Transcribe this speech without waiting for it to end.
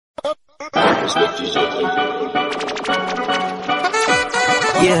Yeah.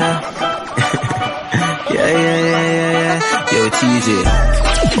 Yeah. Yo, TJ.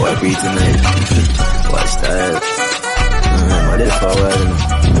 Boy, breathe tonight. Watch that. But it's forward.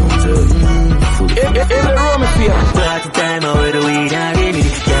 Every Romie feel. Party time, I wear the weed and baby.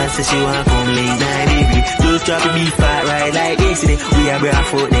 Girl says she want come late night, baby. Just drop the beat fat right like yesterday. We are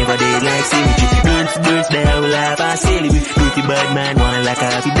barefoot, never dead like symmetry. Birds there, we laugh and silly. Dirty bad man, one like a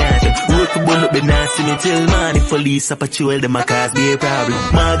happy dancer. Road to bun up the nasty me till morning. Police up patrol, them a cause be a problem.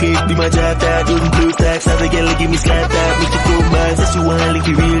 Market, be my job, that doesn't blue tax. Have a girl give me slap that, make you come back. Says she want lick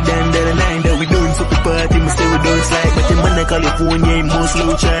it real down the line. That we don't suck the party, me say we don't slide. But the man I call your phone, yeah, most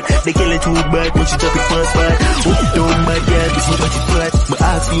slow chat. They kill it too bad, when she drop it fast bad. Oh, don't bad girl, this is what you flat. But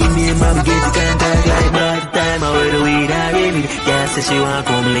ask for your name, I'm get you contact like bad time. I wear the weed, I baby. Girl says she want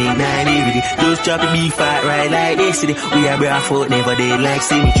come late night, baby. Just drop the beef fat right like yesterday. We are barefoot, never dead like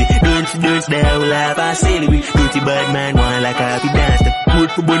symmetry. Dirty there, we laugh and silly. Dirty bad man, one like a happy dancer.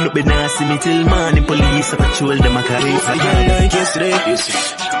 Good for bun up the nasty me till morning. Police up patrol, them a carry. I got like yesterday.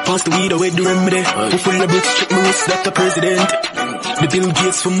 Pass the weed away, the remedy. We full of bricks, check my wrist like the president. The Bill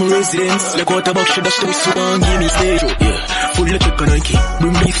Gates for my residence. Like water box, she dash the whistle and give me stage. Full of check on Nike.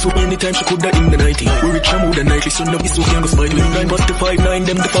 Bring beef so anytime she could that in the 90. We rich and more than nightly, so no be so young, go spite me. 9 bust the 5-9,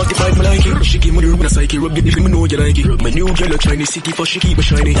 them the 45, me like it. She give me the room and a psyche, rub the dick, me know you like it. My new girl a Chinese city, for she keep me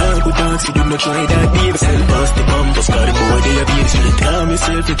shiny. I go dance, you do not try that, baby. Sell past the bomb, bust got the boy, they are being silly. Tell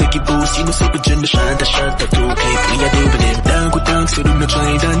myself, you take it boost, you know, super gender, shanta, shanta, too, click, me a do, but them down, go dance, you do not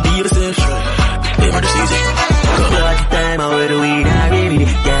try that, be yourself. Never just easy. Party time, I wear the weed, I baby.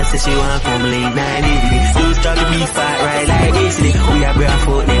 Girl says she want come late night, baby. Just drop the beef fat right like yesterday. We are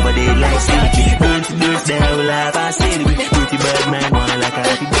barefoot, never dead like symmetry. Dirty there, we laugh and silly. Dirty bad man, one like a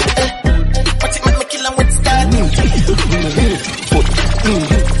happy dancer. What's it make me kill 'em with style?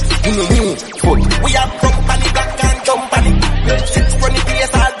 We are from Panic, Black and Jump Panic. 6 from the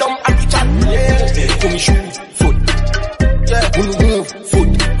place, all dumb and the chat. Come shoot, foot.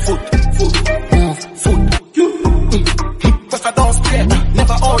 Cause I don't stay,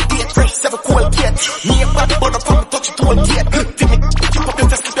 never all date, fresh, never cold gate. Me a bad brother from touch it to a gate. Keep up your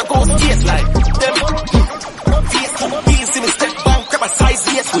fist, keep your goals gates like them. Facebook, beans in the step bank, grab a size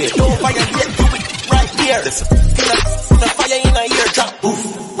yes. Don't violate, do it right here. Listen, the fire in a eardrop.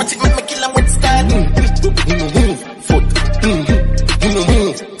 What's it make me kill 'em with style?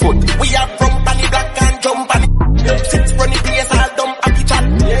 Foot. We are from Bunny Black and Jump Bunny. 6 from the place, all dumb and the chat.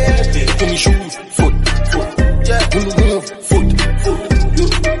 Come shoot, foot.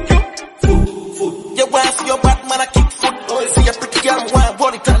 You want see your bad man a kick foot. See your pretty girl want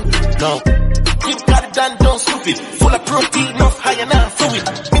body tan. No, you got it done, don't stupid. Full of protein, enough high and fluid.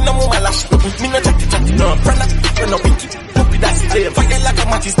 Me no move my lash, me no chatty. No, prana, no pinky. Puppy that's flame. Fire like a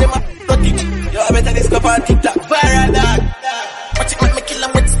match, them a dirty. You better discover TikTok viral dog. Watch it make me kill 'em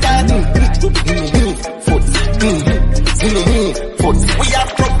with style. Foot. We are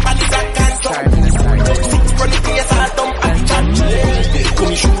from Bunny Black and Jump. 6 from the place, all dumb and the chat.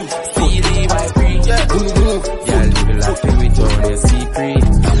 Come shoot,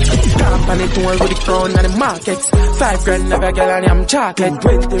 Company tour with the crown and the markets. 5 grand like a girl and I'm chocolate.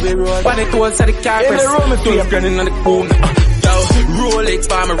 20 we roll. When it goes to the carpets. 3 grand in the boom. Rolex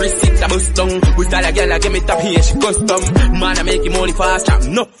for my receipt, I bust down. We style a girl, I give me top here, she custom. Man, I make you money fast, chop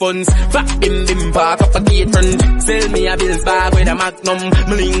no funds. Fat bim, park up a gate front. Sell me a Vybz bag with a magnum.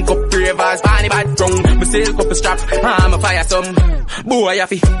 Me link up ravers, funny bad drunk. Me silk up a strap, I'm a fire some. Boy, I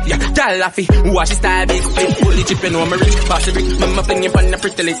feel, yeah, y'all I feel. Watch his style, big fit, fully chipping on my rich. Pass the brick, me fling you on the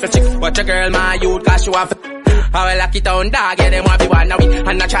pretty little chick. Watch a girl, my youth, cause she want I will lock it down, dog, yeah, them want be one of it.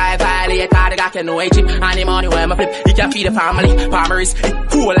 And I try violate, all the guy can know a chip. And the money where my flip, he can feed the family. Farmers,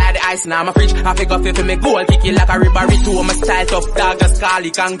 cool like the ice in my fridge. I pick up if me gold, kick it like a ribbery too. My style tough, dog, just call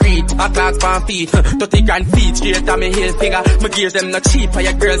it concrete. A clock pan feet, 30 grand feet, straight on me heel figure. My gears, them not cheap, for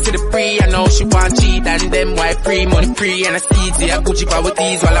your girls see the free. I know she want cheat, and them white free, money free. And I see, see a Gucci power with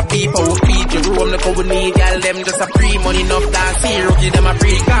these, while I beep over feet. You roam, look over need, girl, them just a free. Money enough, dance, zero, give them a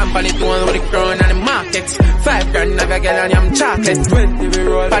free. Company tool with the crown and the markets. 5 grand, like a girl and I'm chocolate. 20 we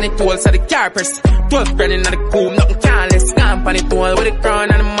roll. Funny tools at the carpers. 12 grand in the coop, nothing careless. Company tool with the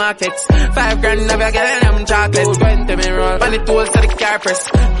crown and the markets. 5 grand, like a girl and I'm chocolate. 20 we roll. Funny tools at the carpers.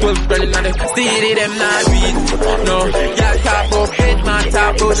 12 grand in the steady, them not weed. No, y'all talk about head, my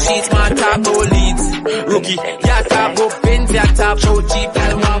talk about sheets, my talk about leads. Rookie, y'all talk about pins, y'all talk about cheap,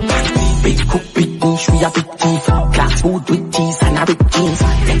 y'all want my big cook, big niche, we a big teeth. Clocks food with teeth and a big jeans.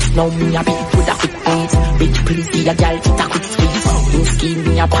 Next now me a big with a quick beat. Bitch please be a girl, get a quick squeeze. In scheme,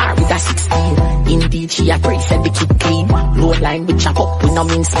 me a par with a 16. Indeed, she a pray, said the kid clean. Load line with chop up, we no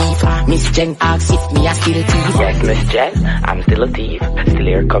mean beef. Miss Jen asks if me a still thief. Yes, Miss Jen, I'm still a thief. Still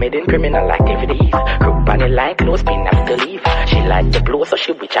here committing criminal activities. Group on the line, close pin, have to leave. She like the blow, so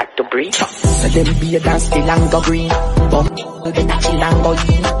she wish I to breathe. So them be a dance still and go green. Bump, they touch it and go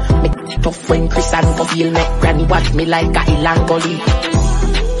in. Make tough when Chris and go feel. Make granny watch me like a Ilangoli.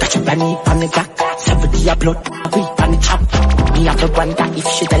 Touch a granny on the jack. 70 a blood, we on the chop. Me have to wonder if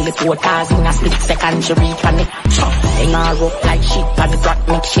she teleport cause in a split second she reach on the chop. Hang her up like shit on the crack.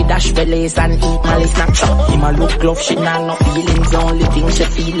 Make she dash bellies and eat malice not chop. Him a look glove, she nah no feelings. The only thing she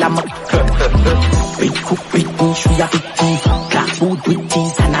feel I'm a big cook, big niche, we a big teeth. Glass food with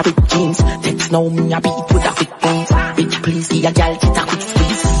teeth and a big jeans. Text now me a beat with a big things. Bitch please, give a gal get a quick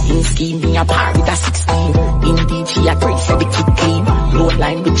squeeze. In scheme me a par with a 16. Indeed she a great, said the kid clean. Load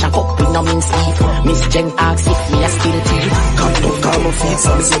line with chop up, we no mean sleep. Miss Jen asks if me a still thief. Don't call my feet,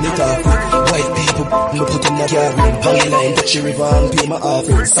 so me send it off. White people, me put in the cabin. Hang in line, touch the river and pay my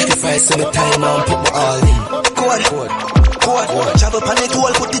offering. Sacrifice in the time and put my all in. Code. Travel pan it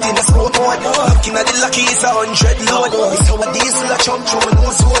all, put it in the smoke mode. Looking at the lucky, it's 100 load. It's how a diesel a chump through my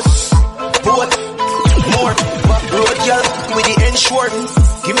nose hole. Boat, more, road girl with the end short.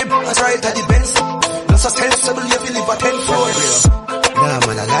 Give me a right at the Benz. No so sensible, you feel live at 10 floors. Nah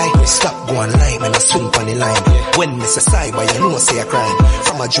man I lie, stop going lie, man I swing on the line. When me say cyber, you know say a crime.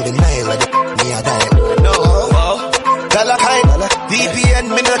 From a juvenile, like me a die. No, dollar kind,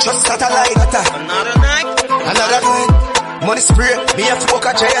 VPN, me no trust satellite. Another kind, money spray, me a fuck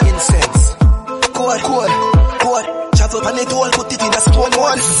a giant incense. Code, travel pan it all, put it in a stone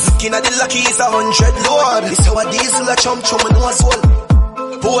wall. Looking at the lucky is 100 load. It's how a diesel a chump through my nose hole.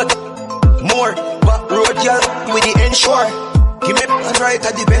 Boat, more, back road girl with the end shore. Give me a right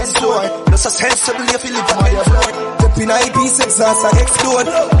at the Benz door. No so sensible if you live on the floor. Step in eyepiece exhaust and explode.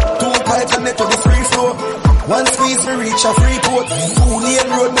 2 pipes and net to the free flow. 1 squeeze we reach a free port. 2 lane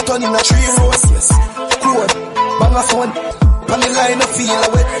road me turn in a 3 rows. Yes. Code, bang a phone. On the line of feel a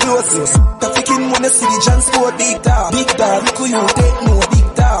wet clothes. Trafficking when you see the transport. Big dog, look who you take no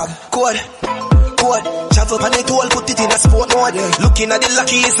big dog. Code, travel pan it all, put it in a sport mode. Looking at the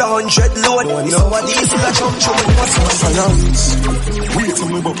lucky is 100 load. It's how a diesel a jump through my Silence, wait till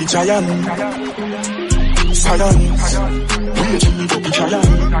me bucky giant. Silence, wait till me bucky giant.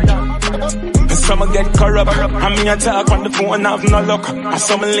 Some get corrupt, and me a talk on the phone, have no luck. I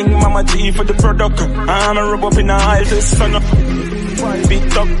some link Mama G for the product. I'm a rub up in the aisle to sun up.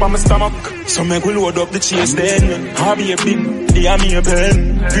 Big up on my stomach, so make we load up the chase then. I be a big, they are me a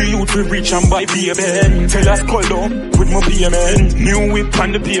pen. The youth will reach and buy be a pen. Tell us call down with my payment. New whip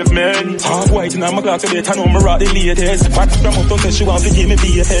on the pavement. Half white and I'm a glass of it, I know me rock the latest. Back from up, don't say she want to give me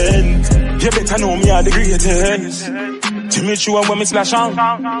be a pen. You better know me are the greatest. To me true when me slash on.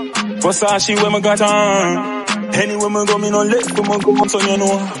 Versace when me got on. Anywhere me go, me no let go, me go, so you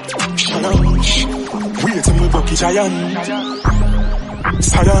know. Wait till me bucky giant.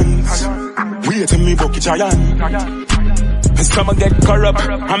 Silence, wait till me bucky giant. Some get corrupt,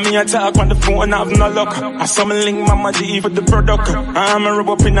 and me a talk on the phone, have no luck. I some link Mama G for the product. I'm a rub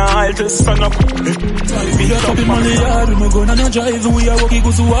up in the aisle to sun up. We are tapping on the yard, we go on a drive. We are walking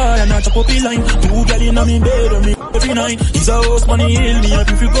go to wire, and I chop up the line. 2 girl in me bed, and me every night. He's a house, money hill, me a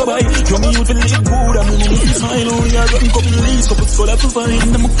if you go by. Show me you feel live good, and me need to smile. We are running couple leaves, couple skull up to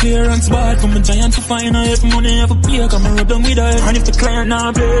find. I'm a clearance bad, from a giant to find. I have money, I have a beer, come and rub down with her. And if the client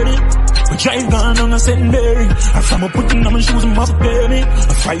not play it, we drive gone on a secondary. I from a putting on my shoes and my baby.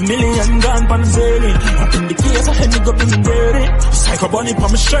 A 5 million gone pan zany. Up in the case, I had me go in the dirty. Psycho bunny on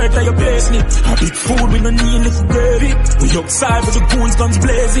my shirt, like a place me. A big food with no need little gravy. We outside with the goons, guns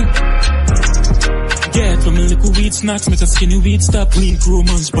blazing. Get from a little weed snacks, make a skinny weed stop. Clean crew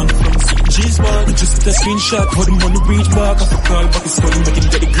months, run from CG's bar. We just a screenshot, how the money reach back. I call back his phone, make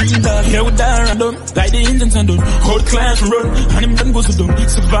him get the green dot. Here with that random, like the engines and done. Hold clients run, and him done goes to done.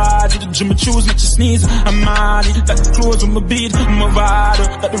 Survive to the gym, I choose not to sneeze. I'm mad, like the clothes on my beat. I'm a rider,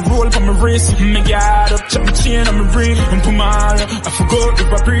 like the roll from my wrist. Me got up, chop my chin on my ring. And put my eye up, I forgot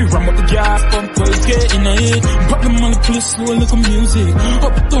if I breathe. Ram up the gas pump, cause getting a hit. Pop them on the police, slow like a music.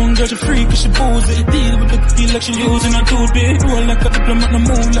 Up the tongue, got your freak, cause she boozy. With the feel like she using a toothpick. Roll like a diplomat, no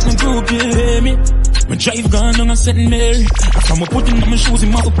move like no groupie. Pay me. My drive gone on a St. Mary. I from a putting on my shoes, him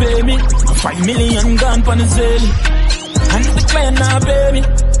have to pay me. A 5 million gone pan the zelly. And if the client not pay me.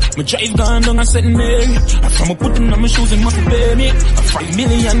 My drive gone on a St. Mary. I from a putting on my shoes, him have to pay me. A 5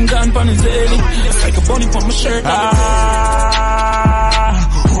 million gone pan the zelly. It's like a bunny from my shirt.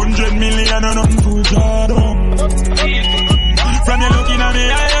 100 million and nothing to draw down. From you looking at me,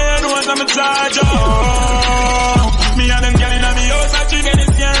 I know what I'm a charge of. Me and them girl in me house,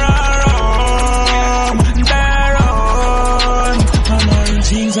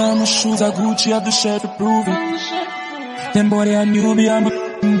 on my shoes are Gucci, have the shirt to prove it. Them boy they are newbie, I'm a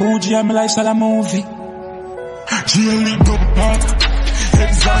bougie, I'm a lifestyle, a movie. GLE double park.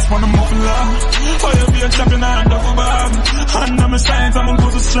 Exhaust on the muffler. Fire be a champion and double bomb. And I'm a science, I'm a go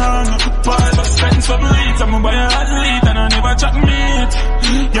so strong. Part of strength for bleeds, I'm a buy a athlete and I never chat meat.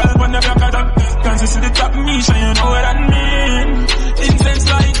 Y'all wanna be a cut can't you see the top me, so you know what I mean. Incense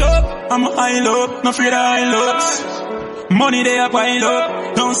light up, I'm a high low, no afraid of high looks. Money they a pile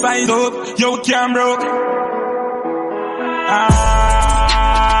up, don't size up, yo can't broke.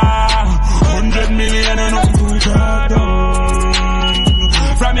 100 million and nothing to drop down.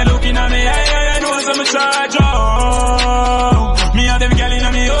 From you looking at me, I know some charge up. Me and them girl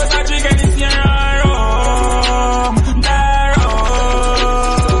in me house, I drink and it's near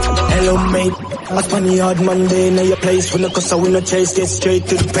hello mate, a funny hard Monday in your place. When the cuss I win a chase, get straight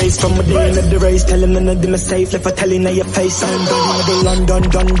to the pace. From a day in the race, telling them that they're safe. Left a telling in your face. I'm done.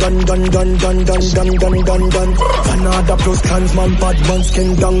 Another plus clans, man, bad man,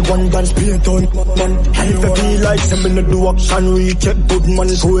 Skeng down, one dance, play it on, man. And if you feel like some in the do action, we check good man,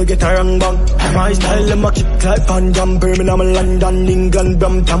 so we get a wrong bang. My style, I'm a kick like Van Damme, Birmingham, London, England,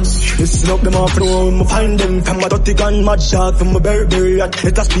 Brampton. Listen up, them off, know I'ma find them. From a dirty gun, mad dog, from a berry,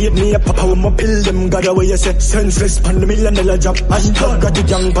 let us beat me up, papa, I'ma build them. Got away, you say, senseless, pan the $1 million job. Hashtag got the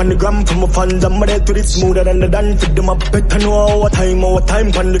young, pan the gram, from a fans, I'm ready to it smoother than the dance. Fit them up, better know our time,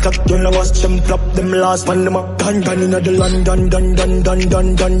 pan the clock, you know, watch them flop, them last, pan them up. Dun in the London, dun.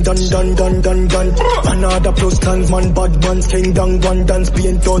 Another plus clans, man, bad man, Skeng down, one dance,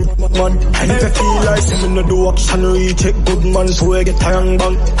 paint on, man. And if you feel like some in the do action, reach it, good man, so we get a wrong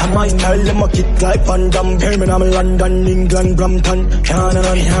bang. And my style, them a kick like Van Damme, Birmingham, London, England, Brampton.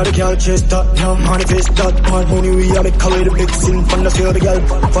 Can't chase that, now manifest that. Hard money, we a make away the big sin, fun to see the girl,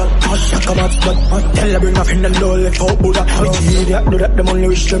 fall. Hush, come out, but tell her bring a friend and low, left out Buddha. Which idiot do that, them only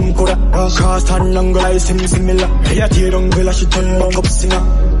wish them coulda. Cross and angle, I seem similar. Hey, I tear down, girl, she turn back up singer.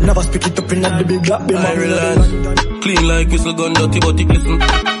 Never speak it up in the big black bill. Ireland, clean like whistle gun, dirty but it listen.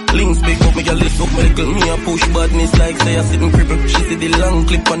 Links big up, me a lift up medical. Me a push badness like say I sit and cripple. She see the long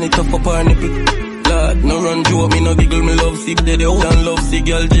clip and it up her nipple. Lord, no run joke, me no giggle. Me love sick, they out and love sick,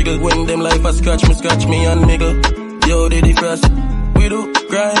 girl jiggle. When them life a scratch me and miggle. Yo, they the crash. We do,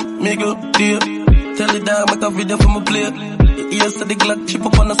 grind, miggle, deal. Tell the dog make a video for my play. Yes, the Glock chip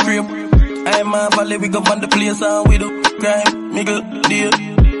up on the screen. I'm a valley, we go on the place and we do, grind, miggle, deal.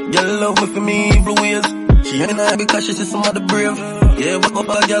 Girl love me for me evil ways. She ain't not because she see some of the brave. Yeah, wake up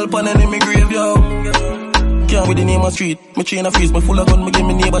a girl pan in me grave, yo. Can't with the name of street. Me chain a freeze, me full of gun, me give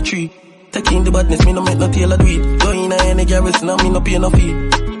me neighbor tree. Taking the badness, me no make no tail a do it. Go in a any garrison, and me no pay no fee.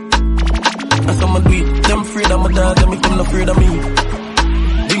 And some a do it. Them afraid of my dog, them make them no afraid of me.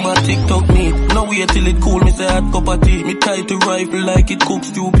 Bring my TikTok me. No wait till it cool, me say hot cup of tea. Me tie to rifle like it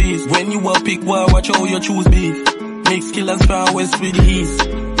cooks 2 piece. When you a pick, watch how you choose beef. Mix killers from west with the east.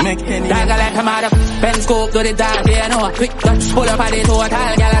 Make any dagger like a mother. Pen scope to the dark, they know. Quick touch, pull up at the total.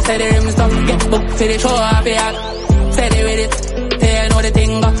 Girl, I say the rims tough. Get booked to the show up here. Steady with it. They know the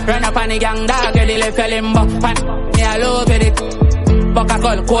thing. Run up on the gang, dog, girl, they left your limbo. Pan, me I love with it. Buck a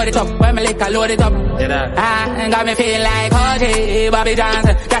call, code it up. When me lick, I load it up. And got me feel like all day, Bobby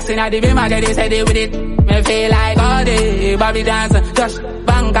Johnson. Casting out the beam, I get it steady with it. Me feel like all day, Bobby Johnson. Just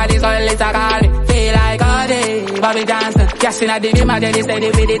bang, got this all it's a call me. Feel like all day, Bobby Johnson. Casting out the beam, I get it steady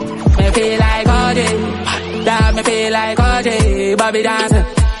with it. Me feel like all day. Dog, me feel like all day, Bobby Johnson.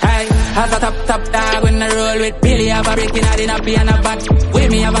 Hey, have a top dog when I roll with Billy. Have a breaking out in a pee and a back.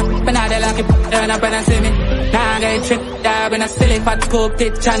 With me, have a banana like it. Turn up and see me. Now I get tricked dog when I silly fat scoop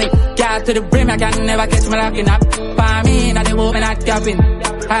kitchen. Get to the brim, I can never catch me locking up. For me, not the woman not capping.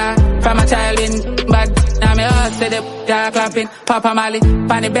 From a child in bad. Now me all say the dog clapping. Papa Molly,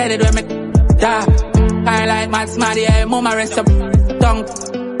 funny belly when me dog. I like mad smarty, yeah, mama rest up. Tongue.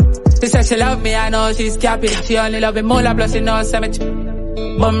 She said she love me, I know she's capping. She only love me more, plus she knows so much.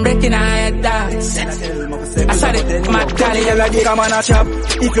 Bum breaking her head dance. I said it, my golly. Girl, I dig a man a chop.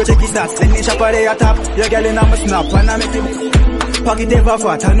 If you check his stats, then me chop a day a top. Your girl in a my snap, and I make him pocket ever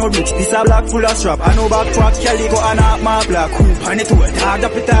fat, I know rich. This a black full of strap. I know back track, Kelly go and up my black. Hoop on the tour, tag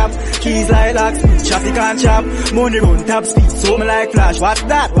up the top. Keys like lock speed, traffic and chop. Money run top speed, so me like flash. What's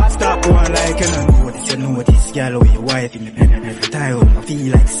that? What's that? Go on like you know this. You know this girl with your wife independent every time. I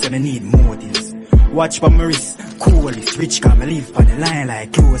feel like 7 need more this. Watch for my wrist, cool this rich can me leave on the line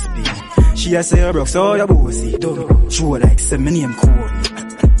like close please. She a say you broke so you bossy, don't show like 7 name Cody.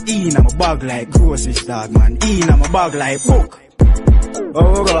 In a my bag like groceries dog man, in a my bag like book.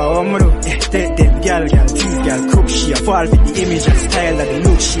 Oh God, what me do? Yeah, take them girl, tease girl, crook. She a fall for the image and style that the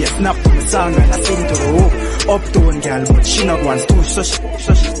look. She a snap to the song and I sing to the hook. Uptown girl, but she not wants to shush.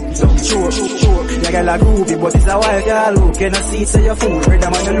 Sure. You girl a groovy, but it's a wild girl who cannot see say your fool. Red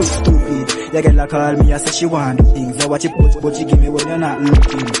man, you look stupid. You girl a call me, I say she want do things. I watch you put, but she give me when you're not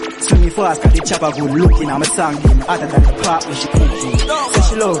looking. Swing me fast, cause the chopper good looking. I'm a song game, hotter than the pop when she cooking. Say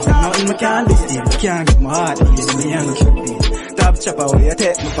she loves me, nothing me can't do still. Can't get my heart, yeah, me young cupid. Top chopper, where you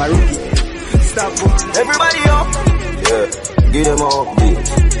take me for rookie. Stop one. Everybody up. Yeah, give them all update.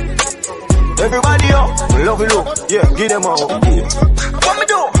 Everybody up, love it look. Yeah, give them all update. What me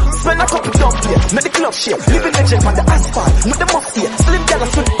do? Spend a couple jump here, make the club shake. Living legend on the asphalt, with the must here. Slim gal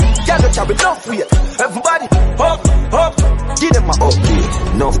and sweet, gal and carry enough weight. Everybody up, give them all update.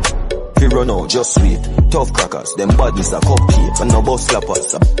 No, he run out, just sweet. Tough crackers, them badness a cupcake. And no bus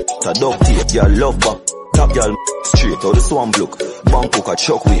slappers, a dog tape. Y'all love back. Top y'all straight out the swamp look. Bump hook a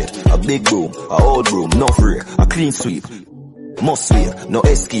chuck weight. A big broom, a old broom, no free. A clean sweep. Must sweep, no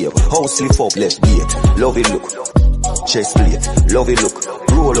escape. House lift up, left gate. Love it look. Chest plate, love it look.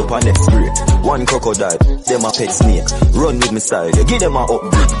 Roll up and next break. One crocodile, them a pet snake. Run with me style, you give them a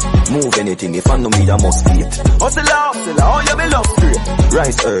upgrade. Move anything, if I know me, I must feet. Hustle, oh you be love straight.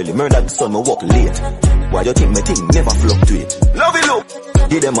 Rise early, murder the sun, me walk late. Why you think my thing never fluctuate? Love it look.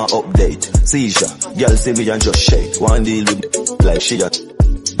 Give them a update. Seizure, girl see me and just shake. One deal with like she got.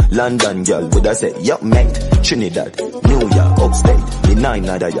 London girl, would I say, yup mate. Trinidad, New York, upstate. The 9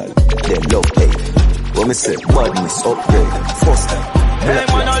 other y'all, them love hate. When me say, badness upgrade. First time. Hey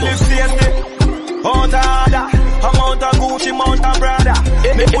man, I live safety. Mount harder. I'm Mount a Gucci, Mount a Prada.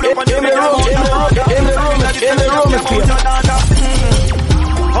 Me pull up on the middle of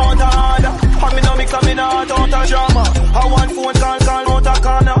Mount harder. I'm in a mix, I'm in a heart out of drama. I want phone call out a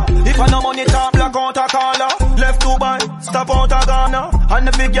corner. If I no money talk, black out a caller. Left Dubai, stop out a Ghana. And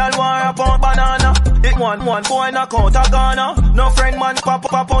the big girl want a pound banana. It one boy in a count a Ghana. No friend man pop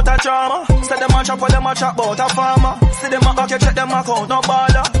out a drama. Say them a chop or them a chop about a farmer. See them a pocket check them account, no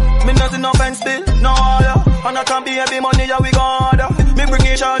baller. Me nothing no fence bill, no order. And I can be heavy money, yeah we gon' order. Me bring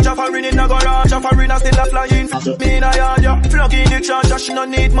in charge, Jaffarin in a garage. Jaffarin a still a flying, me in a yard, yeah. Plug in the charger, she no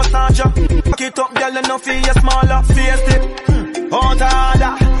need massager. Pack it up, girl, and no fee, smaller. Face it, out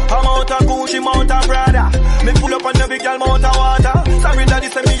harder. I'm out of Gucci, Mount a Prada. Me pull up on the big girl, Mount a water. Sorry daddy,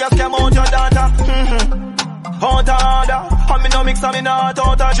 say me just came out your daughter. Out harder. I'm in a mix, I'm in a heart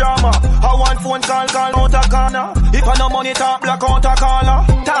out of drama. I want phone call out a corner. If I no money talk, black out a caller.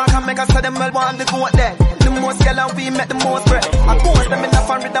 Talk and make us say them well want the goat then. The most yellow we make the most bread. I toast them in the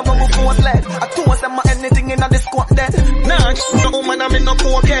fan with them when we post lead. I toast them anything in the squat dead. Nah, no woman, I'm in no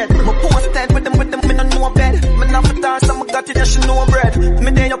cokehead. Me post dead with them in a no bed. Me not for dance, I'm got it, she no bread.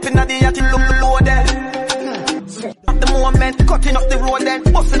 Me day up in the yacht, you look loaded. At the moment, cutting up the road then,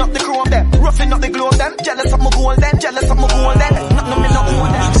 busting up the chrome then, roughing up the globe then, jealous of my gold then, nothing me no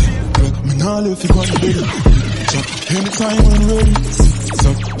own then. Me nah left you on the belly. Anytime when ready. So,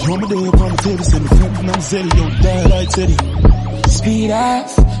 you're my day upon the table, send the food and I'm zelly, yo, die like Teddy. Speed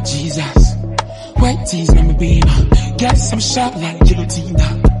off, Jesus. White tees, let me be get some sharp like guillotine.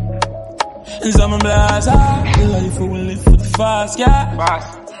 And some blast, the life we will live for the fast, yeah.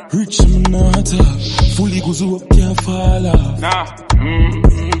 Fast. Rich and not fully goes up, can't fall off. Nah.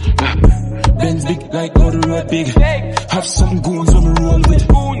 Benz big like how the road big. Have some goons on the roll with.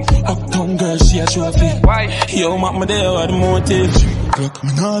 Uptown girl, she a trophy. Why? Yo, mama, there are the motive. Clock,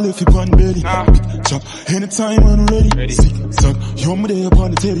 me nah left you on belly. Chop, anytime when ready. Suck, you're my day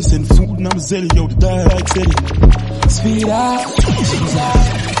upon the teddy. Send food and I'm zelly, yo, the die like Teddy. Speed up, Jesus.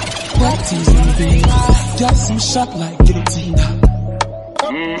 White tees on the beat. Got some sharp like guillotine.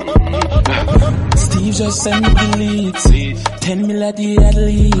 Steve just sent me the leads. 10 mil a day at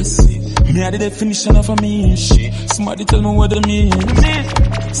least. Me had the definition of a mean. Somebody tell me what it means.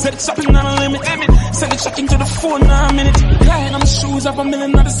 Said it's shopping on a limit. Send it checking to the phone now a minute. Lying on my shoes up a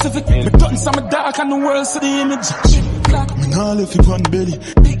million of the Civic. Me done some dark and the world see the image. Me nah left you on the belly.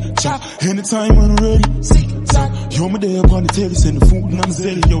 Chop, anytime when ready. You're my day upon the telly. Send the food and I'm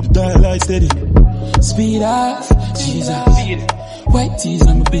zelly, yo, the die like Steady. Speed off, Jesus. White tees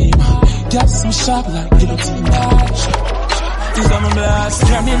on my beam. Got some sharp like guillotine. These are my blast.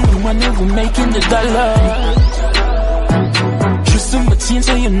 Carrying the money, we're making the dollar. Kissing my teens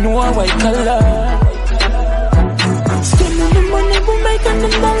so you know a white color. Spending the money, we're making the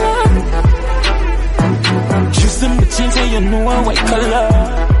dollar. Kissing my teens so you know a white color.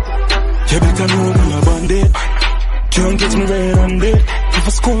 You better know me a bandit. Can't get me red-handed. If I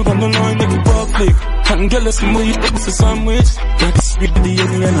school gun, don't know I make it public. And girl, let's move it's a sandwich. That's with the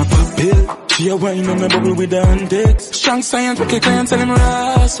alien a pop pill. She a wine on a bubble with the antics. Strong science, okay, can't tell him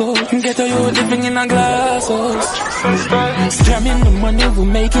rascal. Get a you living in a glass house. Scamming the money, we're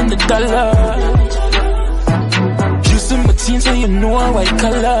making the dollar. jeans so you know a white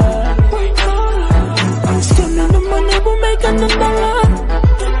color. Spend on the money, we make another dollar.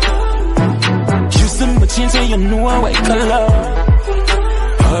 Using my jeans so you know a white color.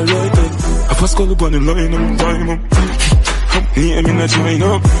 Alright then, I first call up on the line and time up. Yeah, me not join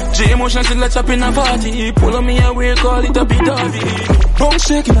up. J-Emotion still a chop in a party. Pull on me a weird, call it a bit of bone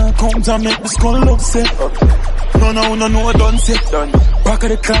shaking and comes and make the skull upset. No, I done set. Back of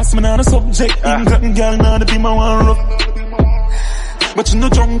the class, man, on a subject. England girl, now to be my one rough. But you know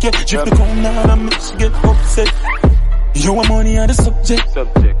drunk yet, drift the cone now and make she get upset. You want money on the subject.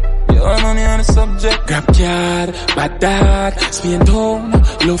 You want money on the subject. Grab card, bad dad, spin down,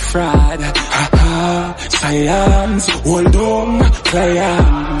 low fried. Ha, science, hold on,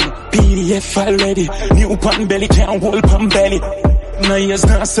 client. PDF already, new pan belly, can't hold pan belly. No years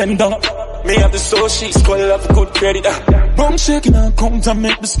not send down. Me have the soul sheet, skull have good credit. Bone shaking and comes and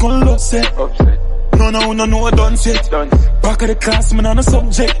make the skull upset. No, I done set. Back of the class, man, on a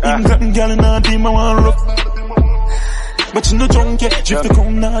subject. England girl, now be my one rough. But you know drunk yet, drift the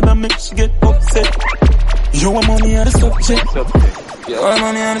cone now that makes you get upset. You want money on the subject. You want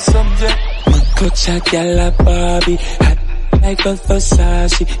money on the subject. My coach a gal a Barbie, hot like a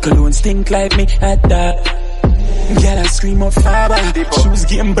Versace. Cologne stink like me at that. Girl I scream of father. Shoes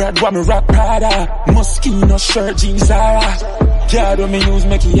game bread, what me rock Prada. Moschino shirt, jeans Zara. God when me use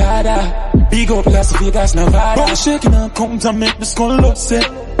make it harder. Big up Las Vegas, Nevada. Bone shaking and comes and make the skull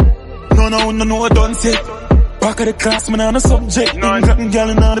upset. No, I done set. Back of the class, man, on a subject. England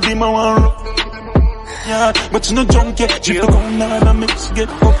girl, now to be my one rough. Yeah, but you know drunk yet, drift the cone now that makes you get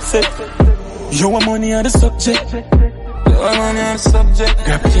upset. You want money on the subject. You want money on the subject.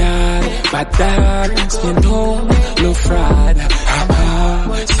 Grab yard, bad dad, spin down, low fried.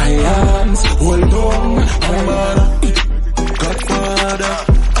 Ha, science, hold on, Godfather,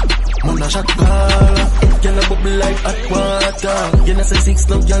 man a shot caller. Girl a bubble like hot water. You know say 6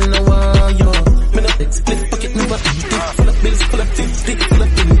 now, girl no want you. Me no split pocket never empty. Full of bills, full of 50, full of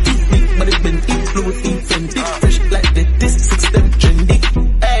 20. Big body bend it, fluid infinity. Fresh like the this 6 them trendy.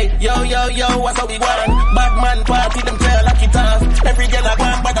 Hey, yo, what's how we want? Bad man party, them tell like it off. Every girl I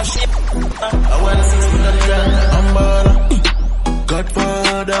want but a shit. I wanna see some of the I'm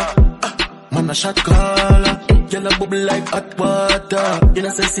Godfather, man a shot caller. Girl a bubble like hot water. You know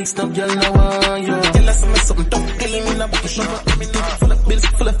say 6 now, girl no want you. Girl a say me something tough, killing in a bucket shop. Full of bills,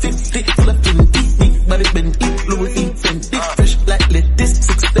 full of 50, full of 20. Big body bend it, fluid infinity. Fresh like lettuce,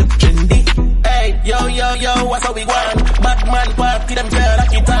 6 step trendy. Hey, yo, what's how we want? Bad man party, them girl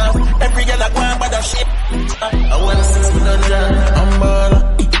like it off. Every girl I want but a shit. I wanna 6 with a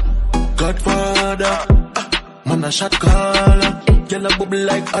Godfather, man a shot caller. Girl a bubble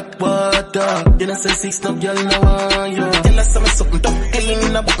like hot water. You know say 6 now, girl no want you. Girl a say me something tough, killing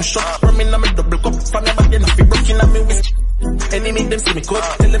in a bucket shop. Rum in a me double cup, from your body nothing broken in a me whisk. Enemy them see me cut,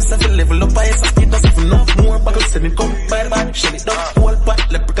 tell them self level up. I ask it doesn't even know. More buckles send it come, by the body, shell it down. Whole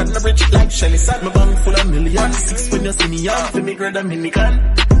pot, leprechaun a rich like Shelly Sand. My bank full of millions, 6 when you see me young. For me grade a minican,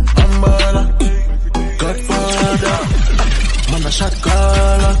 I'm baller, Godfather. Man a shot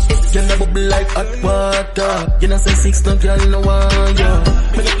caller. Girl a bubble like hot water. You know say 6 now, girl no want you.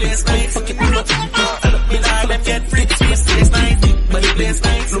 When the place nice, fuck it, pull up. Me nah them get free, 6 nice. When the place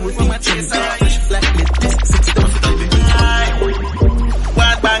nice, fluid in my chest. Fresh like this, 6 stuff.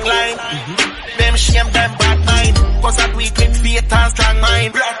 One bang line. Them shame, them bad mind. Cause that weak with faith and strong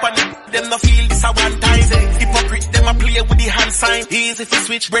mind. Rap on them no feel this a one time. Hypocrite, them a play with the hand sign. Easy to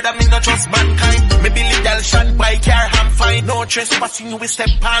switch, brother, me not trust mankind. Me believe y'all shine by car, I'm fine. No trespassing, you will step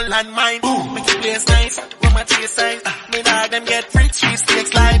on landmine. Make the place nice, with my chase sign. Me dog them get free, 3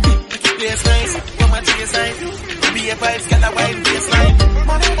 stakes live. Make the place nice, with my chase sign. Be a vibes, get a wild baseline.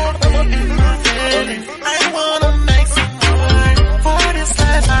 I wanna make some more. For this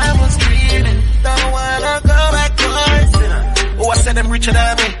life I was dreaming. Don't wanna go back twice. Oh, I said I'm richer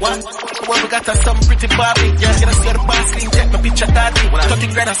than me. What? Well, we got us some pretty Barbie. Yeah, you know, see the boss thing, take my picture daddy. 30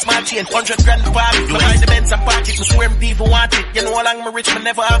 grand a smart chain, 100 grand Barbie. Behind the Benz and park it, I swear me even want it. You know how long me rich, me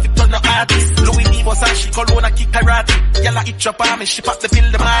never have it on no artist. Louis V, Versace, Cologne, I kick karate. Y'all like eat your palm, she pop the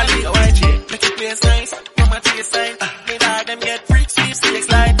bill, the Mali. Oh, YG, make it place nice, come my taste sign. Me dog them get free, sweep, six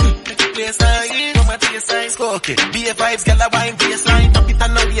line. Make it place nice, come my taste sign. Okay, be a vibes, girl a wine, baseline. Pop it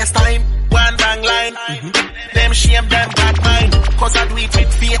and no waste time. One bang line. Them shame, them bad mind. Cause I do it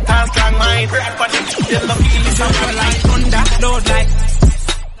with faith and strong mind. Rap on them, them no feel it's a like thunder, load like.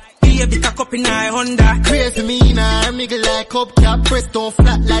 Be a bit of cup in my Honda. Crazy me now, nigga like hubcap. Press don't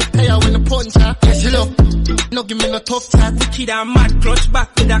flat like tire when the punch her. Yes, you look, no give me no tough chat. Wicked and mad, clutch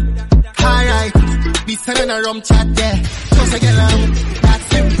back to that. Alright, be sending a rum chat there. Just a girl, that's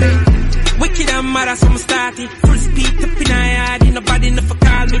simple. Wicked and mad, so I'm started. Full speed, up in her yard, ain't nobody never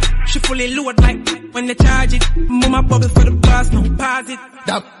call me. She fully load like when they charge it. Mama bubble for the boss, no pause it.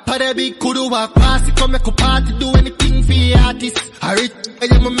 That party big could walk past it, come make a party, do anything for the artist. I read,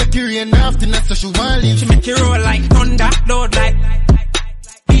 and I'ma make it rain after that, so she want leave. She make it roll like thunder, load like.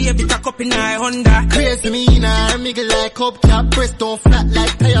 Baby, cock up in her Honda. Crazy me in her, miggle like hubcap. Press don't flat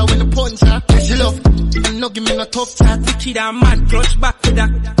like tire when the punch her. Yeah, she love, and no give me no tough chat. Wicked and mad, clutch back to that.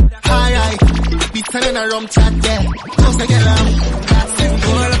 Aye, be telling her rum chat, yeah. Close the girl,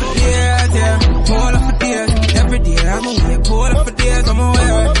 pull up for days, yeah. Pull up for days. Every day I'm away. Pull up for days, I'm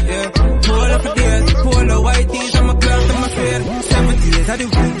away, yeah. Pull up for days. Pull up white tees, I'm a clown to my fade. 7 days I do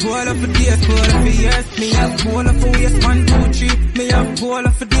week. Pull up for days, pull up for years. Me have pull up for waist, 1, 2, 3. Me have pull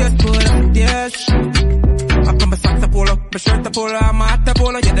up for days, pull up for days. I put my socks up, pull up, my shirt up, pull up, my hat up,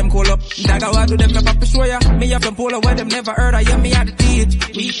 pull up, yeah, them call up. Dagger, what do them, up to show ya? Me have them pull up, where them never heard of, yeah, me had the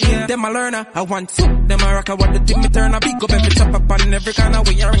teach. Yeah, them a learner, I want to. Them a rocker, what the thing me turn, I big up every chop up on every corner,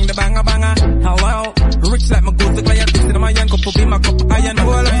 we ring the banger banger. Hello, rich like my goals, the client, this is my young couple, be my cup, I am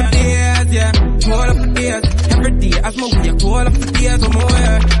pull up for days, yeah, pull up for days. Every day, as my way, pull up for days, I'm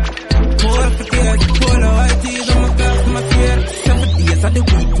aware. Pull up for days, pull up white tees, I'm a girl to my fear. 7 days of the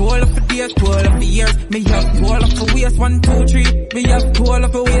week, pull up for days, pull up for years. Me have pull up for waist, 1, 2, 3. Me have pull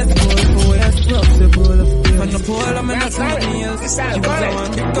up for waist, pull up for waist. Pull up for days. When the pull up, me not my nails. She was the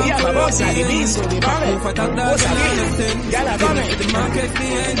one to come to the beans. If I talk that, I understand. Finish the market, the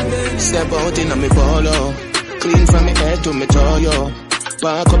end. Step out in on me polo. Clean from me head to me toe, yo.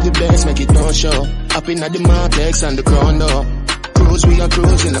 Back up the base, make it no show. Up in at the markets and the crown door. Cruise, we are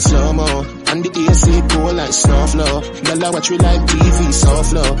cruising a slow-mo. And the AC cool like snow flow. Girl, watch we like TV, so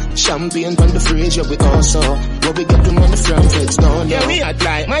flow. Champagne on the fridge, yeah, we also. Where we get the money from, kids don't know. Yeah, we at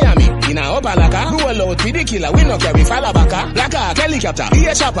like Miami, in a Opalaka. Roll out with the killer, we no carry Falabaka. Black Hawk, helicopter, be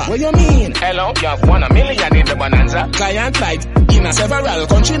a chopper. What you mean? Hello, you have won $1 million in the bonanza. Client like, in a several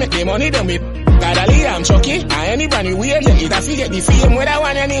country, make the money then we. Gadali, I'm Chucky. And anybody weird, you need to forget the fame where I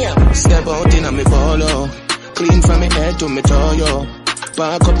want you near. Step out in on me polo. Clean from me head to me toe, yo.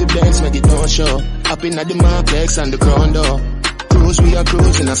 Back up the Benz, make it no show. Up in at the markets and the crown door. Cruise, we are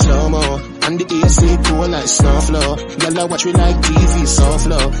cruising a slow-mo. And the AC cool like snow flow. Girl, watch we like TV, so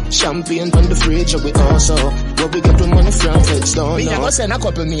flow. Champagne on the fridge, yeah, we also. Where we get the money from, kids don't know. Me a send a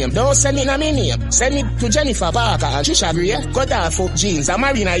couple names, don't send it a me name. Send it to Jennifer Parker and Trisha Gray. Cut off up jeans, a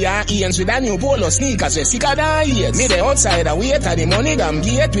Marina yarn ends with a new polo sneakers, we sicker than years. Me the outside a wait at the money gam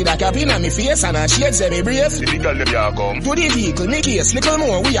gate with a cap in on me face and a shade say me brave. The legal them ya come. To the vehicle, me case, little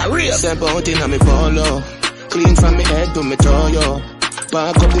more, we are real. Step out in on me polo. Clean from me head to me toe, yo.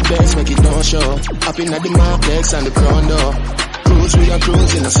 Back up the base, make it no show. Up in at the markets and the crown door. Cruise, we are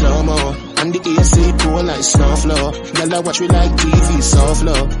cruising a slow-mo. And the AC cool like snow flow. Girl, watch we like TV, so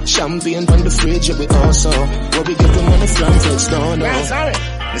flow. Champagne on the fridge, yeah, we also. Where we get the money from, kids don't know. Yeah, sorry,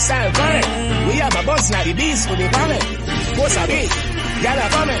 the style correct. We have a bus now, the beast for the comment. What's a bit? Y'all are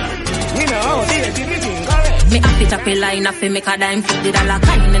coming. We know how to do everything correct. Me happy chop a line off make a dime. $50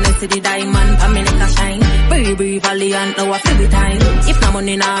 kind and I see the diamond for me neck a shine. Very Valiant, now I feel the time. If no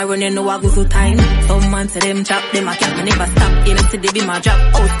money now run, you know I go through time. Some man say them chop, them a cap, me never stop. In the city be my drop,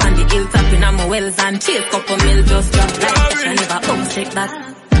 out on the hilltop. In my wells and chase couple mil just drop. Like that, I never check that.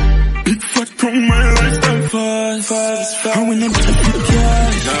 Big fat from my lifestyle fast. I win them with the big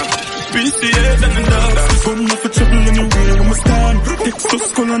cash. BCA and the dogs. Come off for trouble anyway, I'm a stand. Text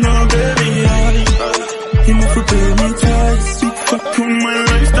us, call on our baby. You must prepare me twice. Big fat from my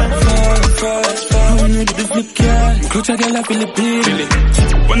lifestyle fast. I win them with the big cash. Clutch a girl, I feel it big.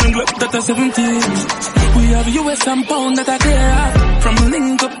 When I'm glock that are 17. We have US and pound that are clear. From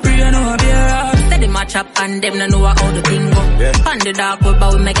link up here, I know I be off. Steady my chop and them no know how the thing go. On the dark web, I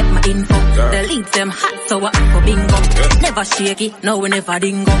will make my info. The leads them hot, so I go bingo. Never shaky, no we never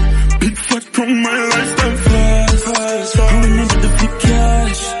dingo. Big fat from my lifestyle fast. I win into the big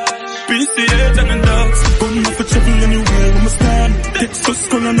cash. BCA and the dogs. Going off for trouble anywhere, I'm a stand. Text us,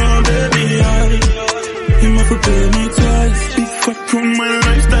 call on our baby. You must prepare me twice. Big fat from my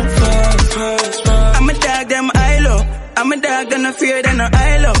lifestyle fast. I'm a dog, them I love. I'm a dog, don't no fear, they no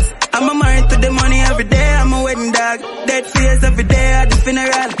I love. I'm a married to the money every day, I'm a wedding dog. Dead fears every day at the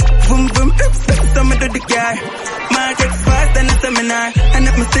funeral. Boom, boom, so me do the car. Market fast and a seminar. And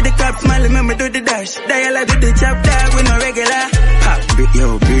if me see the cops smiling, me do the dash. Dial I do the chop dog, we no regular. Pop,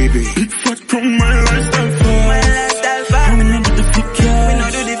 yo, baby. Big fat from my lifestyle fast. My lifestyle fast. I'm in do the flip cash. We no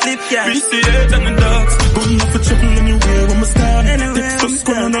do the flip cash. BCA and the dogs. Going off for trouble anywhere, I'm a stand. Text us,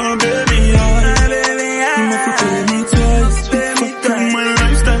 call on our baby. You must prepare me twice. Big fat from my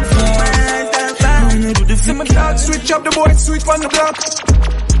lifestyle fast. See my dog switch up, the boy switch on the block.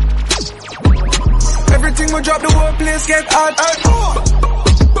 Everything we drop, the whole place get hot.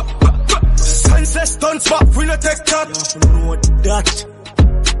 Senseless stunts back, we no take that. You know that.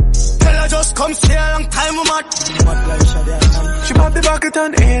 Tell her just come stay a long time, I'm mad. She pop the bucket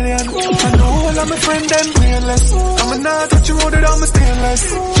on alien. I know all of my friend them brainless. I'm a not touch you road it on my stainless.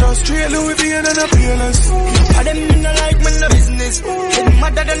 Just straight Louis V and a peerless. I them in the like man no business. Getting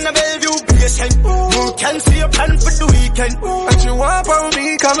madder than a Bellevue patient. You can see your plan for the weekend. And you want for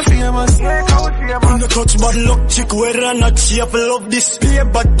me, call me famous. I'm the touch bad luck chick, whether or not she have love this. Be a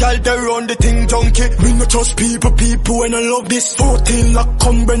bad girl, they run the thing junkie. We no trust people when I love this. 14 lock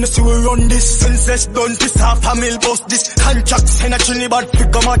come when I see we run this. Senseless done this, half a mil bust this. Contracts and a Trinidad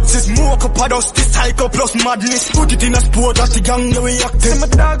figure matches. Smoke up a dust, this psycho plus madness. Put it in a sport, that's the gang that we acting. My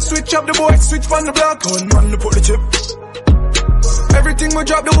dog switch up the boy, switch from the block. One man to put the chip. Everything we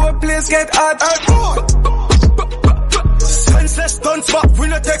drop, the whole place get hot. Senseless stunts back, we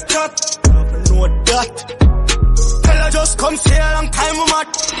no take that. You know that. Tell her just come stay a long time, I'm mad.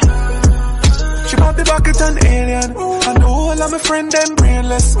 She pop the bucket on alien. I know all of my friend them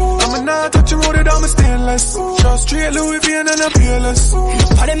brainless. I'm a not touch you road it on my stainless. Just straight Louis V and a peerless.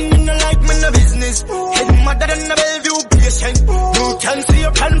 For them in the like man no business. Head madder than a Bellevue patient. You can see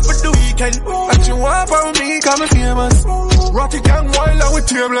your plan for the weekend. And you want for me, call me famous. Rocky gang wild and we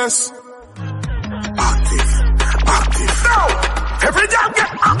tameless. Active. Now, every damn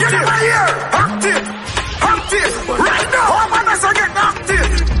get in my ear. Active. Right now, all my guys are getting active.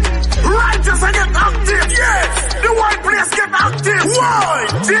 Righteous are getting active. Yes, the whole place get active. Why?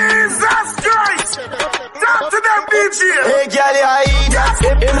 Jesus Christ. Talk to them, DJ. Hey, girl, I eat that.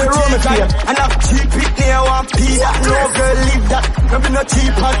 In the room here. And I've cheap it near one piece. That no girl leave that. Maybe no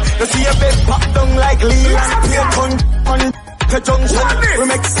cheap hat. You see a bed pop down like Leland. Pay on the junction. We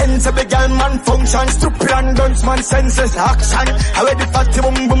make sense of the girl man function. Stupid and guns man senseless action. I wear the fatty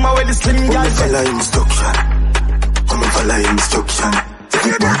boom boom, I wear the slim girl. Follow instruction. Come and follow instruction.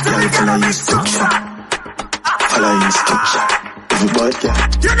 Every bad girl follow instruction. Follow instruction. Every bad girl.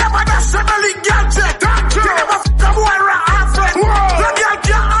 You never done settling girl check. You never f*** a boy right after. The girl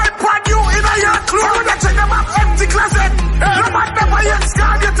can't iPad you in a your clothes. You check them up empty closet. No man never yet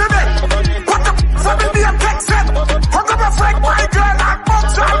scarred you today. What the f*** for me be a text set. Hug up a friend, my girl, and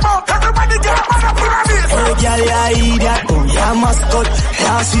box and mouth. Everybody get up on the pyramid. Hey girl, yeah, idiot. Yeah, mascot.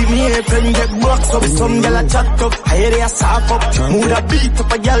 Yeah, see me here, friend get boxed up. Some girl a chat up. I hear they a soft up. Mood a beat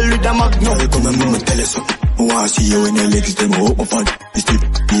up a girl with a magnum. Girl, come and mama tell us something. I wanna see you when your legs them up my fan. You still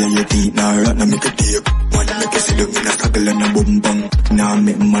me and your teeth now right now make a tape. Wanna make you sit down in a circle and a boom bang. Now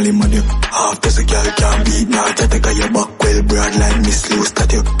make Molly money. Half does a girl can't beat. Now try to get your back well broad like Miss Loose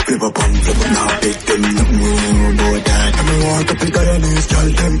that you flip up and flip up. Now big them nothing more about that. I mean walk up in Guyanese, girl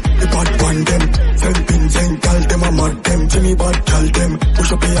them. The bad one them. Send pins and girl them a mad them. Jimmy bad girl them.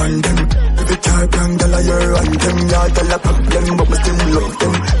 Push up behind them. If you can't bang girl a year on them. Yeah girl a problem but we still love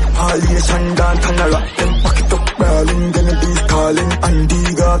them. Aliation dance and a rock them. Back it up brawling, then it is calling. And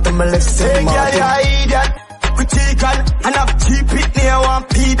the got them a left side. Hey girl, yeah, idiot. We chicken and have cheap it near one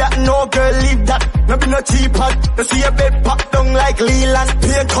P that no girl leave that. No be no cheap hat. You see a bed pop down like Leland.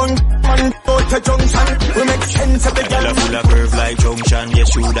 Pay tongue man go to junction. We make sense of the girl. Full of curve like junction. You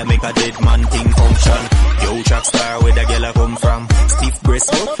shoulda make a dead man thing function. Yo, track star where the girl a come from. Stiff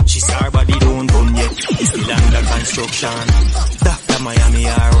breast, she star body don't done yet. It's still under construction. Dr. Miami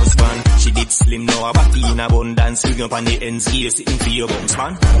her husband. She did slim now a body in abundance. Swing up on the ends here sitting for your bones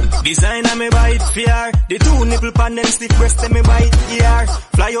man. Designer me buy it for her. The two nipple pan them stiff breast and me buy it here.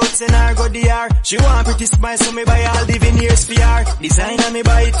 Fly out and her go there. She want pretty smile so me buy all the veneers for her. Designer me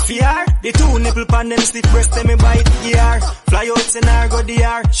buy it for her. The two nipple pan them stiff breast and me buy it here. Fly out and her go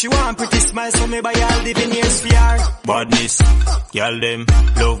there. She want pretty smile so me buy all the veneers for her. Badness, y'all them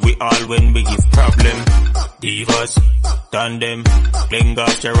love we all when we give problem. Divas, tandem, playing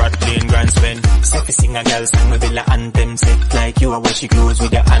off your rattling grand spend. Steffi sing a girl song, me villa anthem. Set like you, I watch she close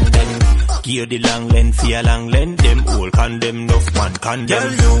with your anthem. Give the long length for your long length. Them all condemn, enough man condemn.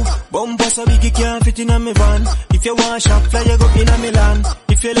 Girl you, bumper so big you can't fit in a me van. If you want shop, fly you go in a Milan.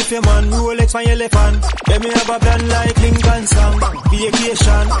 If you left your man, Rolex for your left hand. Let me have a plan like Lincoln song.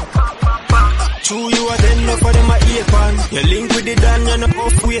 Vacation. True you are then enough for them a ear pan. You link with the Dan, you're not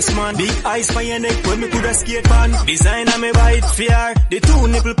off waist man. Big eyes for your neck when me coulda skate pan. Designer me buy it for her. The two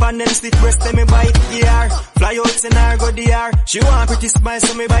nipple pan them stiff breast them me buy it here. Fly out and her go there. She want pretty smile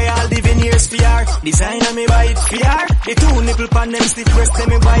so me buy all the veneers for her. Designer me buy it for her. The two nipple pan them stiff breast them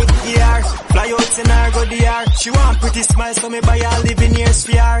me buy it here. Fly out and her go there. She want pretty smile so me buy all the veneers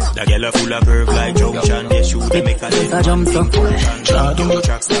for her. The girl girl a full of curve like junction. They shoot, they make a little jump so. Try to go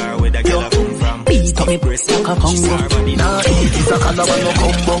track star where the girl a come from. Beat up me breast like a Congo. Nah, it's a calabar no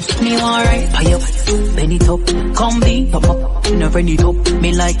combo. Me alright, fire, bend it up. Come beat up, never it up.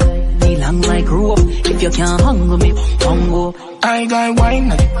 Me like, me long like grow up. If you can't hang with me, Congo. I got wine,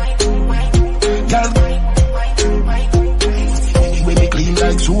 girl. When me clean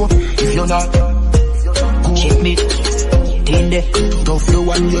like soap, if you're not, check me. Tough the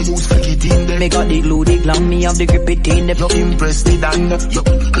one you use to get in there. Me got the glue, the glam, me have the grip it in there. You impress the dan, you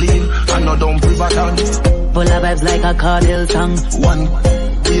clean and no don't private. Full of vibes like a cartel song. One,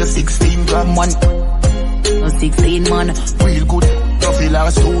 we a 16 gram one. No 16 man, real good. You feel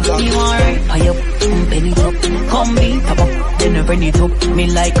like so long. You alright, fire up, bend it up. Come beat up, then never need up.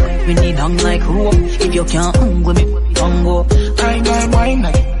 Me like, we need hang like rope. If you can't hang with me, Congo. I got wine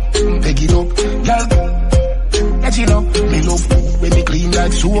like, pick it up, girl. Let you know, me love when me clean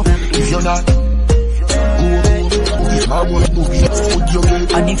like soap. If you're not, it's my boy, put your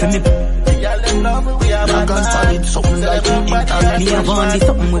girl. I need for me. I can stand it, something like it. Me have on this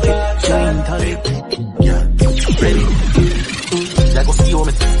something with it. Shine talent. Yeah, ready. I go see you,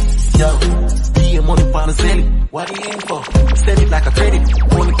 yo. Be money on the zelly. What are you in for? Send it like a credit.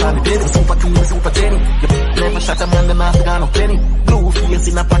 Money on the daily. Super clean, super Jenny. You never shot a man, the master got no penny. Blue face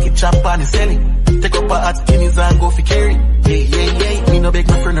in a pocket, chop on the selling. Take up a hot guineas and go for carry. Yeah. Me no beg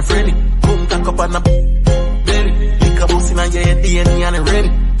my friend a friendly. Come tack up on a belly. Lick a boss in a yeah, DNA and ready.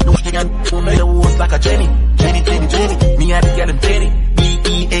 No thing and don't make the worst like a Jenny. Jenny. Me had to get them petty.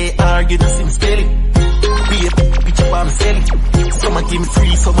 B-E-A-R, get the same steady. Be a bitch up on the selling. Some a give me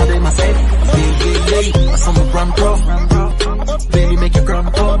free, some of them a sell. Yeah. Some a gram rough. Baby make your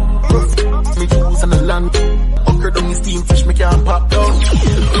gram pop. Me juice on the land. Upgrade on your steam fish, make your pop down.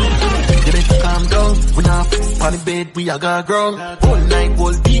 You better calm down. We not on the bed, we a got ground. All night,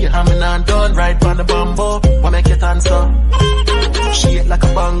 all day, I'm not done. Ride on the bamboo, what make you answer? Shake like a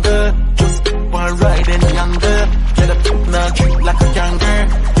banger. Just one ride and younger. Get up, now drink like a younger.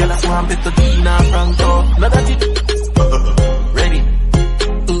 Girl, I swamp it to Dina Franco. Now that it, ready.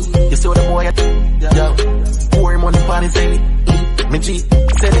 You see what the boy, yo. Pour money on his belly. Me G,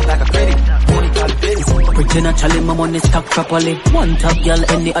 sell it like a credit. Money call it baby. Pretty naturally, my money stack properly. One top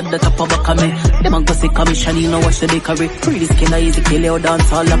girl, any other top of back of me. Them a go see commission, you know watch the bakery. Pretty skin, I easy kill you,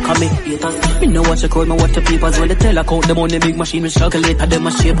 dance all like me. Haters, me know watch the crowd, me watch the papers. When they tell I count the money, big machine, me calculator, them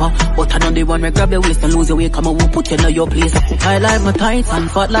a shaper. But I know the one, me grab your waist and lose your way. Come on, we'll put you in your place. I like my tights and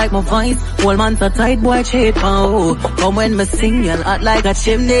fat like my vice. Whole man so tight, boy, shape, oh. Come when me sing, you'll act like a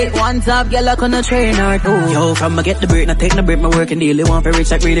chimney. One top girl, I couldn't train her too. Yo, from I get the break, now take the break, my working daily. Want for rich,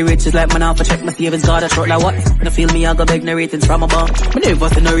 like really rich, is like man off, I check my savings, got a short like what? When I feel me, I go beg no ratings from a bar. Me never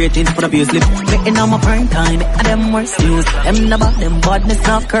see no ratings for the abuse lip. Making on my prime time, and them worst news. Them the back, them badness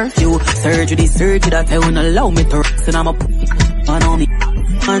off curfew. Surgery, that they won't allow me to rest. And I'm a man on me.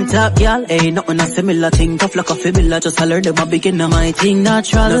 On top, y'all, ain't nothing a similar thing. Tough like a fibula, just I learned them a beginner. My thing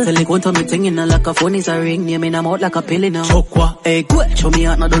natural. Nothing like one to me thing in a like a phone is a ring. Yeah, me I'm out like a pill in a chokwa. Hey, good. Show me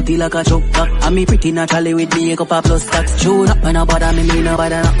out no dirty like a choker. And me pretty naturally with me, a cup of plus stacks. Show up when I bother me no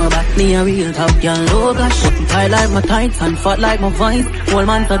bother nothing back. Me a real top, y'all, low gosh. I like my tights and fat like my vice. Whole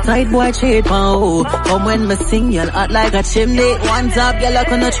man so tight, boy, shape, oh. Come when me sing, y'all act like a chimney. One top, y'all, I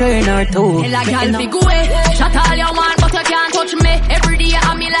couldn't train her too. Hell, a girl, big way. Shut all you want, but you can't touch me. Every day,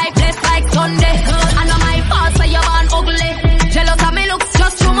 I'm me like blessed like Sunday. I know my boss say you're born ugly. Jealous of me looks,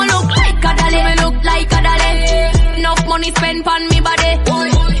 just show me look like a dolly. Me look like a dolly. Enough money spent on me body.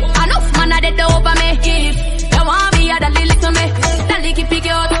 Enough man are dead over me. If you want me, a dolly listen me. Dolly keep it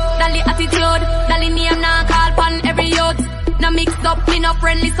cute, dolly attitude. Dolly name now call pan every youth. Now mix up, me no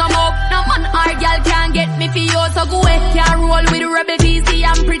friendly some up. No man or girl can't get me for you. So go away, can't roll with rebel DC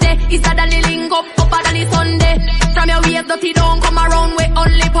and pretty. It's a dolly link up a dolly Sunday. From your waist dirty don't come around with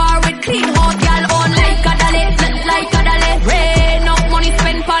only par with clean hot girl on like a dolly, like a dolly. Rain up money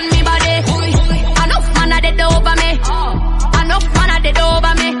spent on me body. Enough man are dead over me. Enough man are dead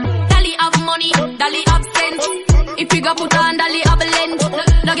over me. Dolly have money, dolly have sense. If you go put on dolly have a lens.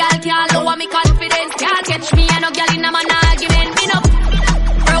 No girl can't lower me confidence. Can't catch me and no girl in a man argument. Me no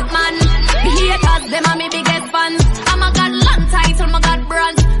broke man. Me haters them are me biggest fans. I'm a god long title, my god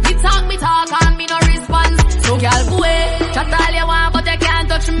brands. Me talk and me no response. So girl go away, chat all you want but you can't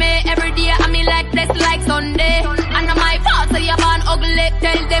touch me. Every day I me like this like Sunday. And my fault so you born ugly.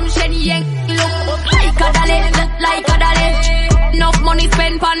 Tell them Shen Yang look like a dolly, like a dolly. Enough money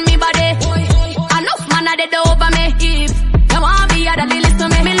spent on me body. Enough man are dead over me. If you want me a dolly listen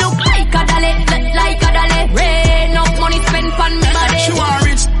me. Me look like a dolly, like a dolly. Rain enough money spent on me body. She want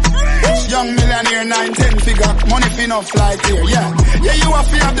rich, young millionaire 9-10 figure. Money fin enough like here, yeah. Yeah, you have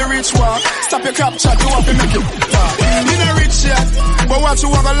to have the rich walk. Stop your crap chat, you have to make it talk. You not rich yet, but what you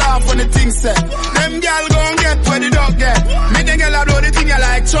want to laugh when the thing set. Them gal gon' get where the dog get. Make them gal blow the thing you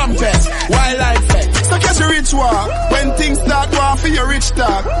like trumpet. Wildlife effect. So catch your rich walk. When things start going for your rich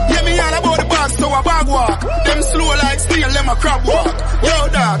talk. Yeah, me all about the bag, so a bag walk. Them slow like steel, them a crab walk. Yo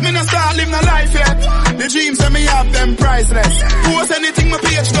dog, me no start living a life yet. The dreams that me have, them priceless. Post anything my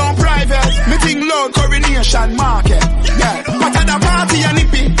page down private. Me think loud coronation market. Yeah, but at the party and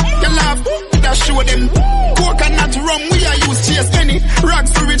nippy. You laugh, that show them. Coconut rum, we are use chase penny.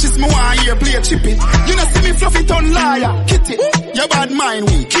 Rags to riches, me want here play chippy. You know see me fluffy ton liar, kitty. Your bad mind,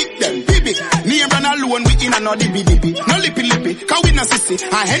 we kick them, baby. Name run alone, we in a no dippy dippy. No lippy lippy, cause we no sissy.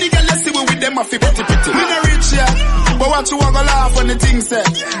 And any girl you see we with them a fi pretty pretty. We no rich yet, but what you want to laugh when the thing said.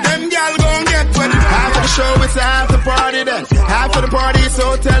 Them gal gon' get with it. After the show, it's after party then. After the party, it's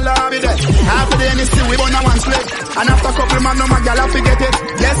hotel lobby then. After the NSC, we burn a one slip. And after a couple man, no my gal, I forget it.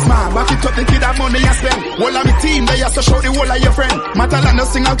 Yes man, back it up, the kid have money I spend. All of me team, they have to show the whole of your friend. Matalan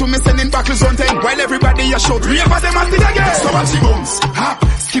sing out to me sending back his own thing. While everybody you shout, reap at them at it again. So watch the bones, hop,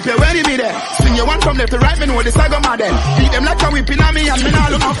 skip your when me there. Swing your one from left to right, me know this I go mad then. Beat them like a whipping on me and me not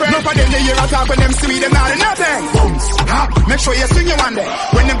look my friend. No for them, they hear a talk when them see them not in nothing. Bones, hop, make sure you swing your one there.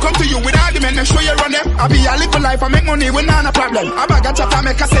 When them come to you with argument, make sure you run them. I be a little life, I make money, we not a problem. I bag a chat, I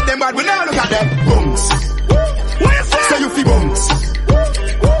make a set them bad, we not look at them. Bones, so you feel bones.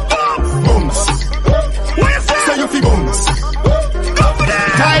 Bones, so you feel bones.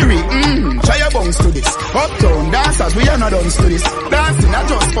 Tyree, try your bones to this. Uptown dancers, we are not done to this. Dancing not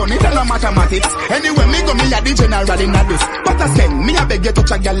just fun, it's not mathematics. Anyway, me go, me a the general in a this. But I say, me a beg you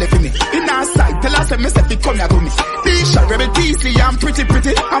touch a girl left in me. In our side, tell us me say, come here to me. T-shirt, rebel TC, I'm pretty.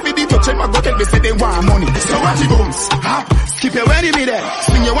 I feel the touch, I go tell me say they want money. So watch the bones, hop, skip your when me there.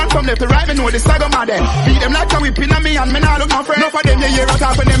 Swing your one from left to right, me know this I go mad then. Beat them like a whipping on me and me not look my friend. No for them, you hear a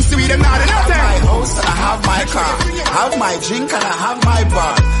talk when them see them not in nothing. I have my house and I have my car. Have my drink and I have my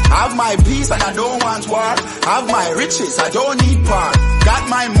bar. Have my peace and I don't want war. Have my riches, I don't need part. Got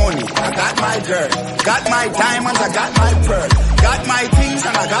my money, I got my girl. Got my diamonds, I got my pearl. Got my things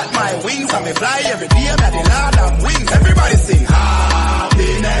and I got my wings. And me fly every day, I'm the Lord of wings. Everybody sing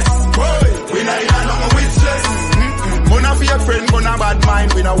happiness. Boy, we not even know with stress. Gonna be a friend, gonna bad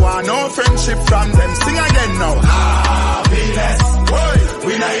mind. We don't want no friendship from them. Sing again now. Happiness. Boy,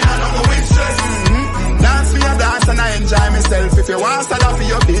 we not even know with stress. Dance me a dance and I enjoy myself. If you want to start for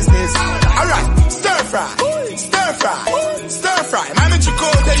your business. Alright, stir fry, stir fry, stir fry. Man, you go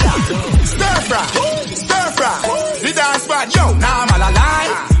to ya. Stir fry, stir fry. The dance part, yo, now I'm all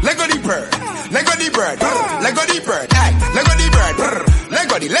alive. Lego the bird, Lego the bird, Lego the bird, hey, Lego the bird,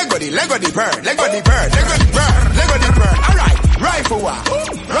 Lego the bird, Lego the bird, Lego the bird, Lego the bird. Alright, rifle war,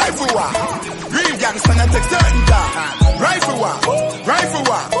 rifle war. Real gangster not take certain time. Rifle war, rifle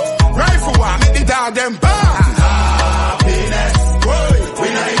war. Rifle war, make the dog them bad. Happiness, boy, we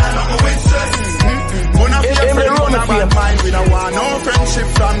not even know with stress. Gonna be a friend, gonna bad mind. We don't want no friendship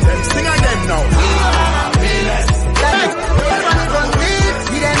from them. Sing again now. Happiness.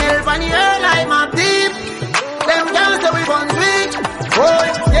 See them help on the air like my deep. Them girls that we born sweet. Boy,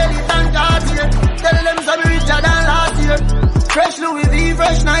 daily and Cartier. Tell them so we richer than last year. Fresh Louis V,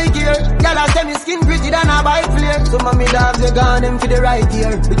 fresh Nike gear. Y'all a say me skin pretty than a bike flare. Some of me dogs, they gone them for the right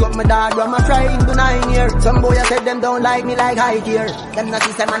ear. Pick up my dog, run my fry into 9 years. Some boy I said them don't like me like high gear. Them not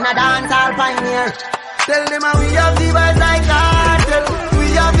see them and a dance all pioneer. Tell them how we have the vibes like cartel.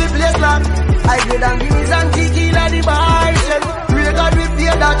 We have the place locked. I grade and guineas and tequila the bar shell. Pray God we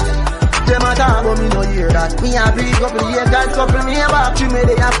fear that. Them a talk but me no hear that. Me a free couple years, guys couple me a back. She made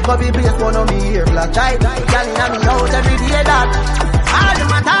it have copy place one of me here black. Tight, girl in me house every day that. All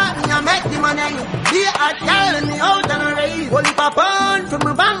them a talk, me a make the money. Be a girl in me out and a raise. Holy papa on from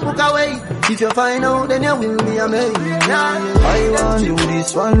my bank book away. If you find out then you will be amazed. I want you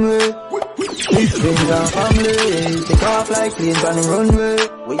this one way. With friends and family. Take off like planes on the runway.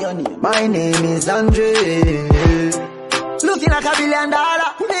 What your name? My name is Andre. Looking like $1 billion.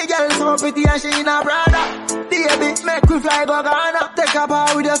 The girl so pretty and she in a brother. Baby, make we fly go Ghana. Take a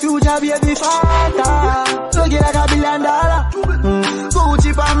power with your future baby father. Looking like $1 billion.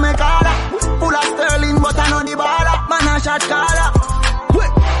 Gucci for me collar. Full of sterling but I know the baller. Man a shot caller.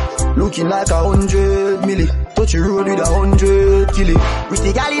 Looking like 100 milli. Touch the road with 100 killie.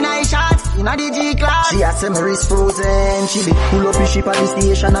 Pretty girl in a shot, in a DG class. She a say my wrist frozen chili. Pull up the ship at the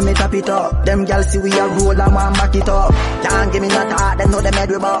station and me tap it up. Them girls see we a roll and one back it up. Can't give me no talk, them know them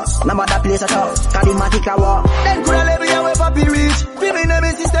head we boss. No matter place at all, Calimatic a walk. Then coulda level ya way papi reach. Feel me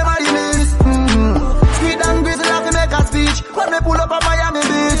name system a the list. Sweet and grizzly have to make a speech. When me pull up a Miami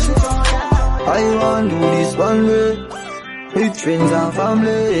Beach. I want do this one way. With friends and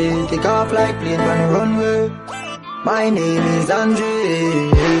family, take off like plane on the runway. My name is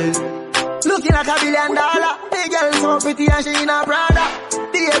Andre. Looking like $1 billion. The girl so pretty and she in a Prada.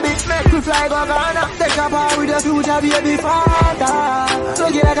 The bitch make me fly go Ghana. Take a part with your future baby father.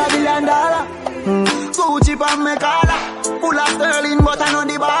 Looking like $1 billion. Gucci on me collar. Full of sterling but I know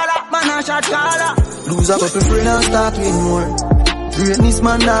the baller. Man a shot caller. Lose a couple friends and start with more. Greatness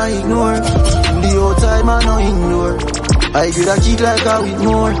man I ignore. The outside man no ignore. I get a kick like a with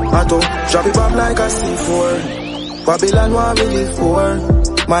more. I don't drop it back like a C4. Babylon what we live for.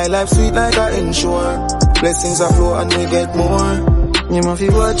 My life sweet like a ensure. Blessings are flow and we get more. You must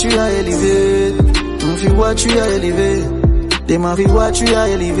feel what you are elevate. You must feel what you are elevate. They must feel what you are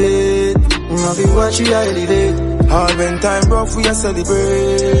elevate. You must feel what you are elevate. All when time rough we are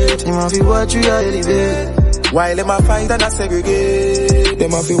celebrate. You must feel what you are elevate. While them a fight and a segregate. They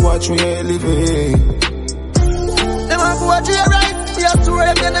must feel what you elevate. They must feel what you are right. We have to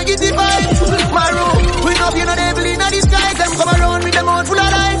rap the negative vibes. My room, we know you know devil in the disguise. Them come around with them out full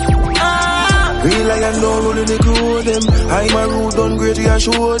of lies. Real lion don't rule in the crew them. I'm a rude done great and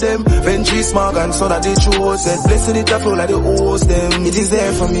show them. Venture smart and son that they chose it. Blessing it up flow like the host them. It is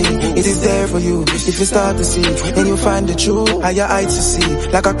there for me, it is there for you. If you start to see, then you find the truth. Higher heights to see,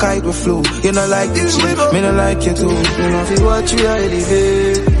 like a kite will flow. You not like the cheap, me not like you too. You must feel what you are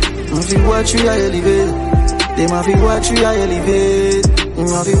elevate. You must feel what you are elevate. They must feel what you are elevate. You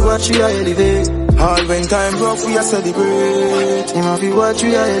must feel what you are elevate. All when time rough we are celebrate. You must feel what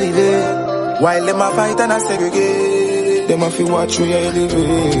you are elevate. While them a fight and a segregate. Them a feel what you are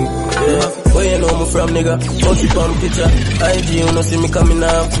elevate. Yeah, where you know me from, nigga? Bounty from picture. IG, you know see me coming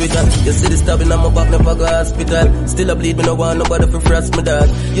off Twitter. You see the stabbing on my back, never go hospital. Still a bleed, me no want nobody for frost me dog.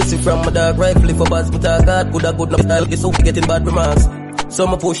 You see from my dog, rightfully for hospital. God, good, no style. It's so getting bad remarks. So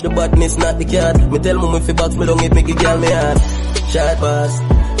me push the badness, not the cat. Me tell me if you box me long, it make a girl me hard. Shot pass.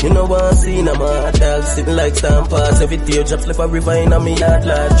 You know what I see now, my dog sitting like stamp pass. Every tear drops like a river in a me yard,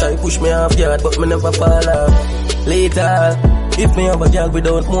 lad. Try push me off yard, but me never fall off. Later, if me have a girl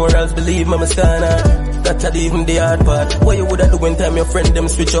without morals, believe me, I'm a scanner. That's not even the hard part. What you woulda do when time your friend them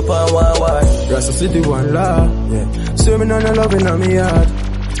switch up on one war? That's a city one law, yeah. So me none love in a me yard.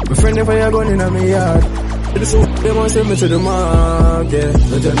 My friend if I gun in a me yard. They want to send me to the mark, yeah.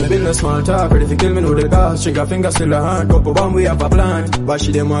 They tell me build a small talk, ready to kill me, know the cost. Trigger finger still a hand, couple bomb we have a plan. But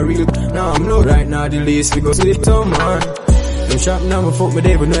she them a real, now I'm low right now, the least we go sleep some man. Them shop now, my fuck me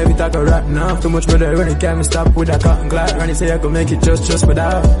day, but know every talk a rat now. Too much brother when it can't me stop with a cotton cloth. Randy say I could make it just for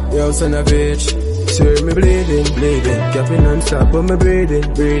that. Yo, son of a bitch. Sir, me bleeding. Capping non-stop, but me breathing.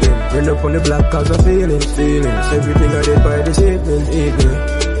 Run up on the block cause I'm feelings. Everything I did by this evening.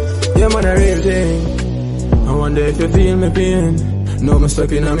 Yeah man, a real thing. I wonder if you feel me pain. No, me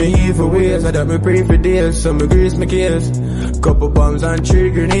stuck in on me evil ways. I that me pray for days, so me grease my case. Couple bombs and 3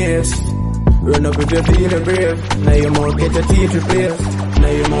 grenades. Run up if you feeling brave. Now you might get your teeth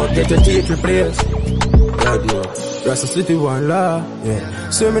replaced. Radio, Rasta City one law, yeah.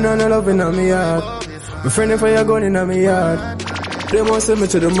 So me none loving on me yard. My friend if I gun in on me yard. They want to send me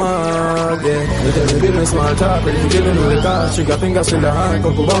to the mark, yeah. They tell me build a small talk, ready to kill me, know the cost. Trigger fingers in the hand,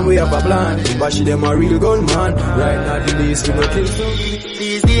 couple bomb we have a plan. But she them a real gunman. Right now the least we go kill some.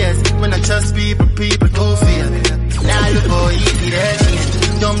 These days, when I trust people too fear. Now look how easy that is.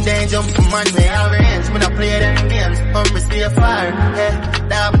 Jump then jump from man way out range. When I play them games, me stay fire. Yeah,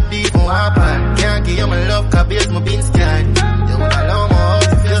 that would be for one part. Can't give you my love, cause bills my been scared. You would allow my heart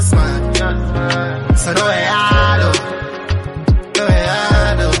to feel smart. So no way I do. I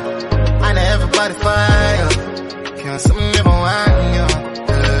know everybody fire. Can't something never want you.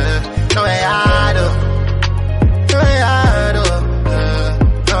 No way I do. No way I do.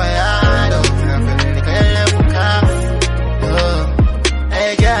 No way I do. Can't feel like I left for cops.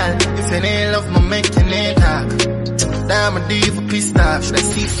 Hey girl, if you need love, me make you need talk. Damn, I do you for pissed off. Should I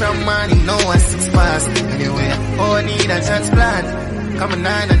see from money? No one 6 past. Anyway, oh, I need a transplant. Come on,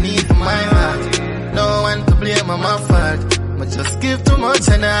 I need for my heart. No one to blame on my fault. But just give too much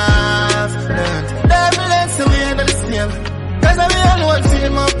and I've learned. Never let the way under the snail. Cause I'm the only one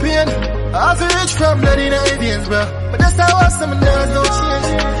feeling my pain. I feel rich from blood in the veins, bro. But that's how I some there's no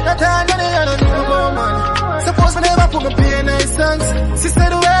change. That time that I don't know more money. Suppose I never put my pain in nice songs. Sister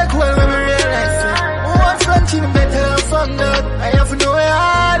the work well when we realize it. One front even better than from that. I have to know where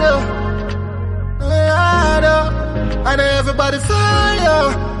I do. Know where I do. I know everybody fire.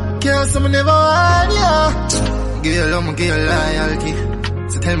 Can't someone never want ya. Give you love, give you loyalty.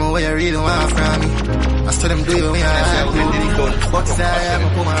 So tell me what you really want from me. I still them do you when you're happy.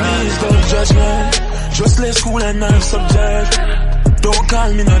 Please don't judge me. Just lay school and I'm subject. Don't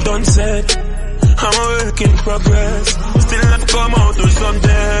call me no done said. I'm a work in progress. Still have to come out or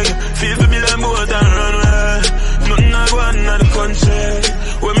something. Feel for me like more than run away. Nothing I go on in the country.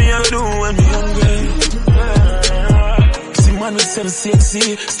 What me I do when me hungry? Man with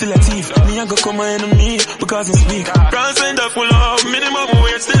 760, still a thief. Me I go come my enemy because I speak. Brown center full of minimum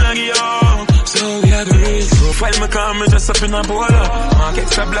wage, still a give up. So we are the race. Profile me come, me dress up in a bowler. Market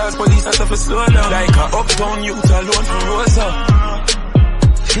a blast, police a tough slow down. Like a uptown youth alone from Rosa.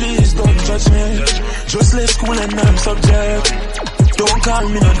 Please don't judge me. Just left school and I'm subject. Don't call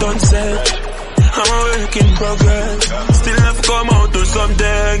me no done set. I'm a work in progress. Still have to come out or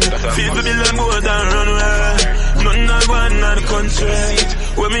something. Feel for me like more than run away. Nothing I want in the country.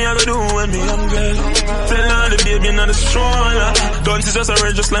 What me I go do when me hungry? Tell her the baby not a stroller. Don't see just a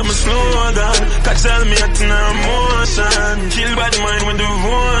red just like my slogan. Catch all me acting in emotion. Kill bad mind when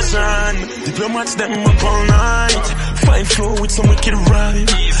devotion. Diplomats them up all night. Find flow with some wicked rhyme.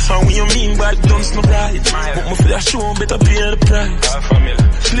 And when you mean bad don't no right. But my feel show better pay the price.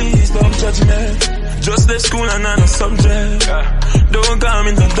 Please don't judge me. Just left school and I'm a subject. Don't call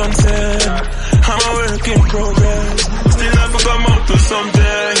me not done said. I'm a work in progress. Still have to come out to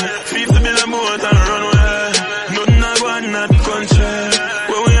something. Feel to be like more than run away. Nothing I want in the country.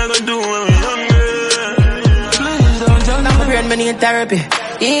 What we are gonna do when we hungry? Please don't judge me. Now my brain me need therapy.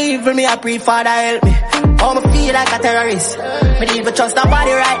 Even me I pray Father help me. Oh, me feel like a terrorist. Me need to trust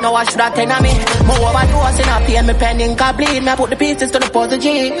nobody right now, I should have ten of me. More overdose in a pain, me pen incomplete. Me I put the pieces to the puzzle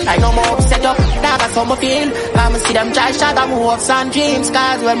G. I know more upset up, that's how me feel. Come see them try shot and move hopes and dreams.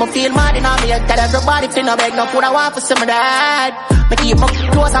 Cause when me feel mad in me, I tell everybody fi no beg no put I want for some of that. Me keep my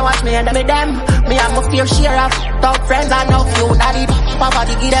close and watch me and me them. Me have my fair share of top friends and no few daddy.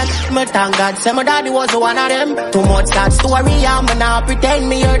 Poverty give them. Me thank God, say my daddy was one of them. Too much that story and me now pretend.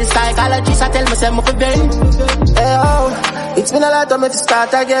 Me hear the psychologist, I tell me say me fi bend. Hey, oh, it's been a lot of me to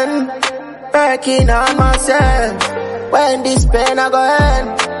start again. Working on myself. When this pain I go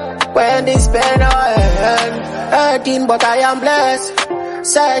end. When this pain I end. Hurting but I am blessed.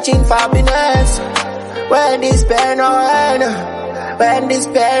 Searching for happiness. When this pain I end. When this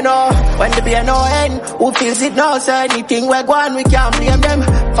pain when the pain end. Who feels it now? So anything we go on, we can't blame them.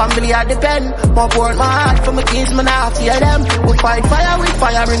 Family I depend. More pour my heart for my kids, me not fear them. We fight fire with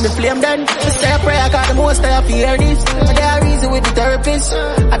fire, bring the flame then. We stay prayer, cause the most I fear this. And they are easy with the therapist.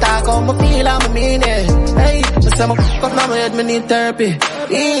 I talk how me feel and me mean it. Hey, me say me up now my head, me need therapy.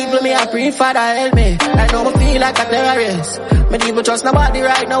 Even me I pray Father help me. I know me feel like a terrorist. Me need to trust nobody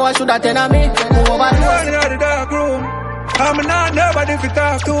right now, I should have ten of me. Move over the dark room. I'm not nobody to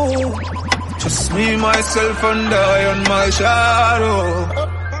talk to. Just me, myself, and I on my shadow.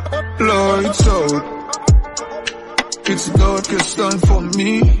 Lights out. It's darkest time for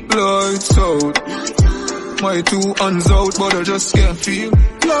me. Lights out. My two hands out, but I just can't feel.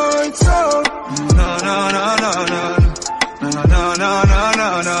 Lights out. Na na na na na. Na na na na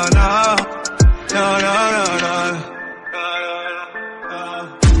na na na. Na na na na.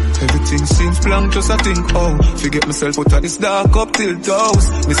 Everything seems blank, just I think, oh, forget myself out of this dark up till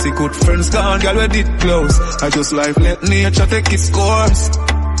toes. Me see good friends gone, girl, we did close. I just life let nature take its course.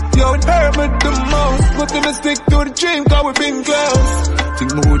 Yo, it hurt me the most, but me stick to the dream, cause we been close.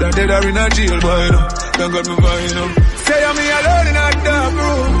 Think me woulda dead or in a jail by now. Thank God me find out. Say I'm me alone in a dark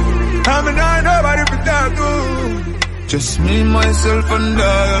room. I'm not nobody to talk to. Just me, myself, and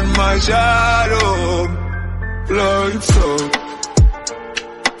I on my shadow. Lights out.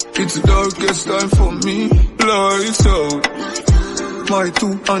 It's the darkest time for me. Lights out. My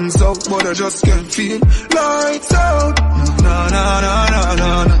two hands out, but I just can't feel. Lights out. Na na na na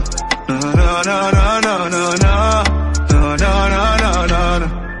na na. Na na na na na na na. Na na na na na.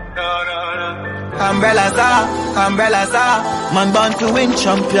 Umbrellas are, umbrellas are. Man born to win,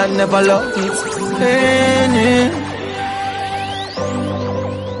 champion never lost it.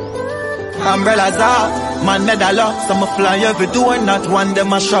 Umbrellas are, man medal up. Some fly every door, not one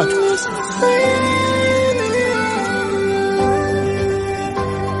them a shot.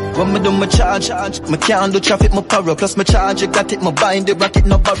 When me do my charge, me can't do traffic, my power. Plus my charge, got it, my bind the racket,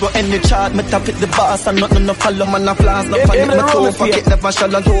 no borrow any chart. Me tap it the boss, and nothing no follow, man a flash, no panic. Me toe pocket, never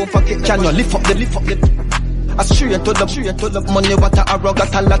shall and toe pocket. Can you lift up the I straight to the money, what a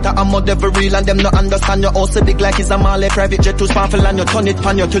arrogant, a lot of ammo, devil real, and them no understand you. Also big like it's a mall, private jet too powerful, and you turn it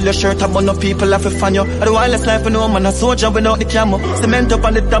pan you till your shirt up on no people have to fan you. The wireless life, no man, a soldier without the camo. Cement up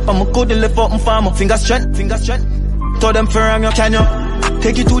on the top, I'm a good lift up and farm. Finger strength. Told them for you, can you?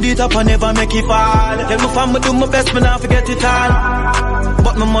 Take it to the top and never make it fall. Tell my family do my best, me not forget it all.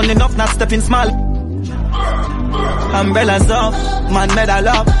 But my money enough, not stepping small. Umbrellas up, man medal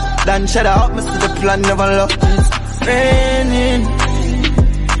up. Dan cheddar up, me see the plan never lost. It's raining.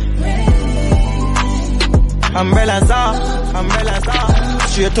 Umbrellas off,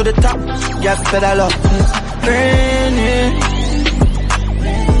 straight to the top, gas pedal up. Raining.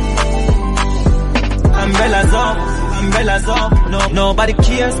 Umbrellas up, no, nobody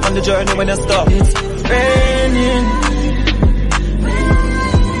cares on the journey when you stop. It's raining.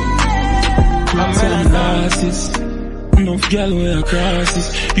 Umbrellas up. Enough gal where I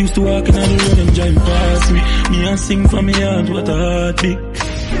crosses. Used to walk in on the road and drive past me. Me and sing from me heart, what a heartbeat.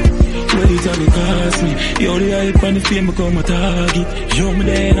 Where it all cost me. Yo, the hype and the fame become a target. Yo, me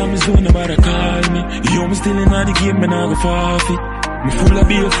there and I'm zone, nobody call me. Yo, me still in the game, man, I go forfeit. Me full of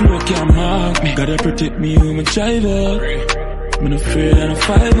beer flow, can't mark me. Gotta protect me with my driver. I'm not afraid of a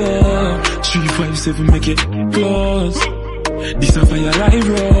 5-up. 357 make it close. This a fire live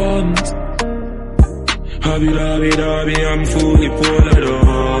runs. Hobby, I'm fully pulled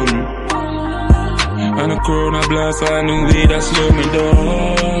down. And a corona blast, I knew it that slow me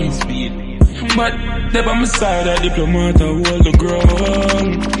down. But they by my side, a diplomat, I hold the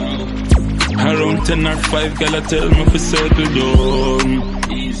ground. Around 10 or 5, girl, I tell me to settle down.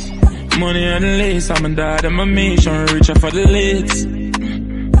 Money and lace, I'm a dad, and my mission, reach out for the lids.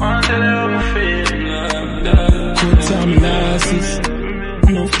 Cut some losses.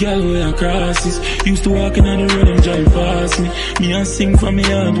 Enough gal where I crosses. Used to walk in on the road and drive past me. Me and sing from me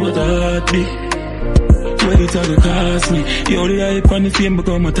heart, what a heartbeat. Where it all cost me. Yo, the hype and the fame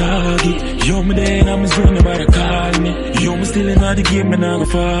become a target. Yo, me there and I'm zone, nobody call me. Yo, me still in the game and I go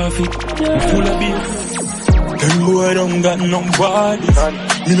forfeit. I'm full of beer. Them boy don't got no body.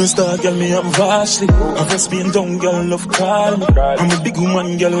 Me no star girl, me I'm vastly. I'm from Spain down, girl, love call me. I'm a big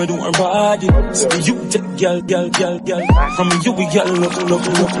woman, girl, we do her body. So you take girl. I'm a you, girl, love.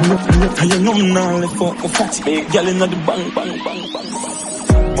 And you know me now, like fuck, fatty. Girl, in the bang.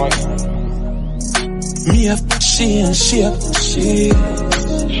 Me have she.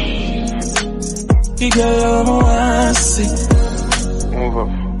 The girl, I'm a see. Move up.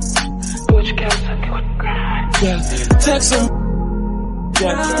 Which girl, yeah, text him.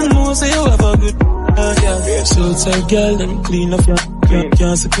 Yeah, you know say you have a good yeah. So tell girl, let me clean up.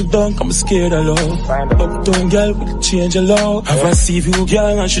 Can't settle down, I'm scared of love. Uptown girl with the change of love. Have I see you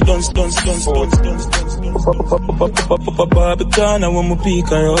girl and she dance. Barbican, I want my peak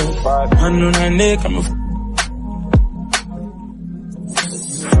her up. Hand on her neck, I'm a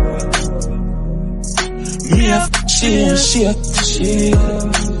me have she.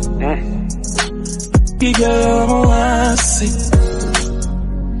 The girl, I'm a see.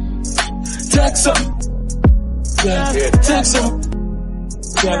 Text up, text up.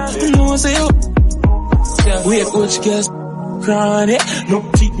 You know say you. Wait, which girls crying? No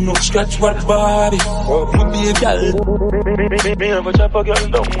teeth, no scratch, what body? No be a girl. Me have a chop a girl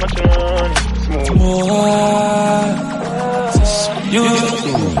down my turn. You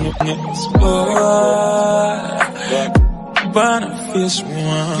burn a fish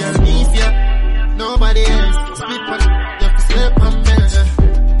one. Nobody else. Split one, you have to slip on measure.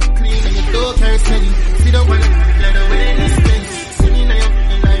 Clean and you don't carry smelly. See the one, let the way they spend. See me now,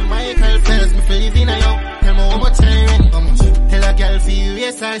 like Michael Phelps. Me feel in now. Tell me one more time, how much? Tell a girl for you,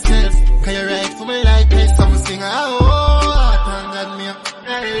 yes herself. Can you write for me like this? Some sing, oh, thank God me up.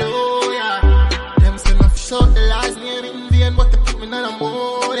 Hallelujah. Them say my short the last name in vain, but they put me on a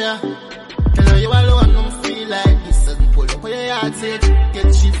mode, yeah. Tell her you alone, don't feel like this. Doesn't pull up on your yard, say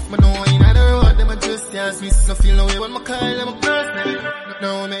get shift, me know in the road. Just ask me, so feel no way when my call them a person.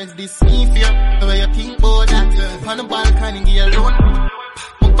 No makes this me fear. The way you think about that. On the balcony, give you alone.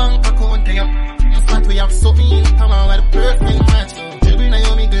 My bank account, tell you. In fact, we have so mean. Come on, with a perfect match. Dribble now,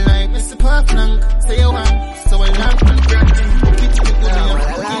 you make like Mr. Parkland. Say you want, so I land and grab you. Keep it good, you're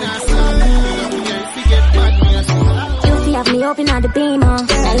in our song. You don't care if you get bad, me a song. You have me open at the beamer.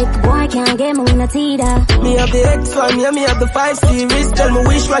 That little boy can't get me in a teeter. Me have the X1, yeah, me have the 5 series. Tell me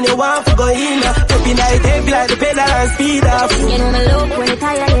which one you want to go in. Up in like heavy like the pedal and speed up. You know me look when the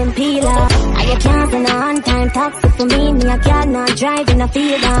tire them peel off. And you can't send a on-time taxi for me. Me a car not driving a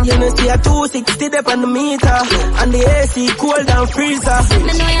feeder. You know see a 260 up on the meter. And the AC cold down freezer.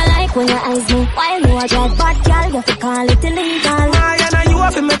 Me know you like when you eyes me. While you a drive bad girl, you have to call it illegal. Nah, you know you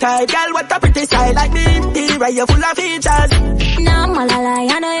have to me type. Girl, what a pretty side like the interior. You full of features. Nah, I'm a lie.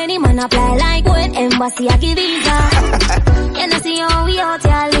 I know any man apply like when embassy I give visa. You know see how we out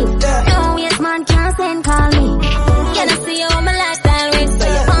here live. No waste man can't send call me. You know see how my lifestyle rich. So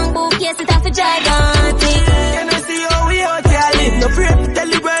your phone book, yes it have a gigantic. You know see how we out here live. No free, tell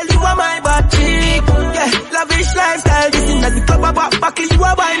the world you are my bad chick. Yeah, lavish lifestyle. This in the club about buckle you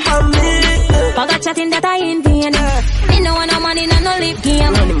are buying from me. Forgot chatting that I in vain. Me no want no money, no lip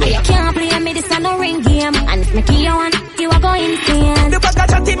game. You can't play me, this a no ring game. And if me key you want, you a go insane. The bag of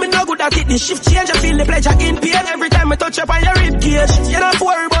chatting, me no good at it. The shift change, I feel the pleasure in pain. Every time I touch up on your rib cage. You don't have to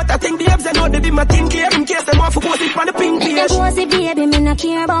worry about that thing. The F's, I know they be my thing here. In case they want to post it on the pink page. They post it, baby, me no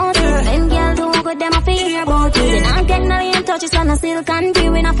care about you. Them girls do good, them I fear about you. They not get no in touch, it's on a silk and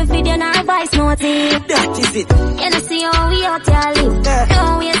view. We not for video, no advice, no tea. That is it. You know see how we out here live.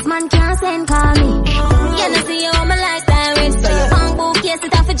 No waste man can't send, call me. You know see how my lifestyle is. So your bank book, yes,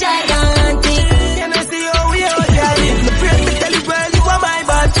 it's off a gigantic. You know see how we out here live. The praise me tell you, girl, you are my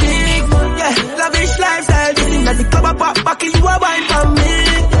bad chick. Yeah, lavish lifestyle. This thing that the club up back, you are wine for me.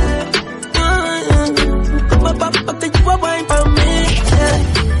 Club up back, you are wine for me. Yeah.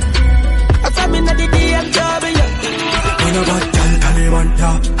 I come in at the DM job, yeah. When I got done, tell me one,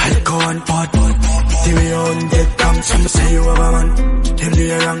 yeah, I'll go on pod. See me on dead come, some say you have a man. Them do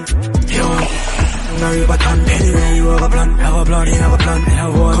you wrong, yo. Now you back on, anyway you have a plan, you have a plan,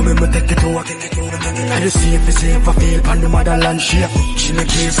 have one. Come in, but take it to walk in the door. I just see if it's safe, I feel on the motherland shit. She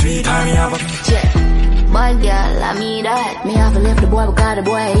make you sweet, I have a check. Boy, girl, I mean that. Me have to lift the boy, because the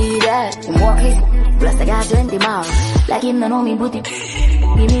boy eat that. I'm walking, plus I got 20 miles. Like him, no know me, booty.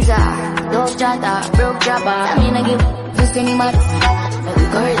 Give me that, dog chatter, broke chopper. I mean, I give 15 months.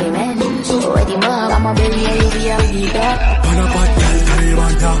 Curly man, wet him up, I'm a baby, I'll eat that. On a bad girl, tell me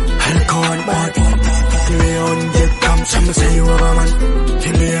one, yeah, I'll go on pod. See me on dead come, some say you have a man.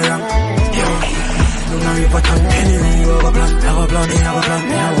 Give me a wrong, yo. No, now you back on, anyway you have a plan, have a plan,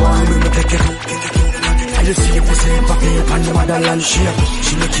 have one. Come in, but take it to. I just see if it's safe, I feel on the motherland shit.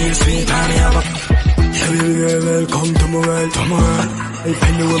 She make you sweet, I have a. Yeah, baby girl, welcome to my world, I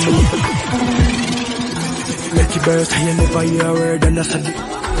find you with me. Let you burst, I never hear a word, and that's a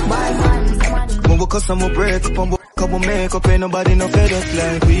when we cuss, I'ma break up and couple makeup, ain't nobody no fed up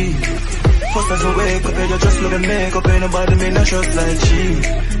like we. First as I wake up, you just look at makeup, ain't nobody me no trust like she.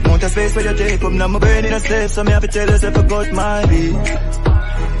 Want a space where you take up, now my brain in a safe, so me have to tell us if I got my beat.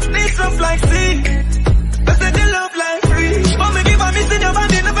 Need stuff like sea, but say the love like free. But me give a miss in your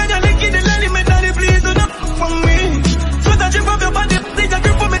body, never you lick it, the lady, me daddy, please do not for me. So that you from your body, take a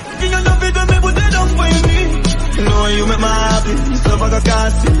grip for me, you love it when me put it up for me. You know you make my happy, so I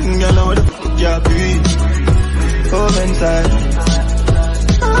can't sing, you know what the fuck you be. Oh, inside.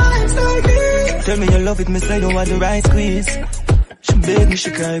 Tell me you love it, me say you want the right squeeze. She beg me,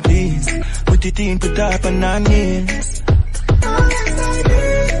 she cry please. Put it in, put up on her knees.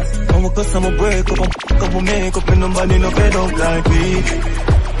 I'ma cuss, I'ma break up, I'ma make up, and nobody no fed up like me.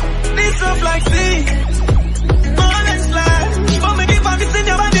 Need stuff like sea, all and slide. But me give a miss in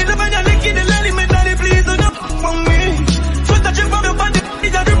your body, never you lick it, the lady, me daddy, please do not for me. So that you from your body,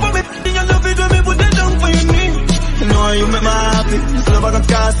 it's a grip for me, you love it when me put it down for me. You know you make my happy, so I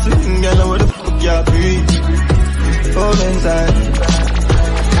can't sing, you know what the fuck you be. Oh, inside.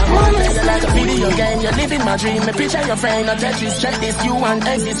 Like a video game, you're living my dream. Me picture your friend, I touch this, check this, you and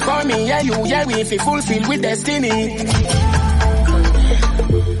exit for me. Yeah, you, yeah, we if it fulfill with destiny.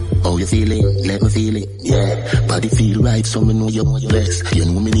 How you feeling? Let me feel it, yeah. Body feel right, so me know you're blessed. You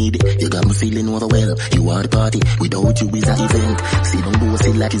know me need it, you got me feeling overwhelmed. You are the party, without you is an event. See don't go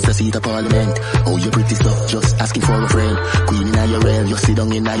sit like it's the seat of parliament. Oh, you pretty stuff, just asking for a friend. Queen in your realm, you sit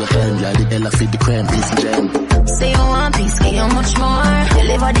down in your helm. You're the Bella fit the creme, this gem. Say you want peace, get you much more.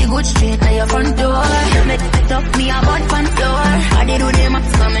 Deliver the good straight to your front door. Make it up, me a bad fan floor. I did do the max,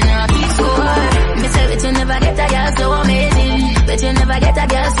 so me not keep score. Me say bet you never get a girl so amazing. Bet you never get a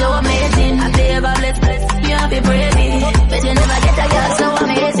girl so amazing. I play about bless, you have to brave it. Bet you never get a girl so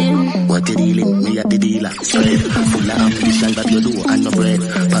amazing. What you dealing? Me at the dealer. Spread full of ambition that you do and no bread.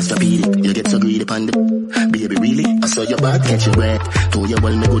 Pastor Pete, you get so greedy upon the baby really. I saw your bad catch your breath. Told you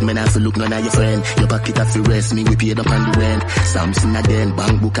well me good man have to look none of your friend. Your pocket have to rest me we paid up on the rent. Samson again,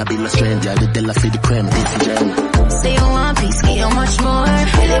 bank book a bill of strength. You're the Della for the creme, this gem. Say you want peace, get you much more.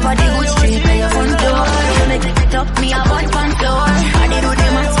 Deliver the good straight to your front door. Make it up, me a bad fan floor. I did do the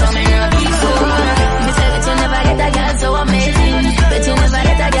maths for me not before. Me say that you never get a girl so amazing. Bet you never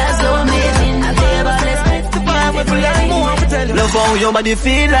get a girl so amazing. I play about let's the bar with like more. Love how your body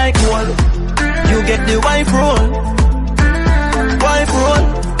feel like one. You get the wife roll. Wife roll.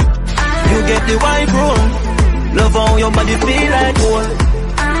 You get the wife roll. Love how your body feel like one.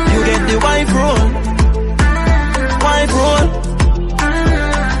 You get the wife roll. Wife roll.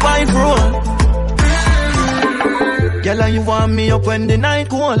 Wife roll. Girl, you want me up when the night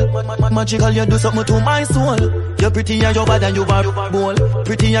cold. Magical, you do something to my soul. You're pretty and you're bad and you are bold.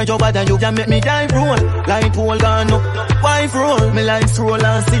 Pretty and you're bad and you can make me dive roll. Light pole gone up, wife roll. Me lights roll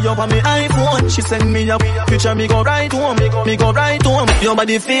and see you on me iPhone. She send me a picture, me go right home. Me go right home. Your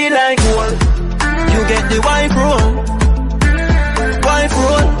body feel like gold. You get the wife roll. Wife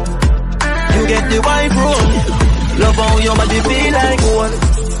roll. You get the wife roll. Love how your body feel like gold.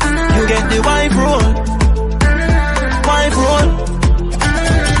 You get the wife roll. Wife roll.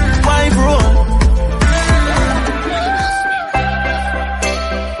 Wife roll.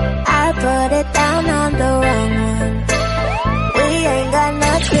 I put it down on the wrong one. We ain't got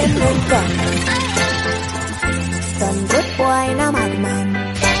nothing in common. Some good boy and a madman.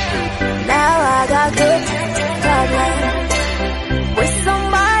 Now I got good problem with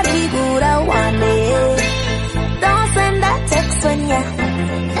somebody good I want me. Don't send that text when you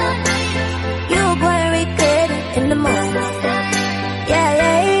go and regret it in the morning.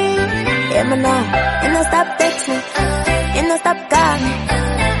 Yeah, me know. You no stop text me, you no stop call me.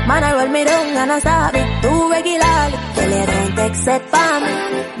 Man, I roll me down and I stop it too regularly. Tell you don't text it for me.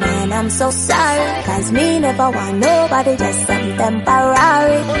 Man, I'm so sorry, cause me never want nobody, just some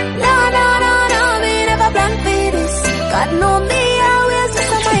temporary. No, me never plan for this. God know me, always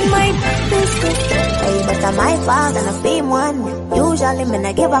just a mind business. Hey, but I'm my fault and I fame one. Usually me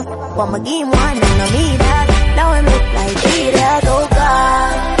not give up, but my game one and I need that. Now I look like that, oh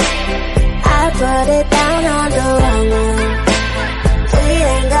God. I put it down on the wrong one. We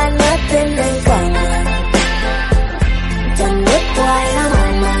ain't got nothing in common. Some good boy and a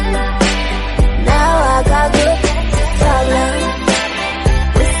man. Now I got good problem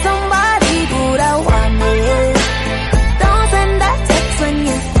with somebody good I want me. Don't send that text when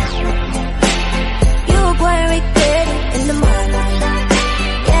you go and regret it in the morning.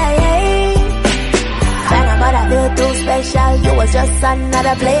 Yeah. But I feel too special. You was just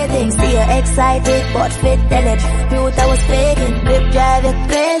another plaything. See you excited, but fit then it truth I was faking. Whip drive you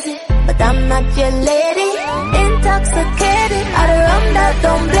crazy, but I'm not your lady. Intoxicated, I the rum that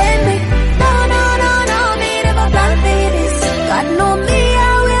don't blame me. No, me never plan for this. God know me,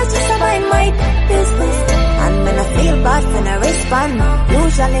 always just mind my business. And when I feel bad, when I respond,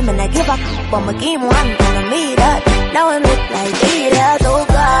 usually when I give up, but my game one, and I meet that. Now I look like that, oh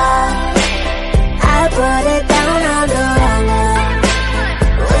God. I put it down on the wrong one.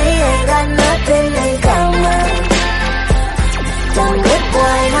 We ain't got nothing in common. Some good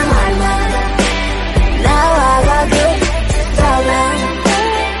boy and a man. Now I got good problem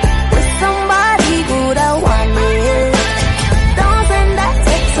with somebody good I want me. Don't send that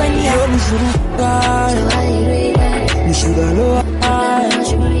text when you shoulda known I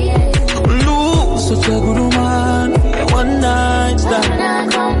lose such a good woman. One night stand.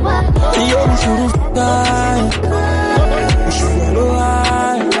 You shoulda know I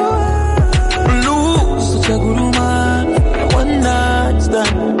lose such a good woman. One night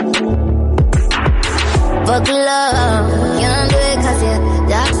stand. Fuck love, you don't do it cause you're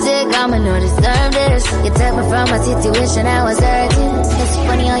toxic, I'ma not deserve this. You took me from a situation I was hurting. It's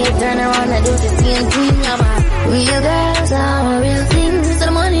funny how you turn around and do the same thing. I'm a real girl, so I'm a real thing. So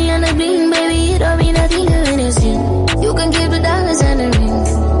the money and the bling, baby, it don't mean nothing to anything. You can keep the dollars and the rings.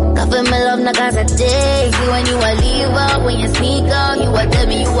 Cover my love, not cause I take you when you a leave out. When you sneak out, you a tell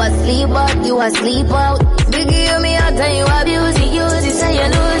me you a sleep out, you a sleep out. Biggie, you me out and you abuse it, use it, so you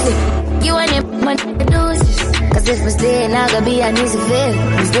lose it. You and your money doses. Cause if I stay, now I be an easy fit.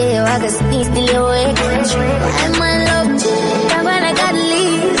 I stay, I can sneak still awake. I'm my love, I'm gonna gotta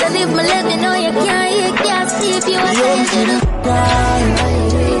leave. And if my let me know you can't sleep, you are saying to the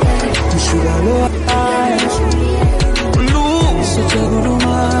you shoulda known I lose such a good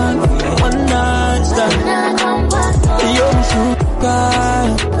woman. One night stand. You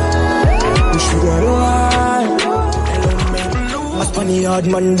shoulda know I funny hard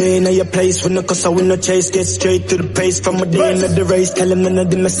Monday, now your place when the cuss I win no chase, get straight to the pace from a day into the race. Tell him none of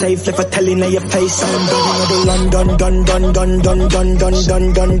them are safe, if I tell you now your face. I'm done, done.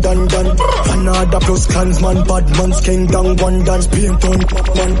 Another plus clansman, bad man, Skeng down, one dance, paint on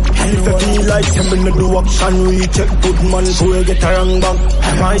man. And if I feel like him in the do action, recheck good man, so you get a wrong bang.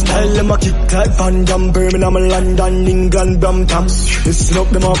 My style, them a kick like Van Damme, Birmingham, London, England, Brampton. Listen up,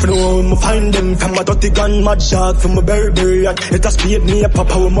 them off the wall, me find them from a 30 gun, mad dog, from a Burberry. It has paid me a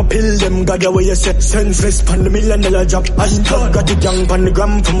papa with my pill, them got away a set senseless pan the $1 million job. Hashtag got it young pan the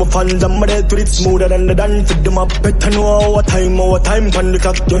gram from my fans, I'm ready to it smoother than the dance. Fit them up, better know our time pan the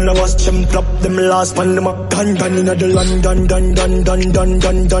clock. Don't know watch them flop, them last pan them up. Done in the London, done.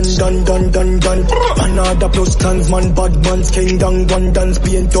 Another plus clansman, bad man, Skeng down, one dance,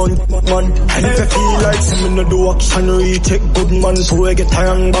 paint on man. And if I feel like some in the do action, recheck good man, so I get a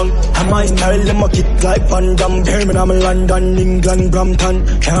wrong bang. And my style, them a kick like Van Damme, Birmingham, London, England, Brampton.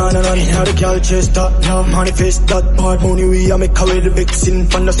 Can't run, how the girl chase that, now manifest that. Bad money, we a make away the vixen,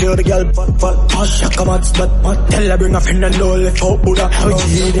 fan the see the girl fat. Shaka mats that, tell her bring a friend and all left out Buddha. How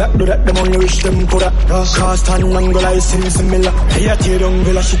you that, do that, them only wish them coulda. Cross and angle, I sing similar. Hey, I tear down,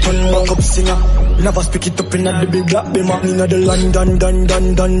 villa, she turn back up singer. Never speak it up in the big black be man inna the London, dun.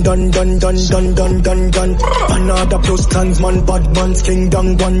 Another plus clansman, bad man, Skeng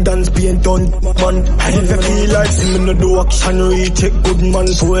down, one dance, being done, man. And if you feel like singing the do action, retake good man,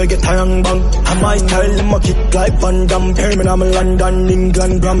 so I get a young bang. And my style, them a kick like Van Damme. Hear me, I'm London,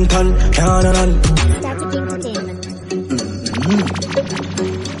 England, Brampton, Canada.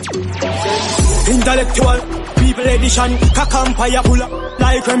 Intellectual people edition, cock empire pull up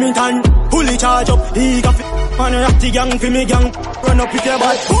like Remington. Fully charge up, he got man rock the gang for me gang. Run up with your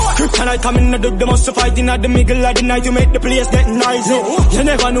bad. Kryptonite coming in the dub, must fight in the middle of the night to make the place get noisy. You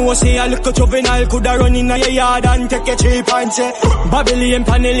never know, say a little juvenile coulda run in your yard and take a cheap and say Babylon,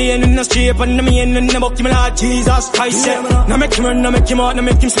 Panellian in the street and the main and the buck him like Jesus Christ. Now make him run, now make him out, now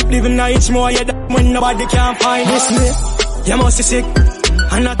make him sleep living nights more. Yeah, when nobody can find this me. You must be sick.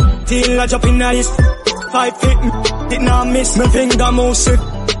 And I till I jump in this 5 feet, it now miss me finger move sick.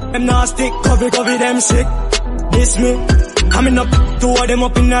 Them now stick, cover them sick. This me, coming up, two of them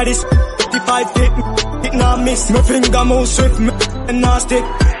up in this 55 feet, it now miss me finger move swift. Them now stick,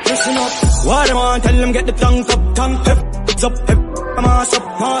 listen up. What I want, tell them get the tongue up,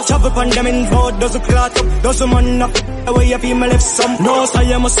 mass up upon them in road, doesn't clot up, doesn't man up, the way you feel my left some. No, so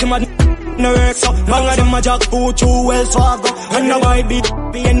you must see my no work so long as them a jack food too well so I go. And now I be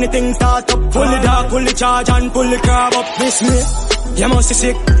anything start up. Fully dark, fully charge and fully crab up. This me, you must be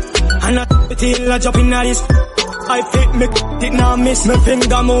sick. And I till I jump in this I fit me, it now miss me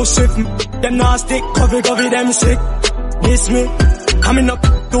finger move swift. Them now stick, cover them sick. This me, coming up,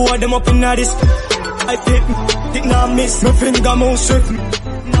 two of them up in this I fit me, it now miss me finger move swift.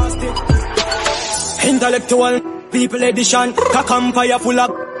 Now stick. Intellectual people edition, cock empire full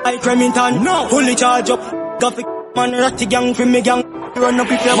up like Remington, no. Fully charge up, graphic man, ratty gang for me gang. Run up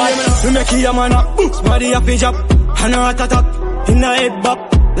with your body, we make you a man up. Body up his up, and a heart attack. In a head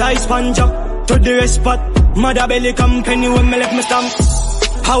bop, like sponge up. To the rest spot, mother belly company when me left me stamp.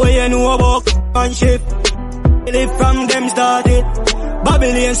 How you know about man shift? Live from them started.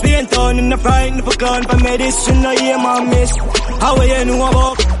 Babylon, Spain town in the frightened for clown. For medicine, no hear my miss. How you know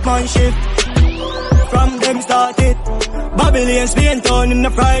about man shift? From them started. Babylon, Spain town in the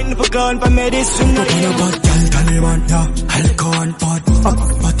frightened for clown. For medicine, no hear my miss. Taliban, yeah, alcohol and pot.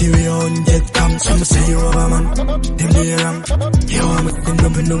 Party we on dead come. Some say you have a man. Them they ram. You want me to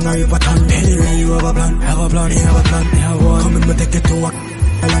dump in the river town. Anyway, you have a plan. Have a plan, have a plan, have one. Come and take it to work.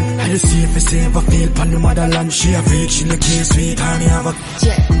 I just see if I save a feel pan the motherland. She a freak, she look cute, sweet, honey, have a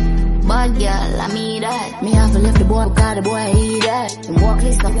bad girl, I mean that. Me have to left the boy, cause the boy eat that. Him walk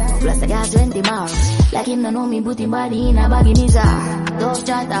list up, plus I got 20 miles. Like him no know me, put him body in a bag in his eye. Dove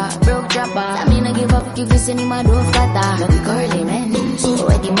chatter, broke chopper. I mean I give up, if you send him a dove cutter. Don't be curly, man. So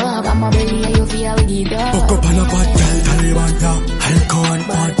wet him up, I'm a belly, and you feel with the dog. Fuck up on a bad girl, Taliban, yeah. Alcohol and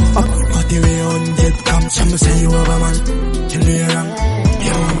pot. Party we on dead come. Some say you have a man. Till they ram.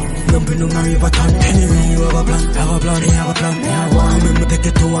 Jumping on a river town. Anyway, you have a plan, have a plan, have a plan, have one. Remember take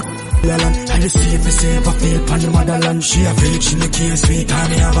it to work. I just see if I save a feel pan the motherland. She a freak, she look cute, sweet,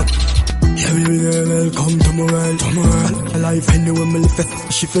 honey, have a yeah, welcome to my world, life anyway, me live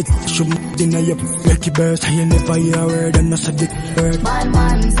it. She fit, she deny you, make it burst. I never hear a word and that's a big word. Bad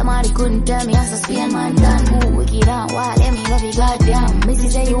man, somebody couldn't tell me as a Spain man done. Ooh, wicked and wild, let me love you, goddamn. Missy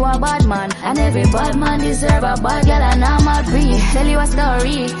say you are bad man, and every bad man deserve a bad girl, and I'm a free. Tell you a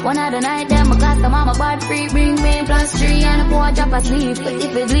story, one of the night, them because the mama bad free. Bring me +3 and a poor drop asleep. But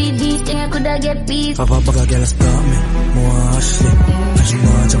if it bleed these things, I coulda get peace. Papa, bugger girl, stop me, more asleep. Cause you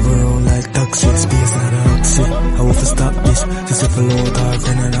know I jump around like taxi, space not a oxy. I want to stop this, just if I load our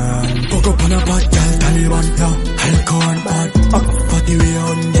friend and around. Fuck up on a bad girl, Taliban, yeah. Alcohol and pot. Party we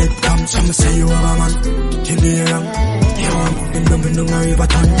on dead come. Some say you have a man. Till the ram. You want them dumping on a river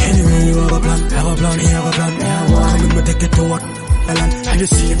town. Anyway, you have a plan, have a plan, have a plan, have one. Come and take it to work. I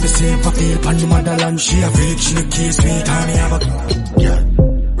just see if I save a feel pan the motherland. She a freak, she look cute, sweet, honey, have a yeah,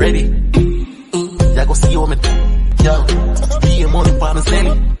 ready? Yeah, go see you on me. Yo, be a money pan and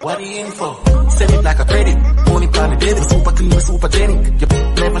sell it. What are you in for? Send it like a credit. Money pan and did it. Super clean, super genic. You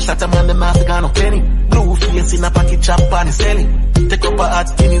never shot a man, the master got no penny. Blue face in a pocket, chop pan and sell it. Take up a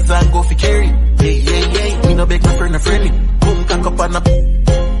hot guineas and go for carry. Yeah. Me no beg my friend and friendly. Boom, cock up on a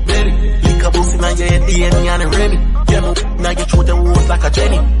belly. Lick a boss in a head, DNA and a Remy. Yeah, now you throw the walls like a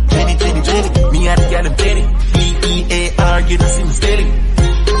Jenny. Jenny. Me and the girl and Penny. BEAR, you don't see me steady.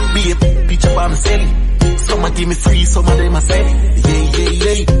 Be a bitch up on me selling. Some of them is free, some of them are selling.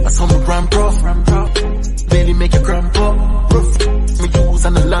 Yeah. I saw me ramp rough. Belly make you cramp up. Rough. Me use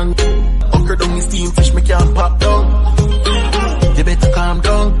on the long. Hunker down the steam fish, me can't pop down. You better calm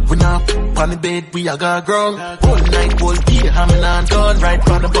down. We not on the bed, we a got ground. All night, all day, hamming and done. Right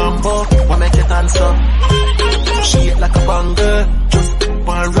on the bamboo, what make it answer? Shit like a banger. Just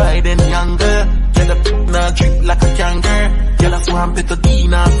one ride and younger. Get up, now drip like a kangaroo. Get a swamp, it a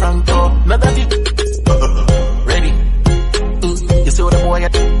Dina Franco. Now that it, ready. You see what the boy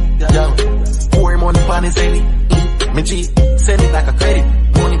at? Yo, pour him on the pan his belly. Me G, send it like a credit.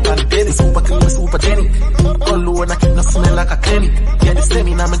 Money pan the belly, super clean, super jenny. All low and I keep no smell like a clinic. Yeah, they send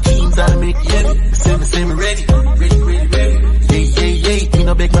me now my jeans and I make yelly. They say me ready. Yeah. Me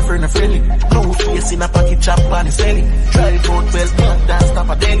no beg my friend a friendly. No face in a pocket chop on his belly. Drive out well, dance stop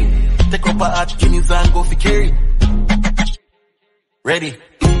a daily. Take up a hot guineas and go for carry. Ready.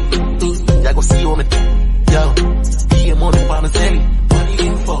 Yeah, go see on me. Yo, DM money pan his belly. Money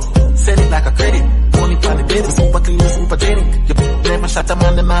info, send it like a credit. Money pan the belly, super clean, super jenny. You never shot a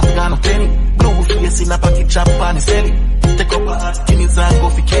man, the man got no penny. Blue face in a pocket chop on his belly. Take up a hot guineas and go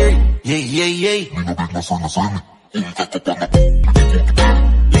for carry. Yeah. Me no beg my friend a friendly. Link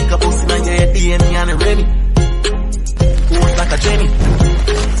a pussy now, yeah, DNA and a Remy. Work like a Jenny.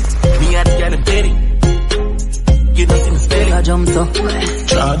 Me had to get a Betty. Get us in the steady. I jump so.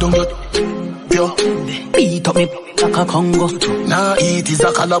 Try don't get. Yo. Beat up me like a Congo. Nah, eat is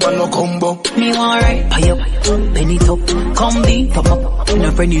a calabar no combo. Me want right. Pay up, penny top. Come beat up, in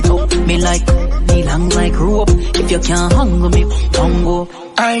a friendly top. Me like, me long like rope. If you can't hang with me, Congo.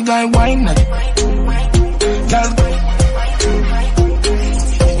 I got wine like. Girl,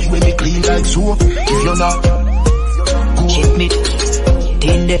 when me clean like soap, if you're not keep me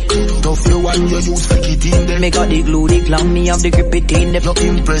in there. Tough you and you use flick it in there. Me got the glue, the glam, me have the grip it in there. You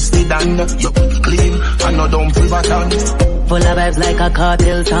impress the dan, you clean and no dump river tan. Full of vibes like a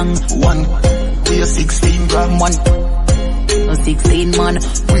cartel song. One, we're 16 gram. One, 16 man.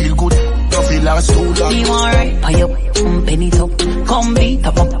 Real good, you feel last too long. Me want right, pay up, penny top. Come beat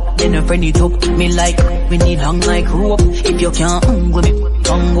up, then a friendly top. Me like, we need hang like rope. If you can't hang with me,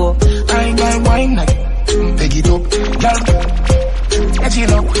 Congo. I got wine like, pick it up, girl. Let you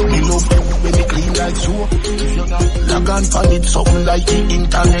know, me love when me clean like soap. If you're not log on for it, something like the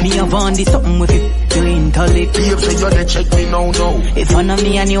internet. Me have on this something with it, you internet. Babe say you dey check me now. It's one of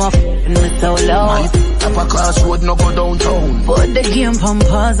me and you are f***ing me so low. Up a crossroad, no go downtown. But the game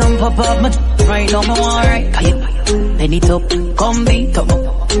pause and pop up my right now, me want right. Penny top, come beat up,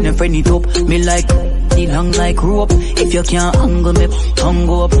 no friendly top. Me like, need hang like rope. If you can't angle me,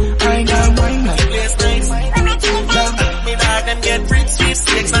 Congo up. I got wine like place nice. Me dog them get rich, sweet,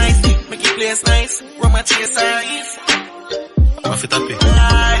 six nice. Make it place nice. Romie chase eyes. I'm fit up it.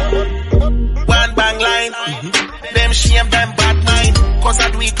 One bang line. Them shame, them bad mind. Cause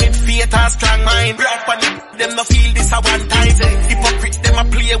I do it with faith and strong mind. Rock on them no feel this a one time. Hypocrite, them a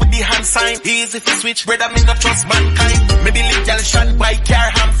play with the hand sign. Easy to switch, brother, me no trust mankind. Maybe little girl shine by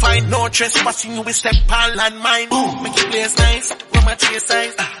car, I'm fine. No trespassing, you will step on landmine. Make it place nice. Romie chase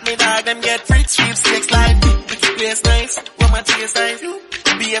eyes. Me dog them get rich, sweet, six life. Make it place nice. Romie chase eyes.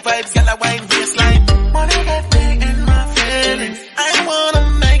 Be a vibes, girl a wine baseline. Money got me in my feelings. I wanna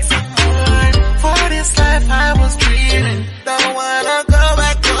make some more. For this life I was dreaming. Don't wanna go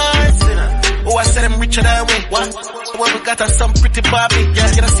backwards. Oh, I said I'm richer that way. What? Well, we got us some pretty Barbie. Yeah,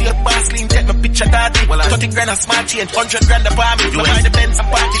 you see a boss lean, take my picture daddy. Well, 30 grand a smart chain, 100 grand a bar me. You buy the Benz and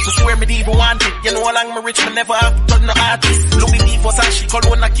party, to swear me even want it. You know how long me rich, me never have done no artist. Louis V for Sashi,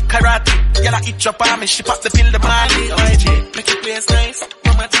 Cologne, I kick karate. Yeah, I eat your palm, me, she pop the pill, the Mali. OIG, make it place nice.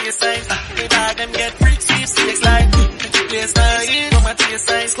 Romie chase size. Me dog them get rich, sweet, six life. Make it place nice. Romie chase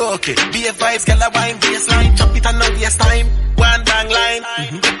size. Okay, be a vibes, girl a wine baseline. Chop it and no waste time. One bang line.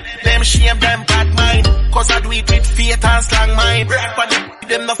 Them shame, them bad mind. Cause I do it with faith and strong mind. Rap on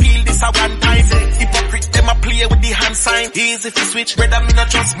them no feel this a one time. Hypocrite, them a play with the hand sign. Easy to switch, brother, me no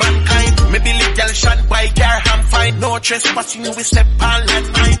trust mankind. Maybe little girl shine by car, I'm fine. No trespassing, you will step on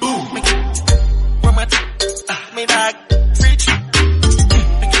landmine. Make it, Romie, me dog, rich.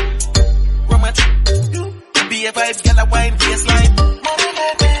 Make it, Romie, be a vibes, girl a wine baseline. Money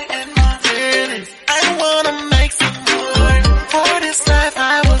got me in my feelings. I wanna make some more. For this life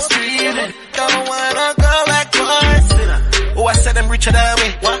I was dreaming. Don't wanna go backwards. Oh, I said I'm richer that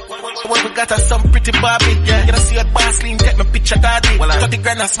way. What? Well, we got us some pretty Barbie. Yeah, you see a boss lean, take my picture daddy. Well, 30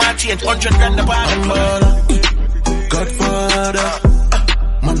 grand a smart chain, 100 grand a bar. Godfather,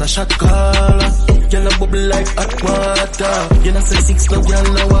 man a shot caller. Girl a bubble like hot water. You know say 6 no girl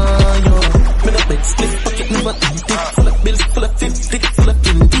no want you. Me no bed split pocket never empty. Full of bills, full of 50, full of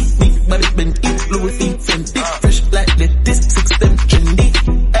candy. Big body bend it, Louis V Fendi. Fresh like lettuce, 6 them trendy.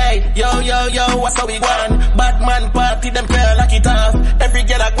 Hey, yo, what's how we want? Bad man party, them girl like it off. Every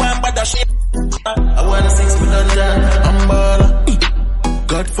girl I go and bad that shit. I wanna 6 foot under. I'm baller,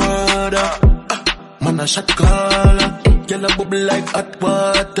 Godfather. a shot caller. Girl a bubble like hot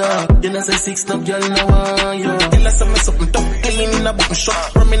water. You know say 6 no girl no want you. Girl a say me something tough, clean in a button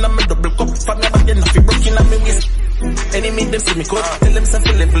shop. Rum in a me double cup, from me back you know fi broke in a me waist. Enemy them see me cut, tell them say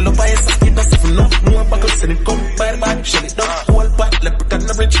fi level up. I say skip a seven up, more buckle send it come. Fire back, shell it down, whole pot, leprechaun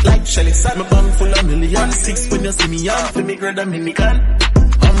a rich like Shelly. Sad me bang full of millions, 6 when you see me on, fi me grade a minican.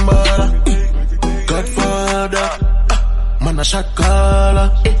 Amber, Godfather. Man a shot caller,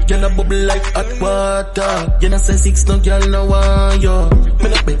 girl a bubble like hot water. You know say 6 no girl no want you. Me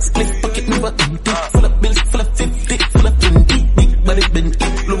no bed split, pocket never empty. Full of bills, full of 50, full of 20. Big body bendy,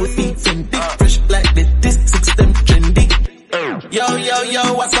 low feet fendi. Fresh like this 6 them trendy.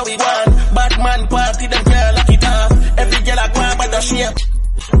 Yo, what's how we want? Batman party, them girl lock it off. Every girl a go on by the shape.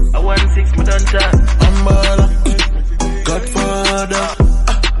 I want 6 me done chat. Umbrella, Godfather.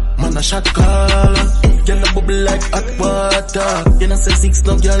 Man a shot caller. Girl a bubble like hot water. You know say 6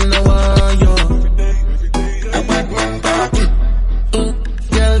 no girl no want you. A bad man party.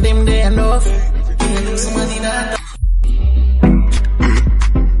 Girl them they enough. You lose some money now.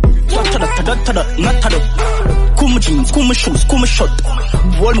 Not cool my jeans, cool my shoes, cool my shirt.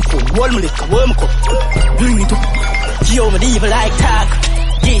 Wall my phone, wall my liquor, wall my cup. Bring me to yo, my evil like tag.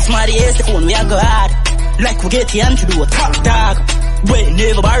 This my the phone, we a go hard. Like we get the to do a top dog. Wait,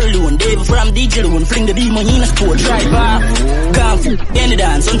 never borrow loan, never from DJ loan. Fling the beam on in a sport, drive back. Come any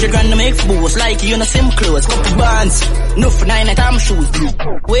dance, 100 grand to make boss. Like you in a sim clothes, couple bands. No for 9 at time shoes.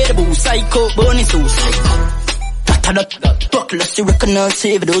 Wear the boots, psycho, bunny suits. Buckless, you recognize,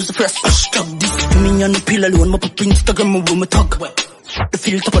 save those the press. Stop this to me on the pill alone. My pop Instagram, my woman talk. The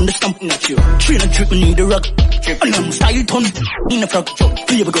filter on the stump, not you. Train and trip, me need a rug. And I'm style ton. In a frog,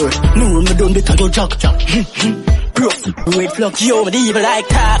 baby girl. No room, I don't get a jog. Red flux, yo, my evil like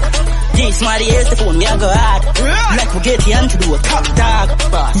tag. This my the phone, we a go hard. Like we get the to do a top dog.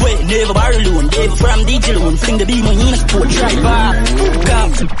 Wait, never borrow loan, never from DJ loan. Fling the beam on in a sport, drive back.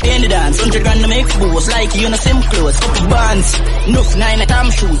 Come, any dance, 100 grand to make boss. Like you in a sim clothes, couple bands. No 9 at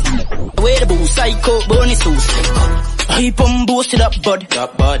time shoes. Wear the boots, psycho, bunny suits. Hype on boosted up, bud.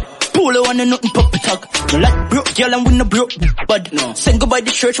 Polo on the nothing puppy talk. No like broke girl and we no broke bud. No. Send go by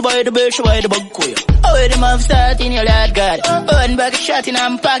the church, buy the birch, buy the bug. Oh, the mouth start in your lad God. One bag of shot and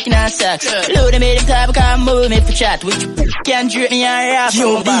I'm packing our sacks. Load them in the time, can't move me for chat. Which can't drip me on rap.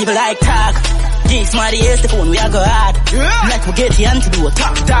 Yo, people like talk. This my the phone, we a go hard. Like we get the to do a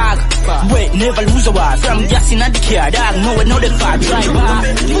top dog. Wait, never lose a war. From gas in the car, dog. No, we know the far drive back.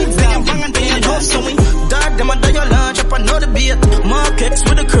 Dog, them a die your lunch up another beat. Markets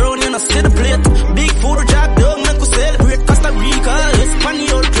with the crown, you know, see the plate. Big food, jack dog, make we celebrate. Costa Rica,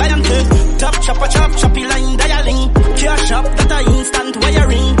 Espanol, clientele. Top chopper, choppy line, dialing. Cash up, that a instant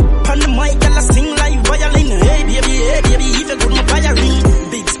wiring. Pan the mic, y'all sing like violin. Hey, baby, if you good, my wiring.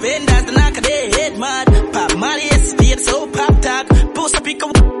 Big spenders, the knock of their head mad. Pop Molly, speed, so pop tag. Post a pick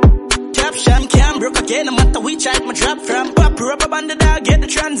up. Caption, can't broke again, no matter which side my drop from. Pop rubber band the dog, get the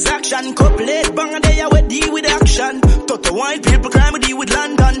transaction. Couple late bang and they are deal with action. Toto white people crime deal with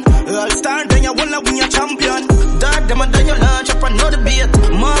London. All star, then you wanna win your champion. Dog, them and then you launch up another beat.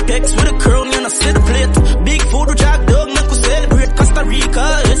 Mark X with a crown, you know, see the plate. Big food, jack dog, make we celebrate. Costa Rica,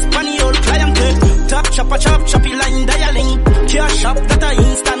 Espanol, clientele. Top chopper, choppy line, dialing. Cash up, that a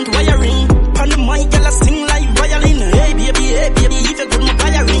instant wiring. Pan the mic, y'all sing like violin. Hey, baby, if you good, my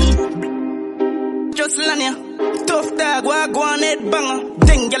wiring. Just land ya. Tough dog, go on head banger.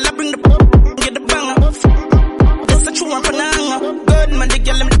 Then y'all bring the get the banger. That's a true one for now. Good man, the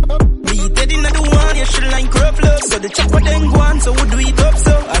girl beat it in the one. You should like crop love. So the chopper then go on, so we do it up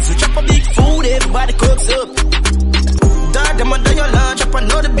so. As we chop a big food, everybody cooks up. Dog, them a done your lunch up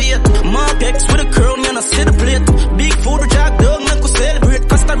another beat. Mark X with a crown, you know, see the plate. Big food, jack dog, make we celebrate.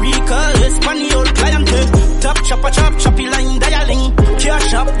 Costa Rica, Espanol, clientele. Top chopper, choppy line, dialing.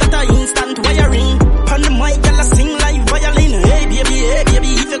 Cash up, that a instant wiring. Pan the mic, y'all sing like violin. Hey, baby,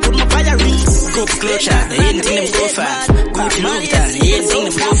 if you good, my wiring. Go to Clutcher, the anything them go fast. Go to Luton, the anything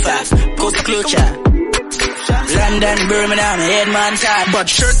them go fast. Go to Clutcher. London, Birmingham, headman side. But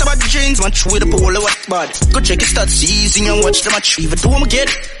shirt about the jeans, match with a polo what bad. Go check your stats, easy and watch the match. Even though I'm get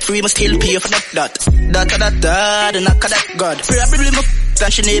free, must still pay for that. The knock of that God. Probably my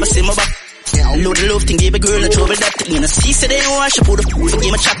and she never see my back. Load the love thing, gave a girl a trouble that thing. And I see, say they wash, she put the food,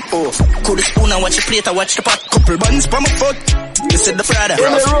 give a chat. Oh, cool the spoon and watch the plate, I watch the pot. Couple buns from my foot. You said the Prada.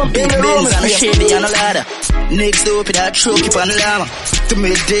 Big Benz and a Chevy and a ladder. Next up in that truck, keep on the llama. To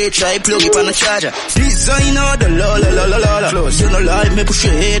midday, try plug it on the charger. Designer, the la. Close, you know life, me push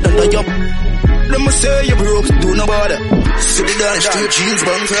your head under your. Let me say you broke, do no bother. See the down straight jeans,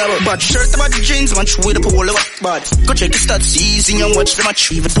 bun forever. Bad shirt about the jeans, match with a polo bad. Go check the stats, easy and watch the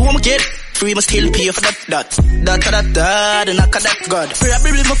match. Even though I'm get free, must still pay for that. The knock of that God.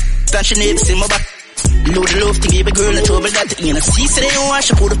 Probably my and she never see my back. Load the love to give a girl a trouble that. You know, see, say they don't wash,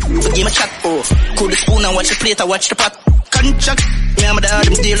 she put up, give a chat. Oh, cool the spoon and watch the plate, I watch the pot. Contract, me and my dad,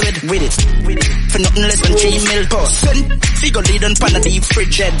 them deal with it. For nothing less than 3 mil per. Send figure lead on pan a deep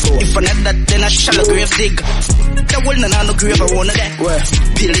fridge head. If I not that, then I shallow grave dig. The whole none no grave, I wanna that. Where?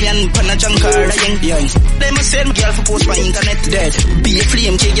 Billion pan a junk car, young. They must send girl for post my internet dead. Be a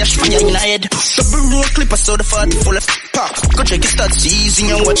flame, take your fire in the head. Double road clip, I saw the 40 full of pop. Go check your stats, easy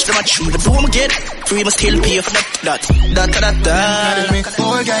and watch the match. The boom get free, must still pay for that. Gotta make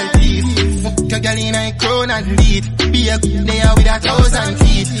 4 girl thief. Fuck your girl in a crown and lead. Be a good day with 1,000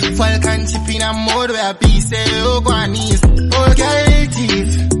 teeth. Falcon chip in a mode where I be say, oh, go on knees. Oh, girl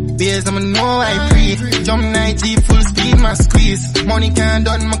thief. Beers, I'ma know I pre. Jump 90, full speed, my squeeze. Money can't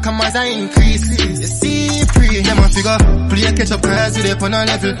done, my come as I increase. You see, free. Them a figure, play a catch up cause you up on a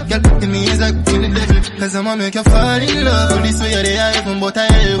level. Girl, in me is like in the devil. Cause I'ma make you fall in love. All this way you're there, even but I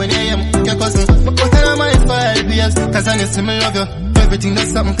hell when you am your cousin. But I might fall, BS. Cause honestly, me love you. Everything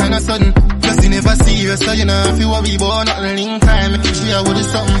does something kinda sudden. Plus you never serious, so you know if you worry about nothing link time, make you share with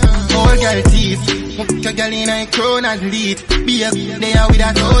something. Old girl teeth. Fuck your girl in a crown and lead. Be a there with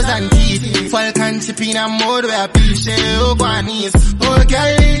 1,000 teeth. Falcon chip in a mode where I be say, oh, go on knees. Old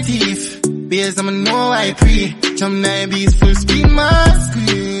girl teeth. Beers, I'ma know I pre. Jump 9 beats, full speed, my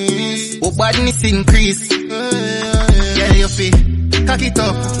squeeze. Oh, badness increase. Girl, you feel. Cock it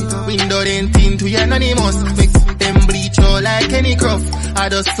up. Window then tint to your anonymous. Mix them bleach out like any crop. I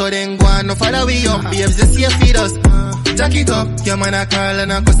just saw them go and no follow we up. Babes, just see a feed us. Jack it up. Your man a call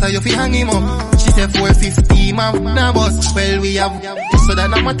and a costa you fi hang him up. She said 450 man na boss. Well we have so that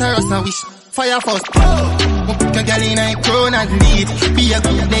no matter us and wish fire first. Fuck your girl in a crown and lead. Be a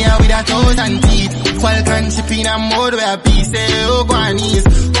good there with 1,000 teeth. Falcon chip in a mode where I be say oh go on knees.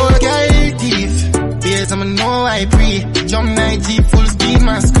 Oh girl teeth. Beers, I'ma know I pre. Jump 90, full speed,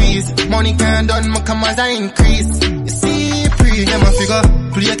 my squeeze. Money can't done, my come as I increase. You see, pre, them a figure.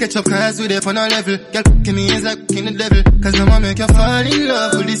 Play a catch up cause we there on a level. Girl, give me is like in the devil. Cause I'ma make you fall in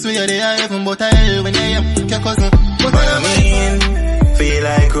love. With this way you're there, heaven, but I hell when I am your cousin. What I mean? Feel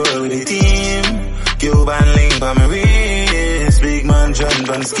like roll with the team. Cuban link on my wrist. Big man jump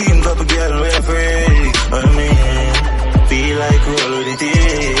on the scheme, couple girl we're free. What I mean? Feel like roll with the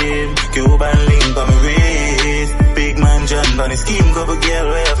team. Cuban link on my wrist. Big man jump on the scheme, couple girl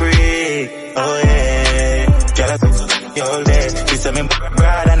we're free. Oh yeah. Girl, all day. She said me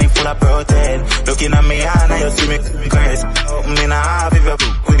broad and it full of protein. Looking at me and I see me crazy. Me nah half if you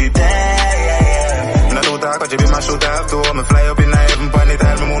book with it. Yeah. No do talk, but you be my shooter. After me fly up in the heaven, pan it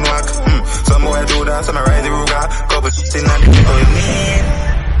and me moonwalk. Some boy do that, some I ride the Ruger. Couple shit in the me.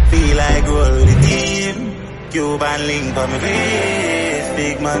 Feel like roll with the team. Cuban link on my wrist.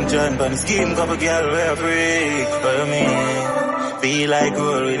 Big man jump on the scheme, couple girl we're free. What you mean? Feel like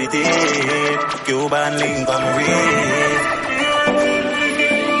roll with the team. Cuban link on my wrist.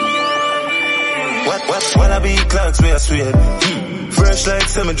 What I be clocks where I sweat. Fresh like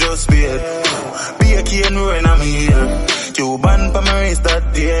semi just beard. Be a key and roaring on me here. Cuban pa my wrist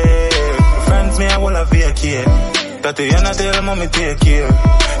that day. Friends me I will have a kid. That the end I tell mommy take care.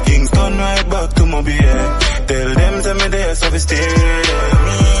 Kingston right back to my beer. Tell them to me there so we stay.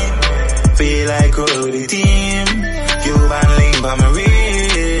 Feel like roll with the team. Cuban link on my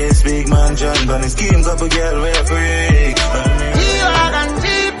wrist. Big man John on his scheme. Couple girl we're free. G-Wagon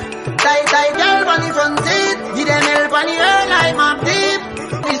Jeep. Tight girl on the front seat. Give them help on the air like my deep.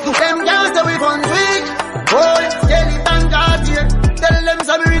 This to them girls that we fun week. Oh, skeleton got here. Tell them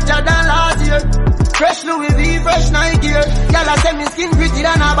so we richer than last year. Fresh Louis V, fresh Nike gear. Y'all a send me skin pretty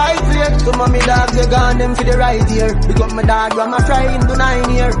than a bike clear. Some of me dogs, they gone them for the right ear. Because my dog, I'm a try into 9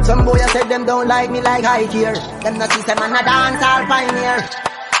 years. Some boy I said them don't like me like high gear. Them not see them and a dancehall pioneer.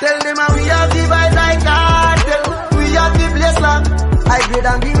 Tell them how we have the vibe like cartel. We have the place lock. I grade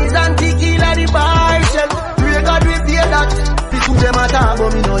and guineas and tequila the bar shell. Pray God we pay that. People them a talk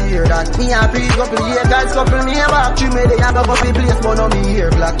but me no hear that. Me a pre couple years, guys couple me a back. She made a go for the place but no me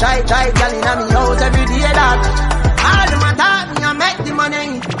hear black. Tight girl in a me house every day that. All them a talk me a make the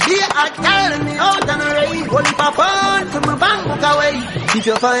money. They a calling me out on a raid. Only for fun to my bank book away. If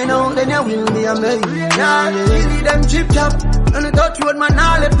you find out then you will be amazed. Yeah, really them chip chop. On the touch road man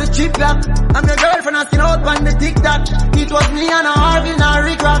I left the chip lock. I'm your girlfriend asking out on the TikTok. It was me and a Harvey and a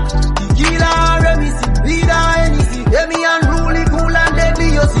Rick Rock. Tequila, Romie, leader, NEC. Yeah, me and Ruli, cool and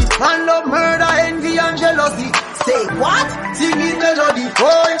deadly, you see. Man love, murder, envy and jealousy. Say what? Singing melody.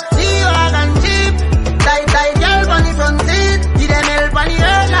 Boy, G-Wagon Jeep. Tight girl on the front seat. Give them help on the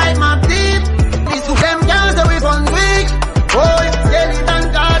air like my deep. This to them girls that we fun week. Boy, skeleton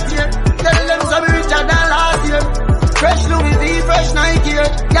got here. Tell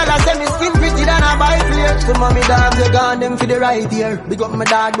some of me dogs, they gone them for the right ear. Big up my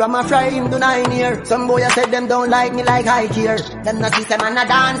dog, grandma fry him to 9 years. Some boy I said them don't like me like I care. Them not see them and a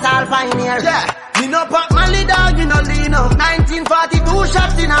Dancehall pioneer. Yeah. Me no pop Mali dog, you no lean up. 1942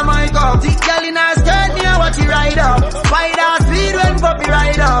 shots in a my cup. Thick girl in her skirt, me a watch it ride up. Spider speed when puppy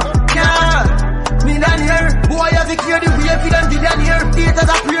ride up. Yeah. Millionaire, boy have to clear the way for them billionaire. Haters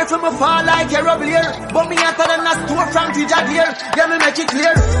a pray for me fall like a rubblier. But me after them a store from Tija clear. Yeah, me make it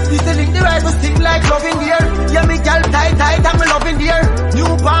clear. This the link the rifle stick like loving gear. Yeah, me girl tight and me loving dear. New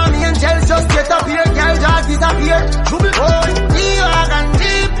palm angels just get up here. Girl just disappear. Trouble boy, G-Wagon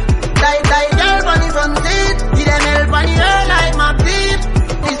Jeep. Die girl on the front seat. Give them help on the air like my beat.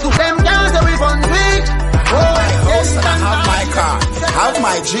 This to them girls that we fun with. I have my car, have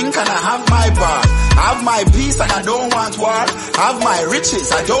my drink and I have my bar. Have my peace and I don't want war. Have my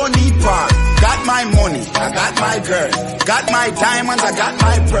riches, I don't need power. Got my money, I got my girl. Got my diamonds, I got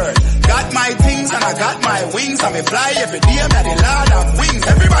my pearl. Got my things and I got my wings. And me fly every day, I'm the Lord of wings.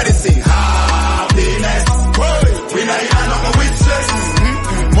 Everybody sing happiness. We not even nothing with stress.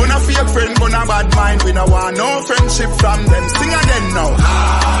 Gonna fake friend, gonna bad mind. We no want no friendship from them. Sing again now.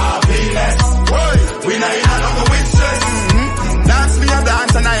 Happiness. We not even nothing with stress. Dance me a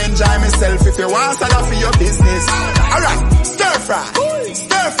dance and I enjoy myself. If you want to for your business. Alright, stir fry.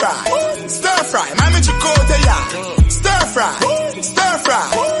 Stir fry. Stir fry. Mami Chicote ya. Stir fry. Stir fry.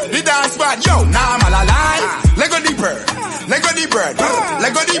 The dance bad. Yo, now I'm alive. Lego the bird. Lego the bird.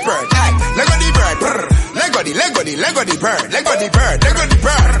 Lego the bird. Lego the bird. Lego the bird. Lego the bird. Lego the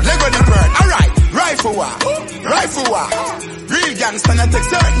bird. Lego the bird. Alright, rifle war. Rifle war. Real gangster and take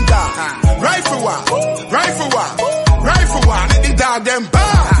certain dog. Rifle war. Rifle war. Rifle war. Let the dog them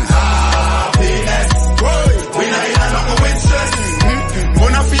back. Happiness. We not in nothing with stress.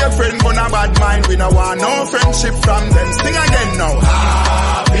 Gonna fear friend, gonna bad mind. We no want no friendship from them. Sing again now.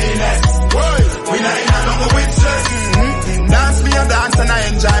 Happiness. We not in nothing with stress. Dance me a dance and I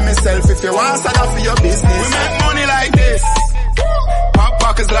enjoy myself. If you want to for your business. We make money like this. Pop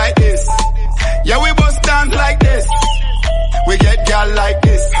pockets like this. Yeah, we bust dance like this. We get girl like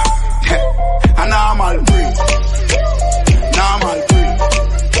this. A normal breed. Normal breed.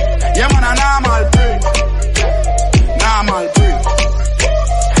 Yeah, man, a normal breed. Normal breed.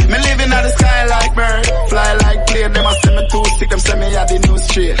 Me living at the sky like bird. Fly like plane. Them a send me too sick. Them send me at the new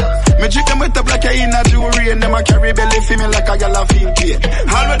street. Me drink them with up like a inner jewelry. And them a carry belly for me like a gal a feel pain.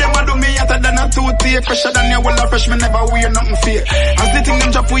 All of them a do me hotter than a toothpaste. Fresher than your well of fresh. Me never wear nothing fake. As the thing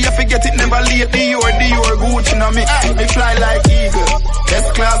them drop we have to get it never late. Dior Gucci on me. Me fly like eagle.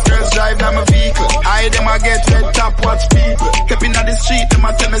 S-class girls drive now my vehicle. I them a get red top watch people. Stepping on the street them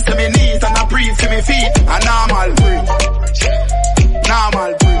a tell me say me neat. And a breathe for me feet. A normal breed.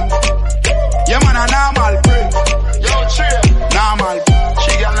 Normal breed. Yeah man a normal breed. Yo chill. Normal breed.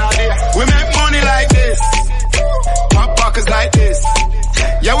 She got an idea. We make money like this. Pop pockets like this.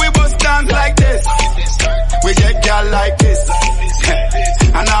 Yeah we bust dance like this. We get girl like this.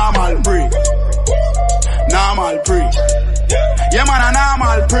 A normal breed. Normal breed. Yeah man a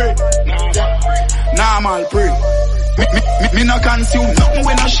normal breed. Normal breed. Me no consume nothing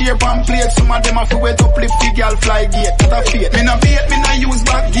when I shape and plate. Some of them have to wait up, lift the girl fly gate. That a fate. Me no bait, me no use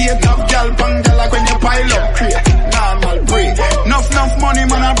back gate. Have girl bang girl like when you pile up crate. Normal breed. Enough money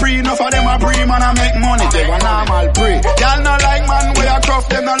man a breed. Enough of them a breed man a make money. They a normal breed. Y'all no like man where you cruff.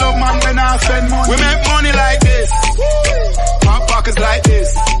 Them no love man when I spend money. We make money like this. Pop pockets like this.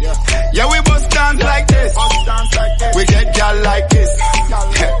 Yeah we bust dance like this. We get girl like this.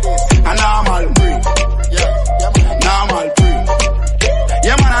 A normal breed. Normal breed.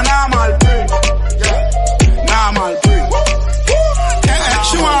 Yeah man a normal breed. Normal breed.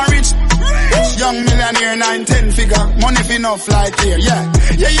 She want rich. Young millionaire 9-10 figure. Money fi enough like here.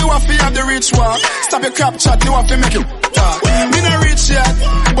 Yeah you have to have the rich walk. Stop your crap chat. You have to make it talk. Me no rich yet,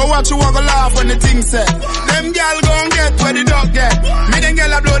 but watch you walk a laugh when the thing set. Them gal gon' get where the dog get. Me them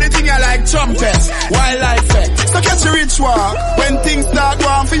gal a blow the thing like trumpet. Wildlife effect. So catch a rich walk. When things start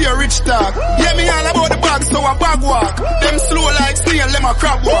going for your rich talk. Yeah me all about the bag so a bag walk. Them slow like snail, them a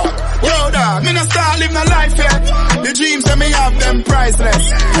crab walk. Yo dog, me no start live no life yet. The dreams that me have them priceless.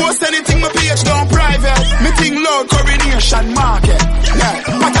 Post anything my page down private. Me think loud coronation market. Yeah,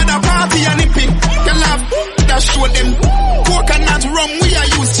 but at the party and nipping. You love that show them. Coconut rum we a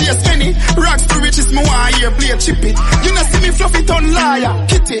use chase any. Rocks to riches me want hear play chippy. You know see me fluff it on liar,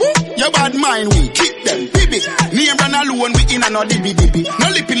 kitty. Your bad mind we keep them, baby. Name run alone we in a no dibby. No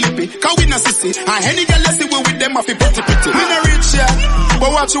lippy, cause we no sissy. And any girl you see we with them off it pretty. We no rich yet, but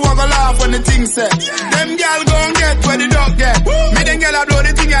watch you walk a laugh when the thing set. Them gal gon' get where the dog get. Me them gal a blow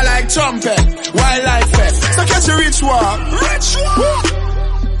the thing like trumpet. Wildlife fest. So catch a rich walk. Rich walk.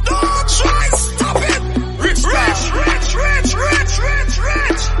 Don't try stop it.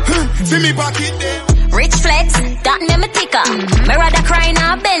 See me pocket there. Rich flex, that name a ticker. Me rather cry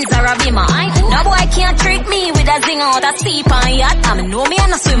now Benz or a Beamer. No boy can't trick me with a zing out a steep on yacht. I know me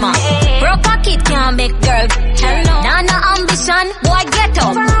and a swimmer. Broke pocket can't make girl. Nah, no ambition, boy get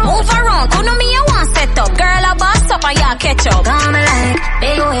up. Move around, couldn't me you want set up. Girl a boss up and ya catch up. Come like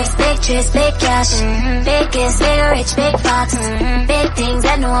big waves, big trips, big cash. Big kiss, big rich, big facts. Big things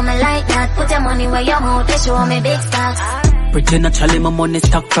that know me like that. Put your money where your mouth, they show me big stocks. Pretty naturally, my money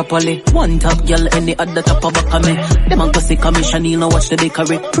stack properly. One top girl, any other top of back of me. Them a go see commission, you know watch the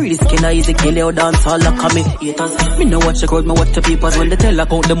bakery. Pretty skiller, easy kill you, dance all like me. Haters, me no watch the crowd, me watch the papers. When they tell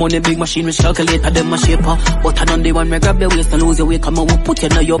account the money, big machine, we calculate them a shaper. But I know the one, me grab the waist and lose your way, come on, we'll put you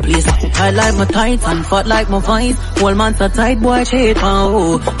in your place. I like my tights and fat like my vines. Whole man so tight, boy, shade,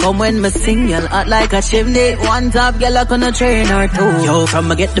 oh. Come when me sing, y'all act like a chimney. One top girl, I gonna train her too. Yo, from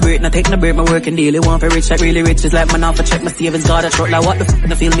I get the break, now take the break, my working daily. Want for rich, like really rich, it's like man off, I check my savings, got a truck like what the f***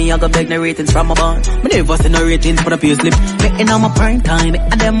 no feel me, I go beg no ratings from my bond. Me never see no ratings for the pay slip. Making on my prime time,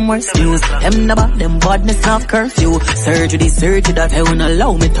 and them worst news. Them the bad, them badness of curfew. Surgery that I won't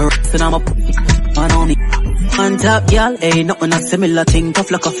allow me to rest, and I'm a on on me. On top, y'all, ain't nothing a similar thing.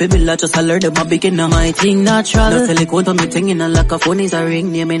 Tough like a fibula, just I learned them a beginner. My thing natural. No silicone to me thing in a like a phone is a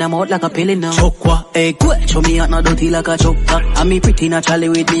ring. Near me, I'm out like a pill in a chokwa. Hey, good, show me out no dirty like a choker. And me pretty naturally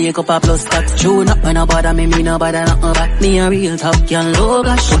with me, a couple plus stacks. True, not when I bother me, no bother nothing back. Me a real top, y'all, low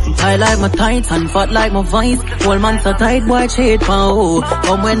gosh. I like my tights and fat like my vines. Whole man so tight, boy, shade, oh.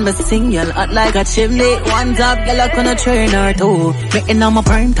 Come when me sing, y'all, act like a chimney. One top, y'all, I gonna train her too. Making on my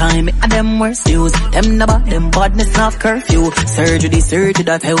prime time, and them worst news. Them the bad, them badness of curfew. Surgery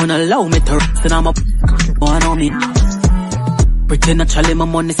that I won't allow me to rest, and I'm a one on me. Pretty naturally, my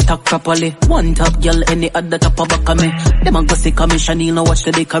money stack properly. One top girl, any other top of back of me. Them a go see commission, you know watch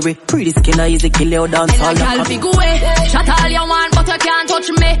the bakery. Pretty skiller, easy kill you, dance all like me. Shut all you want, but you can't touch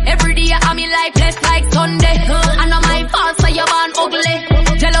me. Every day I'm in life, left like Sunday. And I'm my fault, so you born ugly.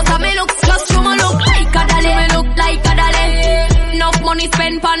 Jealous of me looks, just you me look like a dolly. Me look like a dolly. Enough money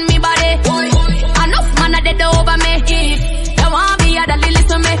spent on me body. Enough man a dead over me. You want me a dolly,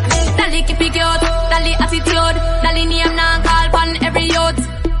 listen me. Dolly keep it cute, dolly attitude. Dolly name now call pon every youth.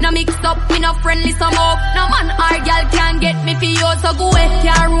 No mix up, me no friendly some up. No man or girl can get me for you. So go away,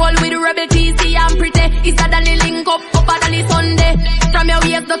 can't roll with rebel TC and pretty. It's a dolly link up a dolly Sunday. From your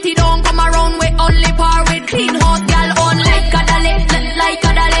waist dirty don't come around with only par with clean house girl on like a dolly, like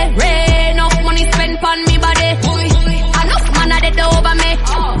a dolly. Rain enough money spent pon me body. Enough man a dead over me.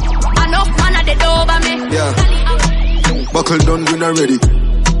 Enough man a dead over me. Yeah. Buckle done, win already.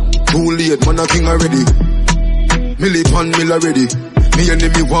 Too late, man a king already. Millie pan mill already. Me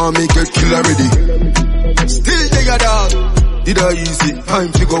enemy want me get kill already. Still they a dog. Did I easy,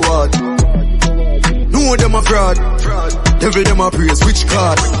 time to go hard. Know them a fraud. Devil them a praise, which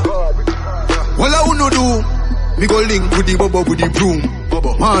card? What I wanna do? Me go link with the bubble with the broom.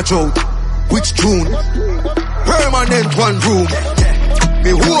 March out, which tune? Permanent one room.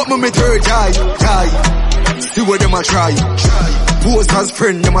 Me hope me third eye. See what them a try. Pose as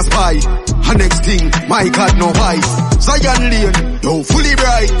friend, them a spy. And next thing, my God, no why. Zion Lane, yo, fully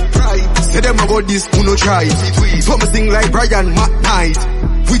bright. Say them about this, who no try. So me sing like Brian McKnight.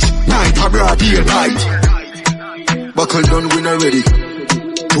 Which night, I brought the light. Buckle done, win already.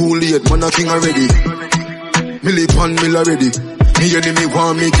 Too late, man, a king already. Millie pan mill already. Me enemy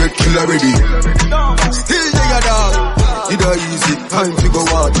want me get kill already. Still they a dog. Did I easy, time to go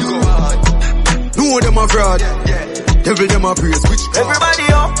hard. Know them a fraud. Devil them a praise, which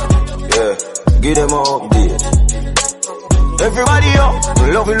everybody up. Yeah, give them a update. Everybody up,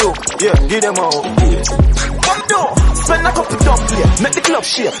 love you look. Yeah, give them a update. Come down, spend a couple dump here. Make the club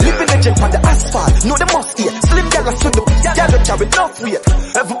share. Living legend on the asphalt. Know the must here. Slim gal to the gal carry enough weight.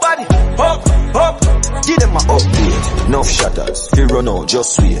 Everybody up. Give them a update. Enough shatters, if you run out,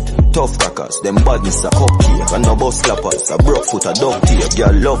 just wait. Tough crackers, them badness a cupcake. And no bus clappers, a broke foot, a dog tape.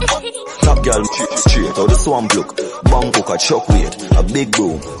 Girl love, top girl straight, how the swamp look. Bangkok a chuck weight, a big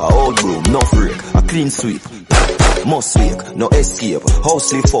broom, a old broom, no freak, a clean sweep. Must wake, no escape,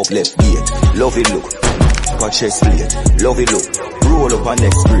 house lift up left gate. Love it look, a chest plate. Love it look, roll up a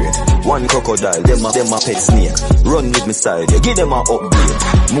next grade. One crocodile, them a pet snake. Run with me side, yeah, give them a upgrade.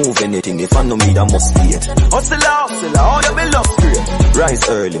 Move anything, if I know me, that must wait. Hustler, all you will love straight. Rise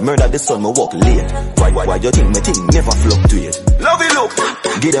early, murder the sun, me walk late. Why you think me thing never fluctuate? Love it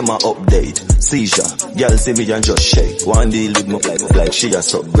look, give them a update. Seizure, girl see me and just shake. One deal with me like she a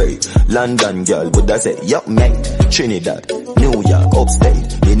subway. London girl, would I say, yup mate. Trinidad, New York,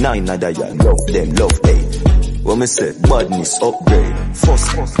 upstate. The 9 other y'all, love them, love 8. When me say, badness upgrade.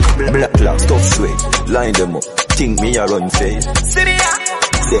 First, black clock, tough sweat. Line them up, think me a run fade. City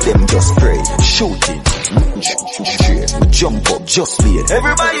them just pray. Shooting, jump up, just beat.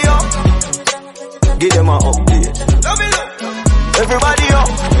 Everybody up, give them an update. Love it up. Everybody up,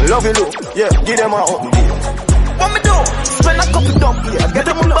 love it up. Yeah, give them an update. What me do? Spend a couple dump here. Get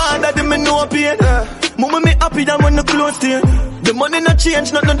them bad that them know pain. Mama me happy than when the clothes stay. The money not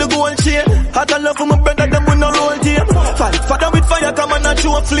change, nothing the gold chain. Heart and love for my brother, them we no roll team. Fight, father with fire, come and not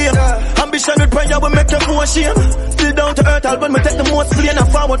show a flame. Ambition with prayer, we make them more shame. Still down to earth, I'll me take the most plane. And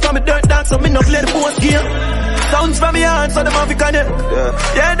forward from me dirt dance, so me no play the post game. Sounds from me heart, so them have to connect.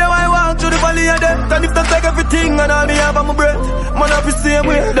 Yeah, now I walk through the valley of death. And if they take everything, and all me have on my breath. Man, I feel same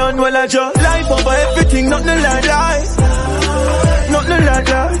way, done well I just life over everything, nothing like life. Nothing like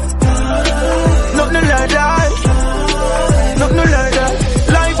life. Nothing like life. Nothing like that.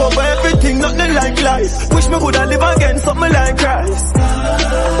 Life over everything, nothing like life. Wish me would have live again, something like Christ.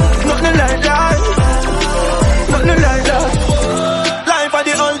 Nothing like life. Nothing like that. Life are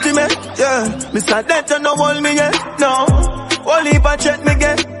the ultimate, yeah. Mr. Death, you no hold me yet, no. Only if I check me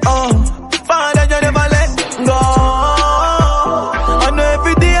get, oh. Father, you never let go. I know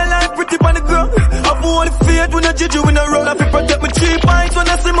every day life pretty on the ground. I pull the faith when I judge you in a road. I feel protect my 3 points when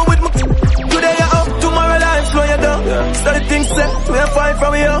I see me with my. Today you're up, tomorrow life slow you down. Study things set, we are fight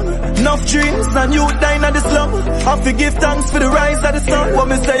from young. Enough dreams, and you dying at the slum. I forgive thanks for the rise of the sun. What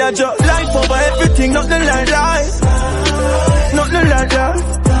me say I just life over everything, nothing like life. Nothing like life.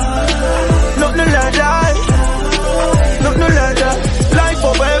 Nothing like life. Nothing like that. Life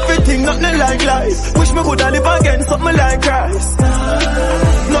over everything, nothing like life. Wish me would have live again, something like Christ.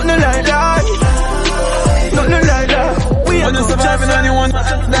 Nothing like life. Nothing like that. When you're surviving anyone,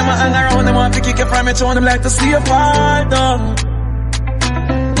 them a hang around, them want to kick your prime, you them like to see you fall down.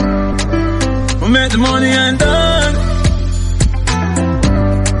 We make the money and done.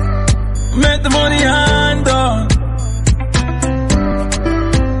 We make the money and done.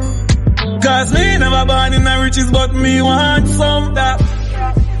 Cause me never born in the riches, but me want some that.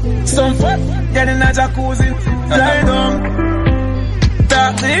 Some fun, get in a jacuzzi, lie down.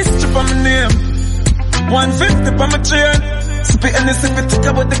 Talk the history from my name. 150 for my chain. Spitting this if it talk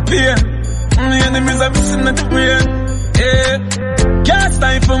about the pain. The enemies are missing at the brain. Yeah. Can't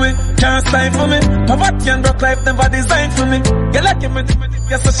stand for me, can't stand for me. Poverty and broke life never designed for me. You lucky me,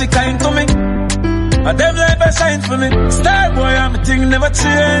 you're such a kind to me. A them life a shine for me. Star boy, I'm a thing never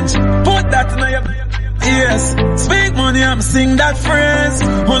change. Put that in your yes. Speak money, I'm sing that phrase.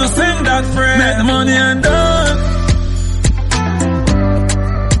 Wanna sing that phrase. Make the money and done.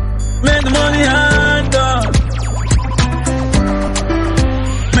 Make the money and done.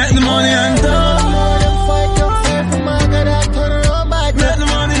 Make the money and done. Make the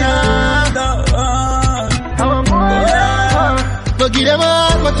money and done. Don't give them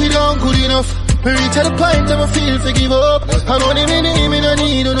heart, but it don't good enough. Me reach at the point that I feel to give up. I'm only me no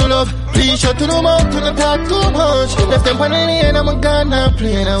need no love. Please shut to the mouth, to the talk too much. Left them on the lane, I'm a gun now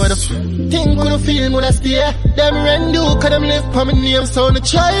playing. I would have think when I feel when I stay. Them rent do, cause them live for my name, so I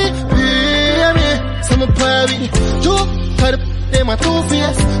try. Yeah, me, some party. Two, try to them a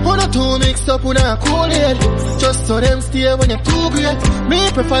two-face. One or two mixed up with a cool head. Just so them stay when you're too great. Me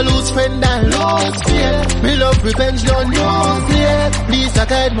prefer lose friend than lose fear. Me love revenge, don't lose yet. Please a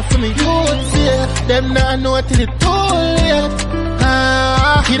guide me for me youth here. Them not know till it's too late.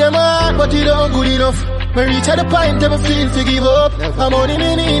 Give them heart, but it don't good enough. Me reach at the point that I feel to give up. I'm only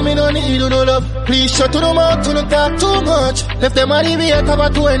me no need no love. Please shut to the mouth, to not talk too much. Left them on the way, cover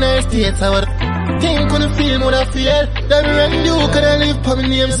to a nice states. I would think when I feel what I feel. Them run you, can I live for me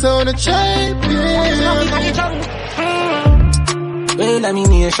name, so I try. Well, I'm in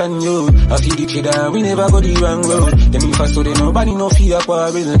nation, yo. I feel the kid we never go the wrong road. Them if I saw them, nobody no fear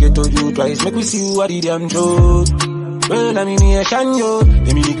quarrel. Get to you twice, make we see what the damn truth. Well, I'm in nation, yo.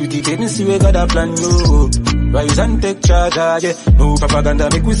 Them iniquity, take me see we got a plan, yo. Rise and take charge, yeah. No propaganda,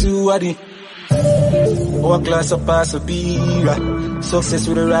 make we see what the our class up past superior. Success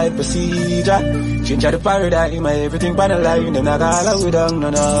with the right procedure. Change the paradigm, everything by the line. Them not all we down,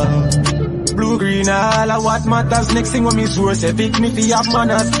 no. Blue, green, all of what matters. Next thing when me source, pick me for your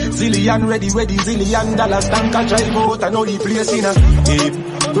manners. Zillion ready, zillion dollars. Tank a drive out, I know the place in a hey,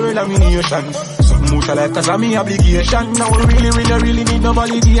 girl, I'm in nation. Something much like cause I'm in obligation. Now we really need no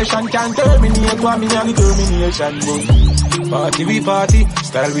validation. Can't terminate what me and determination. Party we party,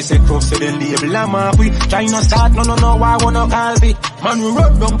 style we say cross, say the label I'm off. We try not start, no, I wanna call it. Man, we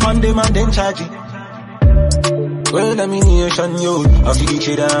run down on them and then charge it. Well, I'm in nation, yo. I feel each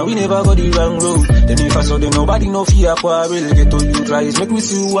other, we never go the wrong road. Then if I saw them, nobody no fear quarrel. Get to you tries, make me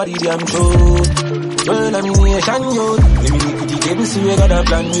see what the damn truth. Well, I'm in nation, yo. Let me put it, get me see we got a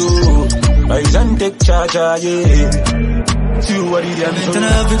plan, yo. Rise and take charge, yeah. you what he done. And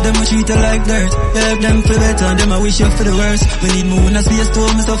I have it, them I treat her like dirt. You help them for better and them I wish you for the worst. We need more when I see a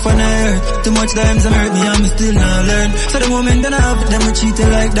storm and stuff on the earth. Too much times I'm hurt me and me still not learn. So the moment that I have it, them I treat her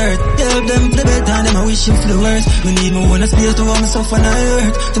like dirt. You help them for the better and them I wish you for the worst. We need more when I see a storm and stuff on the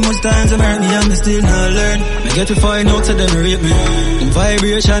earth. Too much times I'm hurt me and me still not learn. Me get to find out so them rape me. Them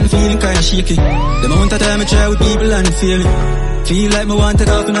vibration feeling kinda shaky. The amount of time I try with people and feel it. Feel like me want to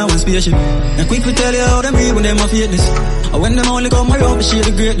take off in a one spaceship. And quick to tell you how them real when them a fakeness. And when them only come around to share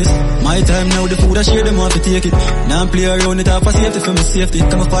the greatness. My time now, the food I share them want to take it. Now I'm play around it off for safety for me safety.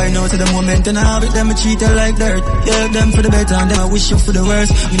 Come and find out to the moment and I have it, them I treat her like dirt. You help them for the better and them I wish you for the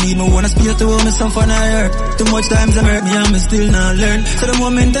worst. You need me wanna space to hold me some fun I hurt. Too much times I'm hurt me and me still not learn. So the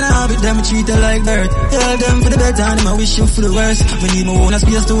moment and I have it, them I treat her like dirt. You help them for the better and them I wish you for the worst. We need me wanna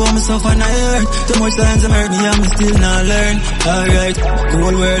space to hold me some fun I hurt. Too much times I'm hurt me and me still not learn. Alright,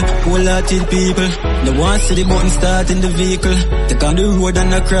 whole world, whole lot of people. They want to see the button start in the vehicle. Take on the road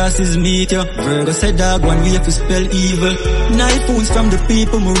and across his meet you. Virgo said dog one way to spell evil. Knife wounds from the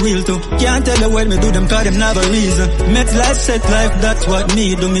people me real to. Can't tell you what me do them cause them never reason. Make life set life, that's what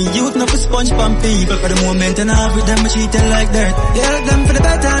me do. Me youth not for sponge pump people. For the moment and half with them I treat them like dirt. You help them for the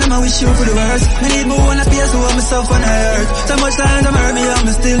better and I wish you for the worst. Me need more one piece to hold myself on earth. So much times I'm hurt me and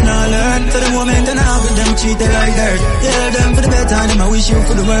me still not learn. So the moment and half with them I treat them like dirt. You help them for the better and I wish you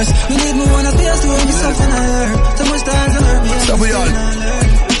for the worst. Me need more one piece to hold myself on earth. So much times I'm hurt me and me still not learn.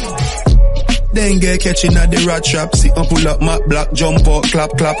 Then get catching at the rat trap. See and pull up my black jump out,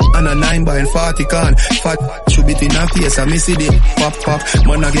 clap clap. And a 9 by 40 can. Fat should be in a face and me see the pop pop.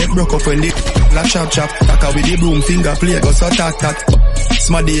 Man I get broke up when the la chop chop. Taka with the broom finger play go so tat tat.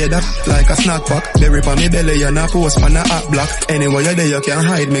 Smaddy head up like a snack pack. Berry pa me belly and a post man a hot block. Anywhere you there you can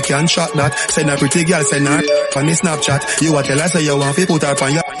hide me can shot that. Send a pretty girl send her on the Snapchat. You a tell her say you want to put her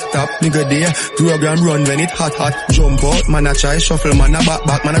on your top. Nigga there program run when it hot hot. Jump out man a try shuffle man a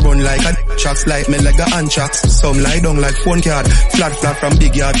back man a run like a tracks like me like a handshacks. Some lie down like phone card. Flat flat from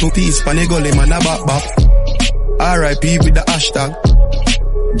big yard to piece pan a gully man a back. R.I.P. with the hashtag.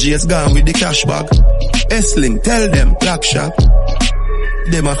 GS gone with the cash bag. S-Link tell them lock shop.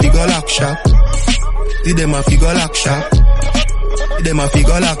 Them a figure lock shop. Them a figure lock shop. Them a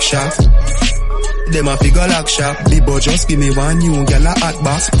figure lock shop. Them a figure lock shop. Bibo just give me one new gal a hot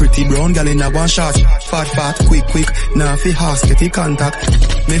box. Pretty brown gal in a one shot. Fat fat quick quick. Now fi house get the contact.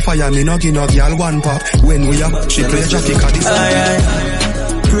 Me fire me no give no gal one pop. When we up she play Jackie cause this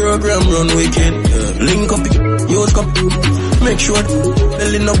program run wicked. Link up use cup. Make sure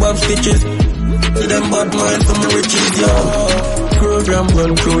belly no bob stitches. Them bad mind from the riches yo. Program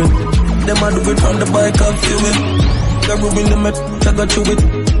run through it. Them a do it from the bike up to it. The ruin them I go through it.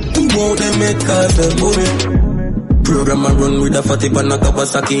 Wow, they make cars they move it. Program a run with a fatty pan a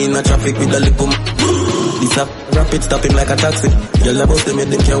Kawasaki in a traffic with a lip This a rapid stopping like a taxi. Y'all about to make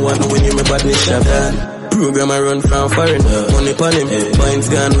them can't want to win you me badness shop. Program a run from foreign. Money pon him, mine's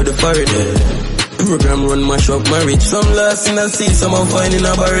gone with the foreign. Program run mash up marriage. Some lost in a sea, some I'm fine in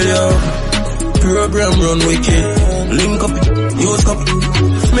a barrel yo. Program run wicked. Link up, use cup.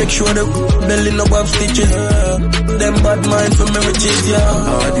 Make sure the belly no bob stitches. Them bad mind for me riches,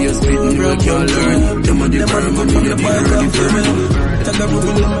 yeah. Audience beating you can't learn. Them a the firm but you the bike and firm.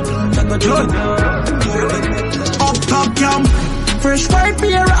 Up top cam. Fresh white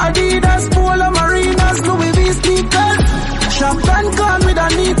pair of Adidas, Polo Marinas, Louis V sneakers. Shop and con with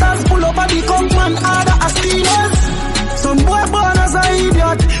Anitas, pull up at the Conquan, order a steamers. Some boy born as a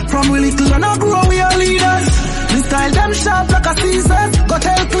idiot. From we little and I grow we are leaders. We style them sharp like a Caesars. Got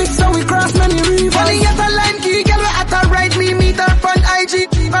hell clips so we cross many rivers. Only get a line key, girl we at a right me meet her on IG.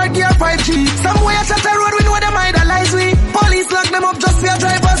 Or gear 5G. Somewhere at the road we know them idolize we. Police lock them up just for a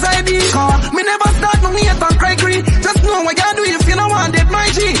driver's ID. Car, me never start no me at on cry green. Just know what you do if you don't want it my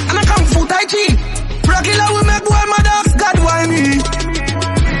G. And I come foot I G. Regular we make boy my dogs, God why me.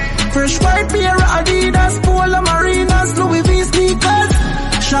 Fresh white pair of Adidas, Polo Marinas, Louis V sneakers.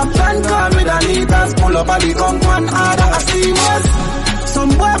 Shop and con with Anitas, pull up at the Conquan, order a steamers. Some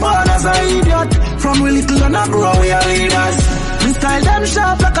boy born as a idiot. From we little and I grow we are leaders. We style them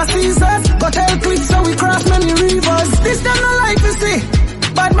sharp like a Caesars. Got hell clips so we cross many rivers. This them no like we see.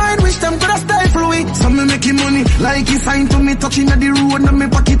 Bad mind wish them coulda stifle we. Some me making money like he signed to me. Touching at the road and me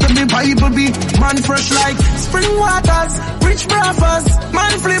pocket of the Bible be. Man fresh like spring waters. Rich brothers.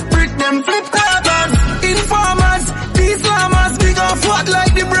 Man flip brick them flip quarters. Informers. These lamas big off what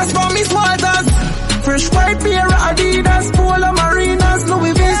like the breast for Miss Walters. Fresh white pair of Adidas. Polo Marinas.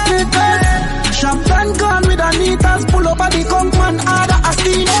 Louis V sneakers. Shop and con with Anitas. Pull up at the Conquan, order a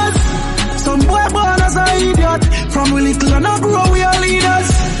steamers. Some boy born as a idiot. From we little and I grow we are leaders.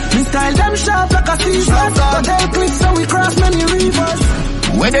 We style them sharp like a Caesar. Got hell clips so we cross as many rivers.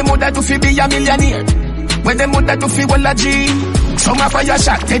 Where them woulda do fi be a millionaire? Where them woulda do fi well a G? Some a fire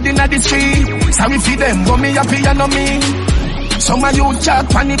shot dead inna the street. Sorry fi them, but me happy and no me. Some a youth chat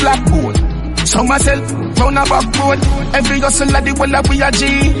pon the blackboard. Some a sell round a back road. Every hustle a the well a we a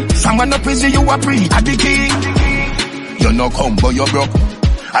G. Some a no prison you a pre a the key. You no come but you broke.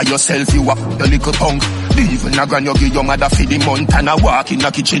 And yourself you a the little punk. Even a grand you give your mother for the month. And a walk in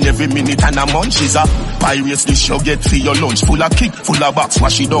the kitchen every minute and a munch. She's a pirates dish you get for your lunch. Full of kick, full of box,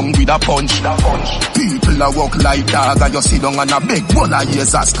 wash it down with a punch. People a walk like dog and you sit down and a beg one of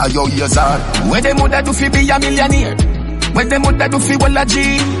years after your years are. Where them woulda do fi be a millionaire? Where them woulda do fi well a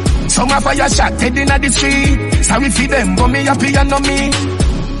G? Some a fire shot dead inna the street. Sorry fi them but me happy and no me.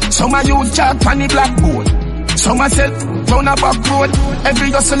 Some a youth chat pon the blackboard. Some a sell round a back road.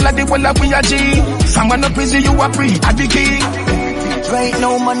 Every hustle a the well a we a G. Some a no prison you a pre a the key. Right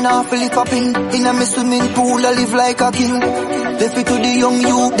now man a feel it popping. In a me swimming pool I live like a king. Left it to the young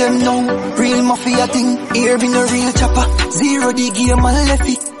youth them now. Real mafia thing. Here been a real chopper. Zero the game and left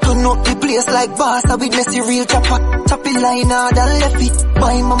it. Turn up the place like Barca with Messi real chopper. Choppy line hard and left it.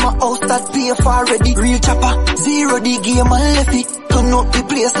 My mama house that pay for already. Real chopper. Zero the game and left it. Turn up the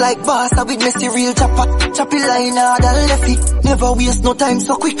place like Barca with Messi real chopper. Choppy line hard and left it. Never waste no time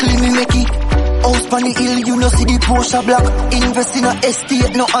so quickly me make it. House pan the hill, you know see the Porsche block. Invest in a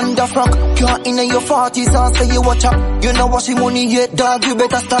estate, no under frock. Can't in your 40s and say you watch up. You know washing money yet, dog, you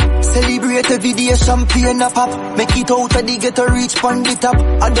better stop. Celebrate every day, champagne a pop. Make it out of the ghetto, reach pan the top.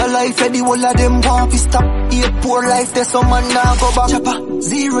 Other life, the whole of them want to stop. Here poor life, there's some man now go back. Chopper,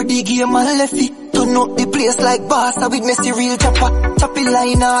 zero the game and left it. Turn up the place like Barca with Messi real chopper. Choppy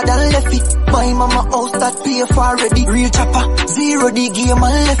line hard and left it. My mama house that pay for already. Real chopper, zero the game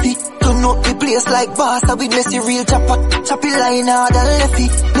and left it. Turn up the place like Barca with Messi real chopper. Choppy line hard and left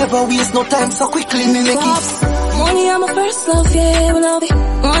it. Never waste no time so quickly me make it. Money I'm a first love, yeah, we love it.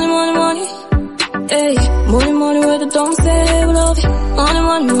 Money, money, money. Hey, money, money where the dumb say we love it. Money,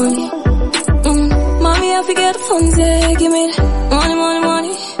 money, money. Mommy I forget the funds, yeah, give me the money, money,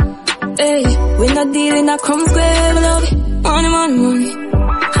 money. Hey, we not dealing that crumbs square, we love it. Money, money, money.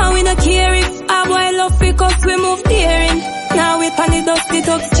 How we not care if our boy love because we move daring. Now we pan the dusty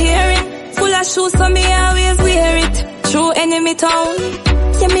tucks cheering. Full of shoes so me always wear it. True enemy town.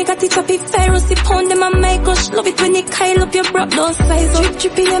 Yeah, me got it choppy Pharisee pound them and my gosh. Love it when you Kyle up your bro those size up.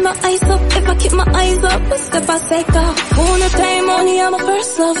 Drippy and my eyes up. If I keep my eyes up, step aside off. All the time money I'm a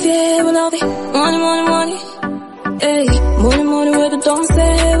first love, yeah, we love it. Money, money, money. Hey, money, money where the dumb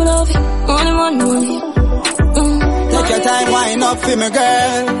say we love it. Money, money, money. Take your time, wine up for me,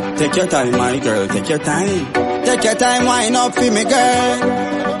 girl. Take your time, my girl, take your time. Take your time, wine up for me, girl.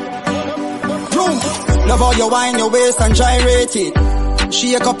 Boom. Love how you wine your waist and gyrate it.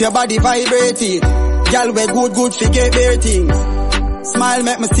 Shake up your body, vibrate it. Girl, we good, forget bare things. Smile,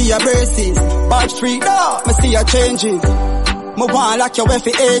 make me see your braces. Bad street, me see your changes. Me want like your way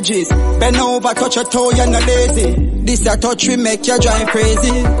for ages. Bend over, touch your toe, you're not lazy. This your touch will make you drive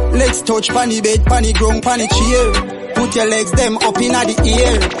crazy. Legs touch, panny bed, panny ground, panny chair. Put your legs them up in the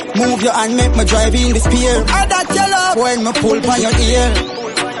air. Move your hand, make me drive in the spear. And that your love when me pull on your ear.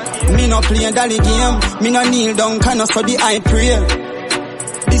 Me no play dolly game. Me no kneel down, can so the I pray.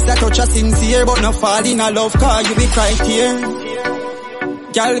 This a touch a sincere, but no fall in a love car, you be right here.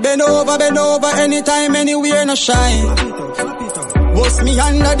 Girl, bend over, anytime, anywhere, no shine. Bust me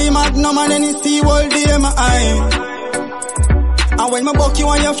under the magnum and then you see all day my eye. And when me buck you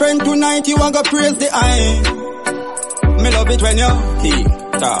and your friend tonight, you want to praise the eye. Me love it when you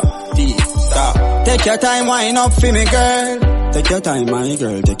tick-tock, tick-tock. Take your time, wine up for me, girl. Take your time, my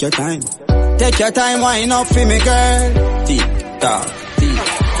girl, take your time. Take your time, wine up for me, girl. Tick-tock,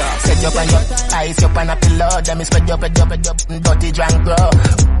 tick-tock. Set you up on your eyes, up on a pillow. Then me spread you up, dirty drunk girl.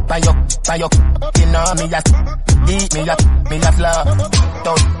 Pan you, you know me just deep, me just flow.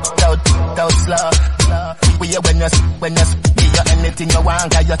 Don't slow. We when you give you anything you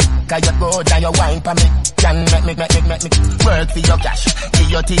want, cause you go down your wine for me. Can make me work for your cash. Give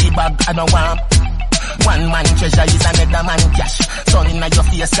your tea bag, I don't want. One man treasure is another man cash. Sun in your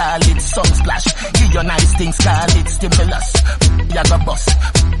face, solid, sun splash. Give your nice things, solid stimulus. You go bust,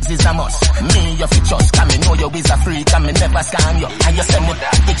 this is a must. Me, you fit trust, cause me know you is a freak, and me never scam you. And you send me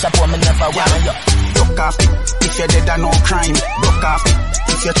picture for me never want you. Broke off it, if you're dead and no crime. Broke off it,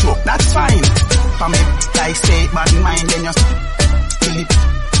 if you choke, that's fine. For me, like say, bad mind, then you feel it,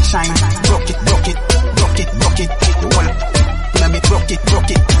 shine. Broke it. Let me broke it.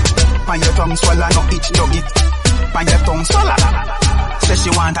 Pan your tongue swallow, no itch, dug it. Pan your tongue swallow. Say she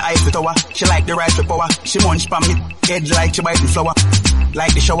want a Eiffel Tower. She like the rifle power. She munch pan me head like she biting flower.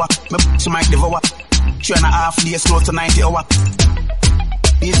 Like the shower, she might devour. 3.5 days close to 90 hours.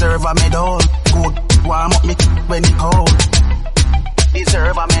 Deserve a medal. Good. Warm up me when it cold.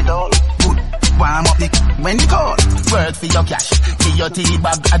 Deserve a medal. Good. Warm up me when it cold. Work for your cash. For your tea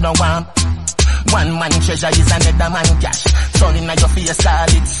bag, I don't want. One man treasure is another man cash. Sun in your face, call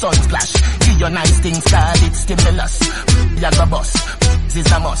it sun splash. Give your nice things, call it stimulus. You go boss, this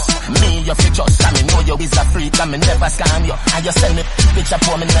is a must. Me, your future, I me know you is a freak, and me never scam you. And you send me picture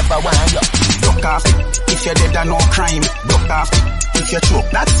for me, never want you. Broke off, if you're dead, no crime. Broke off, if you're choke,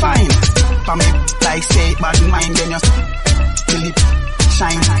 that's fine. For me, like say, bad mind, then you till it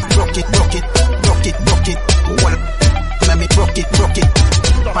shine. Broke it, broke it, broke it, broke it. Well, let me broke it, broke it.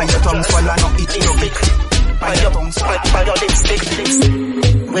 By your tongue, swallow, no it, broke it. By your tongue, by your lips.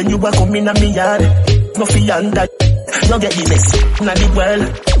 When you walk come in a me yard, no fi under. You get the best in the world,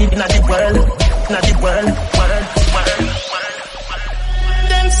 in the world, in the world.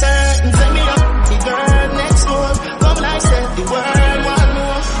 Them certain send me up, the girl next door. Come like said the world one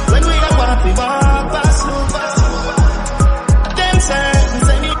more. When we are walk, we walk past slow. Them certain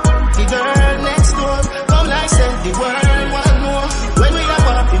send me up, the girl next door. Come like said the world one more. When we are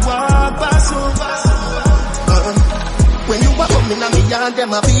walk, we walk past slow. When you walk up in a me yard,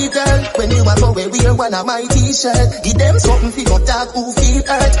 them a beat girl. When you walk away, wear one of my t-shirt. Give them something for your dog who feel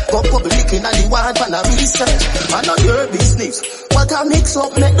hurt. Go public in a the ward for a research. I know your business. What I mix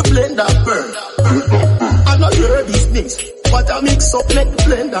up, make the blender burn. I know your business. What I mix up, make the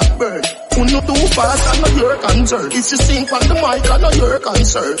blender burn. Who you too fast, I know your concern. If you sing on the mic, I know your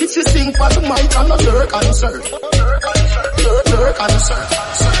concern. If you sing on the mic, I know your concern. Your concern.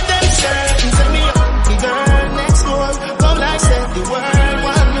 Them certain send me up, the girl next door. Come like said the world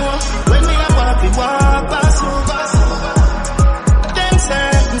one more. When we are walk, we walk past slow. Them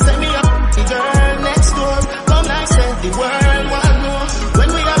certain send me up, the girl next door. Come like said the world one more. When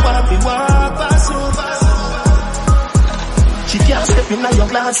we are walk, we walk past slow. She can't step in your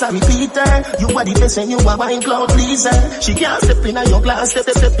glass and repeat her. You are the best when you are wine cloud pleaser. She can't step in your glass,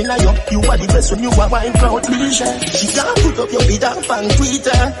 step in your. You are the best when you are wine cloud pleaser. She can't put up your bid up on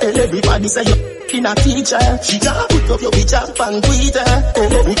Twitter. Tell everybody say you in a teacher. She can't put up your bitch up on Twitter.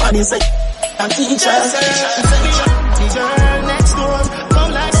 Tell everybody say a teacher. The girl next door,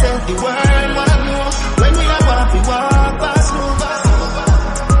 come like said the world one more. When we are walk, we walk past slow.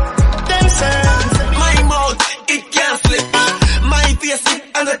 Them certain my mouth, it can't slip. My face,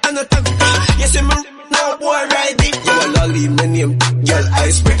 and yes, I'm no boy ride it. You will not leave my name, girl, I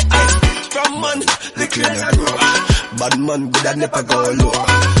speak. From man, the clean I grow. Bad man, good, I never go low.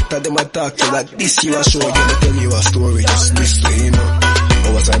 Tell them I talk to like this, you a show. Gonna tell you a story, just this way, you know. I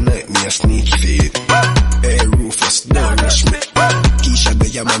was a nightmare, sneaky feed. Hey, Rufus, don't rush me. Keisha,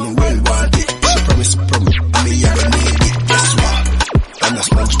 the man well want it. She promised me, I gonna need it. Guess what? I'm a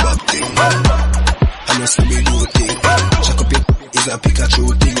SpongeBob thing. I'm a Scooby-Doo thing. Check up it, is a Pikachu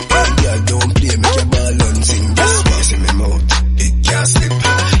thing. Girl, don't play, make your ball and sing. Guess what? You see me mouth, it can't slip.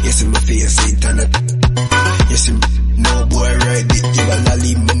 You see my face, it and it. You see me, no boy ride it. You gonna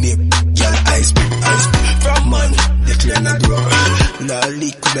leave me name. Girl, I speak. From man, they clear and grow.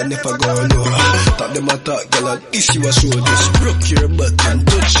 Lolly coulda never go low. Talk them a talk, girl, this you a show. Just broke your butt and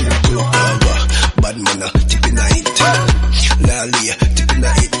touch your toe. Bad man a tip in a hit. Lolly tip in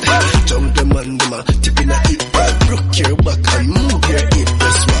a hit. Jump the man, them a tip in a hit. Broke your back and move your hip.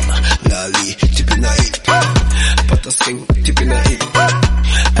 That's what Lolly tip in a hit. Potter Skeng tip in a hit.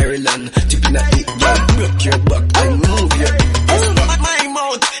 Ireland tip in a hit. Girl, broke your back and move your hip. My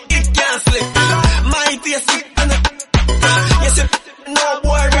mouth, it can't slip. My face, and yes, no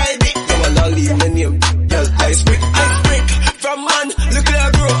boy ride it. You will not leave my name, girl, I speak. From man, look at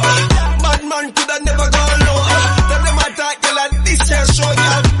her grow. Bad man coulda never go low. Tell them I talk, girl, and this year show.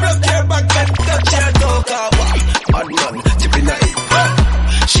 Girl, broke your back and touch your toe. Bad man, tip in a hit.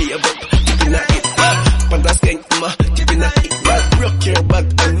 She a butt, tip in a hit. Panta Skeng, tip in a hit. Girl, broke your back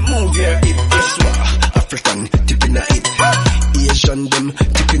and move your hip. Guess what? African, tip in a hit. Asian, them,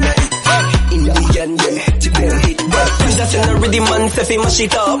 tip in a hit. Indian, them, tip in a hit. That's in a rhythm man, say fi mash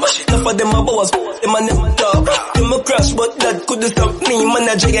it up. Enough of them a boss, them a never talk. Them a crash, but that couldn't stop me. Man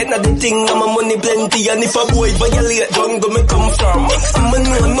a giant, not the thing, I'm a money plenty. And if a boy violate, jungle me come from. I'm a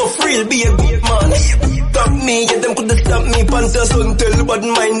know enough real, be a good man. Stop me, yeah, them couldn't stop me. Panthers until bad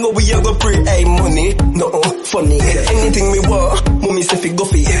mind, what we a go pray. Hey, money, no, funny. Anything me want, mommy say fi go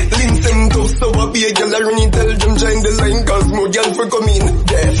fi. Links and tough, so I be a girl, I run it, tell them join the line, cause more girl for coming.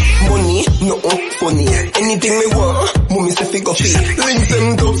 Yeah, money, no, funny. Anything me want, mommy say fi go fi. Links them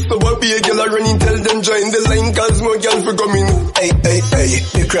tough, so I be a girl a running, tell them join the line, cause more girl for coming. Hey, hey, hey,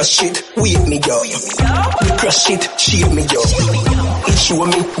 the crash shit, wait me yo. The crash shit, shield me yo. It show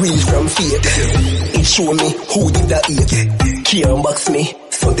me real from fake. It show me who did that hate. Can't box me,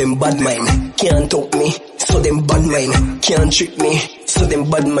 so them bad mind. Can't talk me, so them bad mind. Can't trick me, so them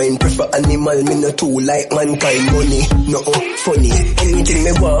bad mind. Prefer animal, me no too like mankind. Money, no funny. Anything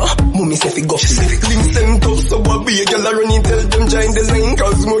me want, mommy say fi go free. Links them tough, so what be a girl a running, tell them join the line,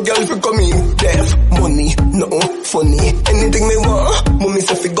 cause more girl fi come in. Deaf, money, no funny. Anything me want, mommy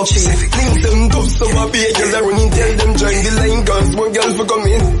say fi go free. Links them tough, so what be a girl a running, tell them join the line, cause more girl fi come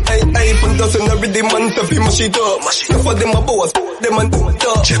in. I put us in every day, man, so fi mash it up. Enough of them a boss, them a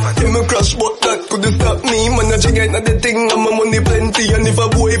talk. Them a crash, but that couldn't stop me. Man a chicken at the thing, I'm a money plenty. And if a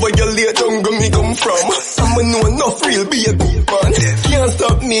boy violate jungle me come from, I'm a know enough real be a big man. Can't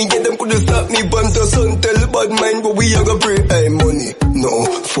stop me, get them couldn't stop me. Banter son tell bad mind, but we a go pray. Hey, money, no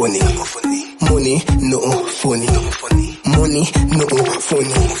funny. Money, no funny. Money, no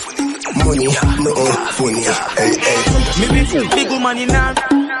funny. Money, no funny. Hey, hey. Me big woman in her,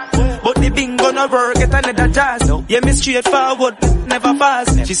 but the bingo no work, get another jazz. Yeah, me straightforward, never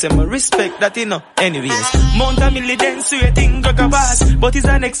fast. She said, me respect that, you know. Anyways, Mount a Millie dance, so you think I pass. But it's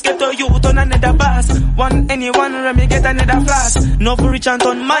an ex ghetto youth on another bus. Anyone, let me get another flash. No for rich and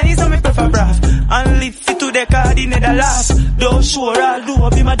on money, so me prefer braff. And live fit to the card, in the laugh. Though sure I'll do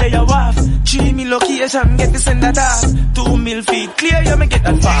up in my day a waff. 3 mil location, get to send that ass. 2 mil feet clear, you me get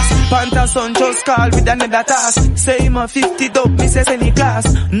that fast. Panther son just call with another task. Say my 50 dope, me says any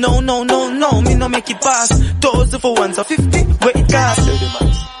class. No, me no make it pass. 1,000 for 1, so 50, where it cost.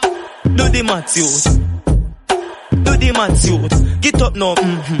 Do the maths, youth. Do the maths, youth. Get up now,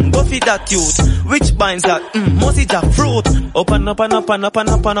 go feed that youth. Which binds that, must it a fruit. Up and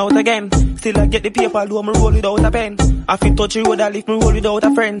out again. Still I get the paper, do me roll without a pen. If you touch the road, I leave me roll without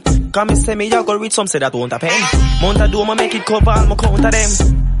a friend. Come and say me, you go reach some, say that won't a pen. Mount a do, me make it cover, I'ma count of them.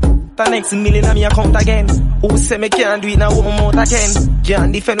 The next million of me account again. Who say me can't do it now, one more again.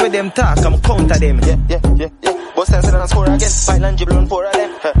 Can't defend with them talk, I'm counter them. Yeah. Boss sense and score again. File and dribble on 4 of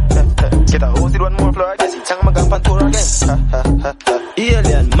them. Get a hose, it one more floor again. See, chang my gun pan tour again.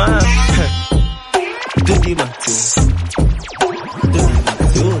 Alien man. Do the math,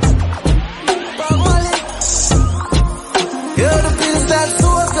 You're the piece that's so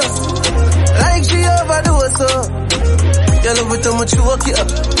like she overdose, so. You love it too much, you walk it up.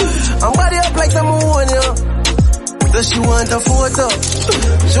 I'm body up like someone on you. So she want a photo.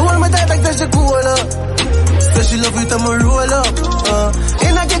 She want me tight like that she cool up. So she love it, I'm a roll up.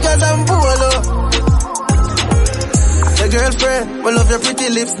 In a kickers and pull up. The girlfriend, will love your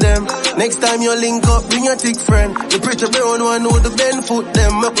pretty lips, them. Next time you link up, bring your thick friend. The pretty brown one know the bend foot,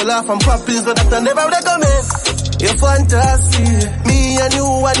 them. Make a laugh and pop pills, but after never recommend. You're fantasy, me and you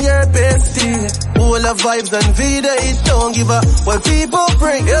and your bestie. All the vibes and video, it don't give up. When people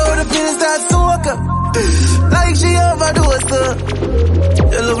bring you the pills that soak up. Like she overdose,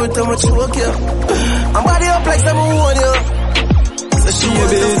 you love it how much you walk, yeah. I'm body up like someone on you.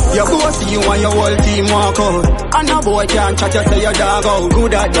 Your boss you and your whole team walk out. And no boy can't chat you say your dog out.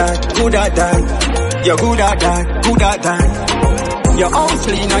 Good at that, good at that. You're good at that, good at that. Your house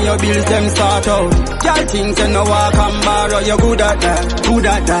clean and your bills them sort out. Y'all things you no walk and borrow. You're good at that, good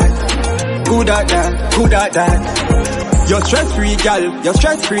at that. Good at that, good at that. You're stress free, girl, you're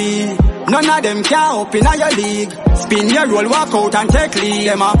stress free. None of them can up in your league. Spin your roll, walk out and take lead.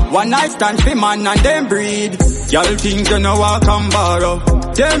 Them a one night stand for man and them breed. Y'all think you know walk and borrow.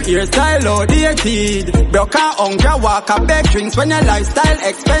 Them hairstyle outdated. Broke and hungry, walk a beg drinks when your lifestyle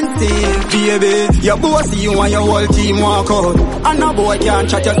expensive. Baby, your boss you and your whole team walk out. And no boy can't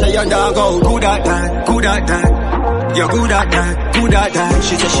chat you say your dog out. Good at that, good at that. You're good at that, good at that.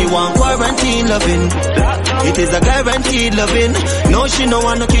 She said she want quarantine loving. It is a guaranteed loving. No, she no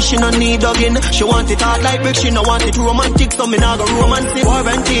want no kiss, she no need dogging. She want it hard like brick, she no want it romantic, so me nah go romantic.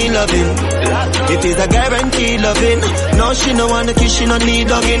 Quarantine loving. It is a guaranteed loving. No, she no want no kiss, she no need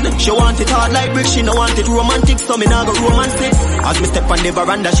dogging. She want it hard like brick, she no want it romantic, so me nah go romantic. As me step on the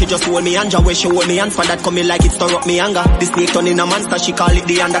veranda, she just hold me and where she hold me and for that coming like it stir up me anger. This snake turn in a monster, she call it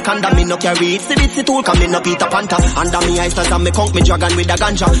the anaconda. Me no carry it, see tool, come in a Peter Panther. Under me eyes and me conk me dragon with a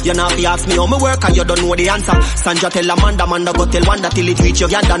ganja. You know if you ask me how me work and you don't know the answer. Sandra tell Amanda go tell Wanda till it reach your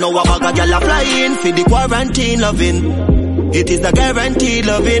yonder. Now a bag of gyal a flying for the quarantine loving. It is the guaranteed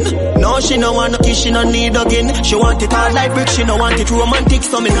loving. No, she no want no kiss, she no need again. She want it hard like brick, she no want it romantic,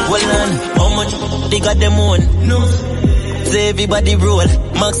 so me not. Well on, how much they got them on? No. Say everybody roll,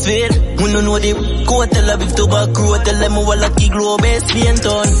 Maxfield. We no know the go tell a big tobacco, tell them we lucky glow best paint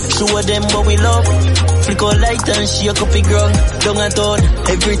on. Show them what we love. Flick out light and shake up the ground. Down a town,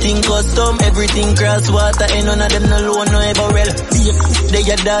 everything custom, everything cross water. And none of them no low, no ever well. They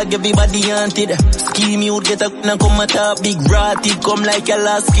a dog, everybody haunted. scheme, you'd get a and come at a big ratty. Come like a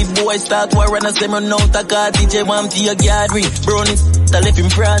last kid boy, start war and a them run out a cartage. I want to your gallery, brownie, I left him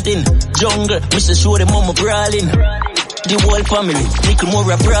planting. Jungle, Mr. Show them mama brawling. The whole family, little more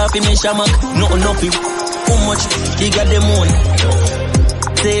a profit, me shamak, nothing. How much, they got them on.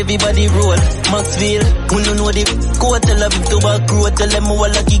 Say everybody roll, Maxville, who don't know the Hotel of Tobacco, tell them how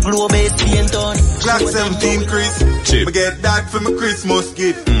lucky globe is paint on. Glock 17 Chris, me get that for my Christmas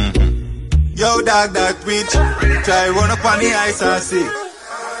gift. Yo dog that bitch, try run up on the ice and see.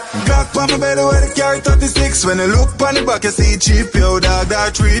 Glock on my belly where they carry 36. When I look on the back, you see cheap. Yo dog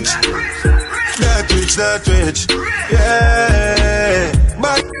that rich, that rich, yeah.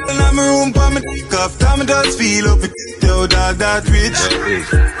 But in my room, for me dick off, time just feel up it. Yo dog that rich,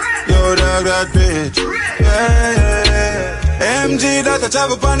 yo dog that rich, yeah. MG that I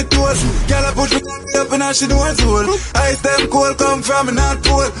travel upon the toes. Girl I push me up and she do her soul. Ice them cold come from the North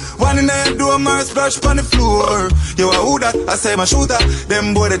Pole. One in the do a Mars splash upon the floor. Yo who that? I say my shooter.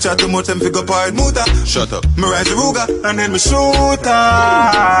 Them boy they chat too much, them figure part motor. Shut up. Me rise the Ruger and then me shooter.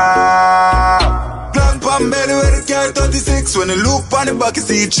 Clown pan belly where the carry 36. When you look on the back you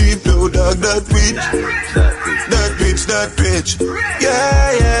see cheap. Yo dog that rich, that rich,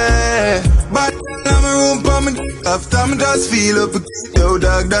 yeah. But I'm a room for me. After me just feel up. Yo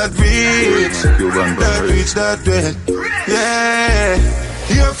dog that rich, that rich, yeah.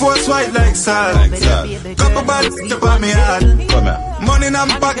 Air Force white like salt. Couple bad up on me heart. Money in my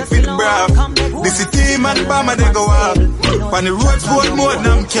pocket for the brave. This is team and the bomber they go up. On the road sport more than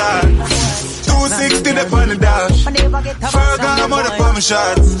I'm car. 260 up on the dash. Ferg on the mother for my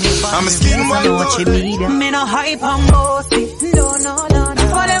shots. I'm a skin one. Me no hype and bossy. No.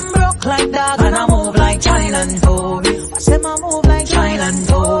 For them broke like dog and I move like child and Tory. Watch them I move like child and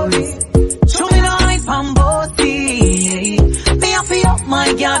Tory. Show me no hype and bossy. Me a feel up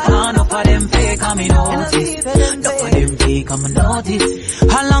my girl, turn up for them fake and me notice. Look for them fake and me notice.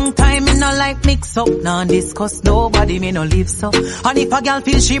 A long time me no like mix up, nah discuss nobody me no live so. And if a girl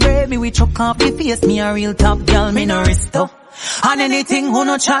feel she brave, me we chuck off the face, me a real top girl, me no risk up. And anything who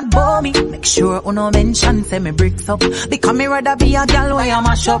no chat about me, make sure who no mention say me bricks up. Because me rather be a girl where I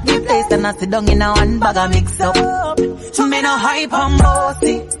mash up the place than I sit down in a one bag of mix up. Me no hype and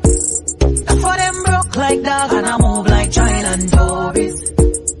bossy. For them broke like dog and I move like child and Tories.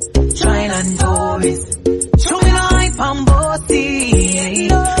 Child and Tories. Show me no hype and bossy.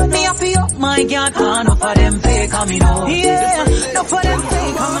 Me a feel up my girl, turn up for them fake and me know. Yeah, no for them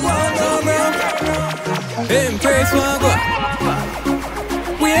fake and me know. Him crazy one go.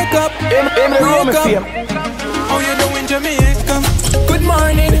 Wake up, Romie fame. How you doing, Jamaica? Good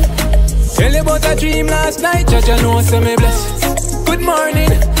morning. Tell you about a dream last night, judge I know say me blessed. Good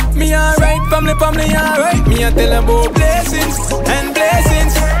morning. Me alright, family alright. Me a tell them about blessings and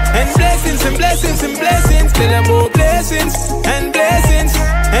blessings and blessings and blessings and blessings. Tell them about blessings and blessings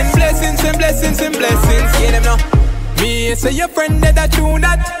and blessings and blessings and blessings. Yeah, them know. Me say your friend that do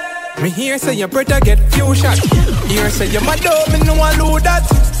that. Me here say your brother get few shots. Here say your mother, me no want do that.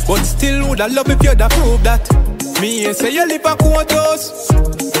 But still would I love if you'd approve that. Me here say you live a quarters.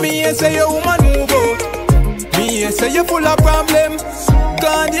 Me here say your woman move out. Me here say you full of problem.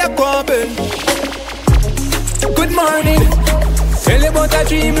 God you coming. Good morning. Tell you about a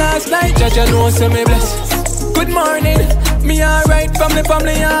dream last night. Judge I know say me blessed. Good morning. Me alright, family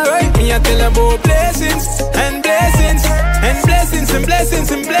alright. Me a tell them about blessings and blessings and blessings and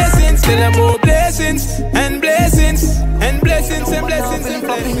blessings and blessings. Tell them about blessings and blessings and blessings and blessings and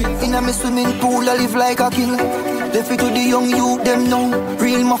blessings. In a me swimming pool, I live like a king. Left it to the young youth, them know.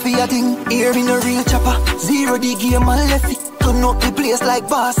 Real mafia thing. Here in a real chopper. Zero the game and left it. Turn up the place like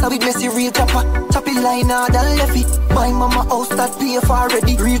Barca with Messi real chopper. Choppy line hard and left it. My mama house that pay for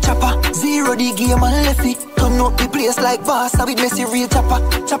already. Real chopper. Zero the game and left it. Turn up the place like Barca with Messi real chopper.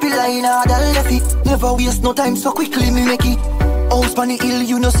 Choppy line hard and left it. Never waste no time so quickly me make it. House on the hill,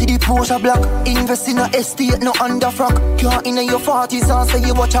 you know see the Porsche black. Invest in a estate, no under frock. Can't in your 40s and say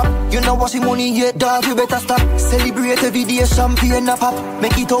you watch up. You know what's your money yet, dog, you better stop. Celebrate every day, champagne a pop.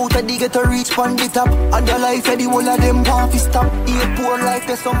 Make it out of the get to reach on the top. And the life of the whole of them want to stop. Eat poor life,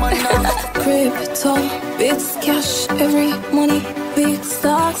 there's some money now. Crypto, bits, cash, every money, big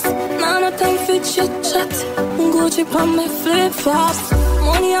stocks. Now no time for chit chat. Gucci on my flip flops.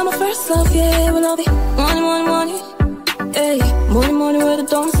 Money on my first love, yeah, we love it. Money. Hey, money, where the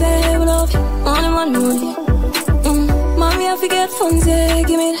don't say we love you. Money. Mommy, I forget funds, yeah,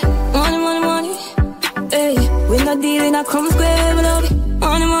 give me that. Money. Hey, we not dealing at crumbs square, we love you.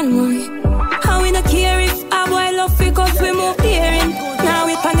 Money. How we not care if our boy love because we move daring. Now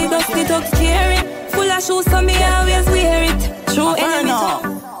we pan the dust, it up caring. Full of shoes, so me always wear it. True enemy.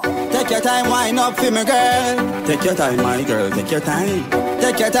 Take your your time, wind up for me, girl. Take your time, my girl, take your time.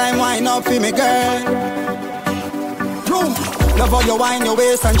 Take your time, wind up for me, girl. Boom. Love how you wind your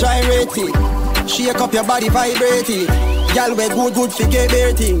waist and gyrate it. Shake up your body, vibrate it. Girl, we good for get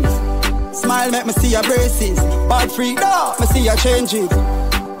bare things. Smile, make me see your braces. Bad freak, no, me see you change it.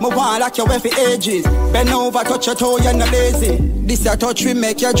 Me want like your way for ages. Bend over, touch your toe, you're not lazy. This your touch will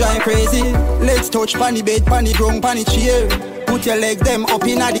make you drive crazy. Legs touch panny bed, panny ground, panny chair. Put your legs them up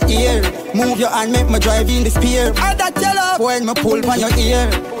in the air. Move your hand, make me drive in the spear. I that tell up when me pull on your ear.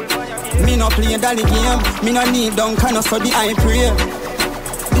 Me no play dolly game. Me no need dunk, can no study I pray.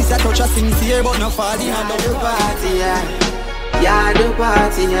 This your touch a sincere, but no fall in the party, yeah. Yeah, the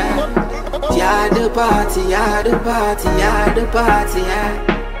party, yeah. Yeah, the party, yeah, the party, yeah, the party, yeah.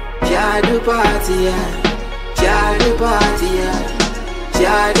 Yeah, the party, yeah. Yeah, the party, yeah.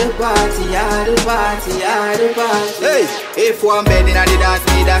 Yeah, the party, yeah, the party, yeah, the party. Hey, if one bed in the dance,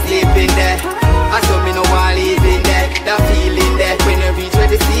 me that sleep in there. I saw me no one leave in there. That feeling there. When you reach where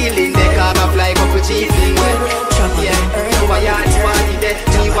the ceiling there, come and fly up with cheap thing. Yeah, no I am the party there.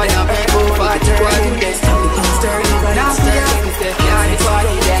 Me want to people party there. Now yeah, the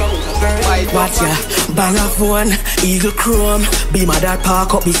party there. Watch ya, bang a phone, eagle chrome. Be my dad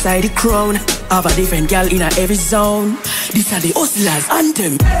park up beside the crown. Have a different gal in a every zone. These are the hustlers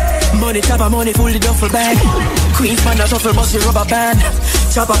anthem. Money top of money, full the duffel bag. Queens man a shuffle, bust the rubber band.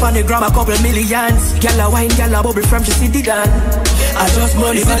 Chop up on the gram, a couple millions. Gal a wine, gal a bubble from she see the dan. I just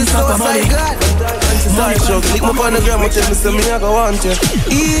money, on top of money. Money truck, lick my on the gram, tell me something I go want you.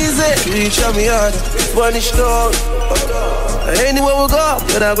 Easy, reach out me hard. Spanish dog. Anywhere we go,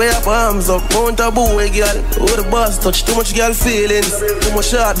 you gotta wear your arms up. Mount a boy, girl. Over the bus, touch too much girl feelings. Too much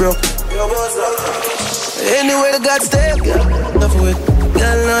shot, bro. Anywhere the God stay, girl. Enough with.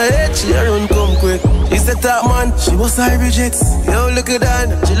 Girl, no hate, she run come quick. She's the top man, she was high rejects. Yo, look at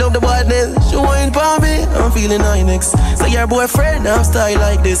that, she love the badness. She wine for me, I'm feeling high next. So your boyfriend, I'm style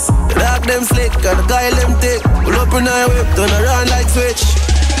like this. The dog them slick, and the guy them thick. Pull up in her whip, turn around like switch.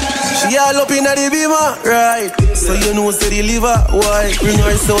 She all up in the beamer, right? So you know, say the liver, why? Bring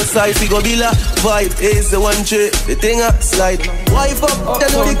her outside, we go be la vibe. Is the one trick, the thing a slide. Wife up, tell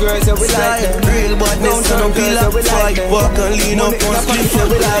her the girls that we like them. Real badness, so don't be la fight. Walk and lean up on split, so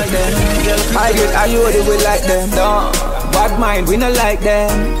we like them. I get, I you we like them. Bad mind, we not like them.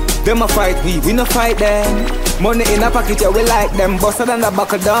 Them a fight, we not fight them. Money in a pocket, yeah, we like them. Busted on the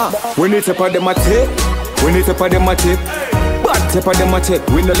back of down. We need to put them a tip. We need to put them a tip. Bad tip of them a tip.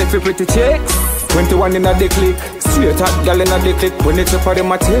 We no left for pretty chicks. 21 in a the click. Straight hot gal in a the click. We need to put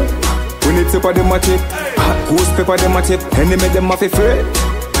them a tip. We need to put them a tip. Hot goose pepper them a tip. And they make them a fi fret.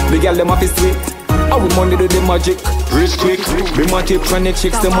 The gal them a fi sweet. How we money do the magic. Rich quick. Be my tip from the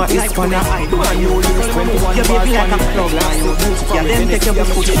chicks. Them a Hispanic. Brand new years 21 you baby like a plug line. Yeah, then take your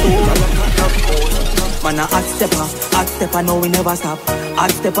foot to man a hot stepper, no we never stop. Hot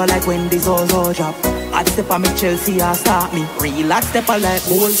stepper like when the Zozo drop. Hot stepper make Chelsea a start me. Real hot stepper like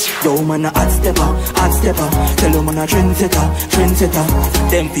bulls. Yo man a hot stepper. Tell them man a trendsetter.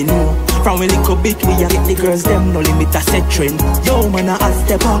 Them fi know. From we little bit we a get the girls them no limit a set trend. Yo man a hot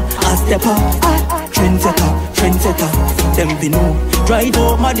stepper. Trendsetter. Them fi know. Drive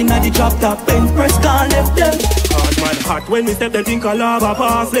out mad inna the drop top. Bench press can't left them. Hot when we step, them think I lava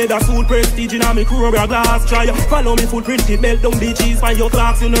pass. Leather suit, prestige in a me crew, glass. Try follow me footprint, it melt down the cheese. Find your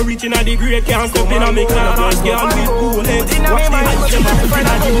clocks, you know reaching at the grade. Can't step in a me class, can't be cool. Watch the heights, them up in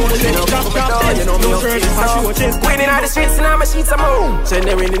a the hole. Drop dead, no shirt, a show chest. Winning out the streets and I'm a sheets, I'm home. Send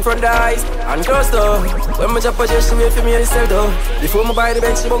them in front of the eyes, and close door. When my job project, she wait for me to sell door. Before my buy the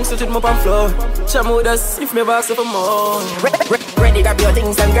bench, she bunks to me up on floor. Chum with us, if me boss for more. Ready, grab your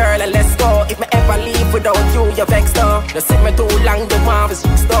things and girl, and let's go. If me ever leave without you, you're vexed up. Just sit me too long, the one for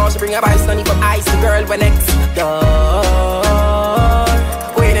store. She bring a vice, don't even ice the girl when next door.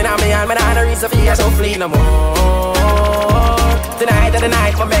 Waiting on me and my daughter is a fear, so flee no more. Tonight of the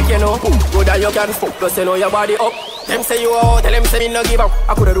night, I make you know. Good that you can fuck, plus you know your body up. Them say you out, tell them say me no give up.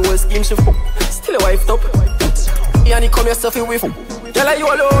 I coulda do a scheme, she fuck. Still a wife top. Yeah, and you come yourself in with. Tell her you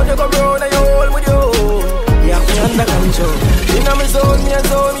alone, you come round and you hold with you. Yeah, me under control. In a me zone, me a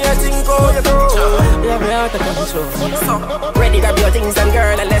think how you grow. Yeah, me out of control. So, ready, grab your things and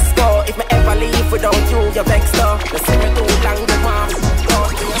girl, and let's go. If me ever leave without you, you're vexed up. Let's see me too long, the pass.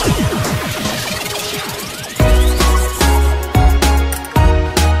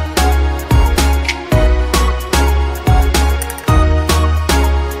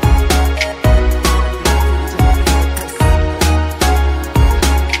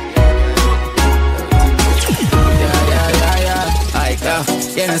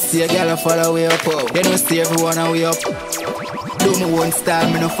 You don't see a girl follow way up. You don't see everyone way up. Do me one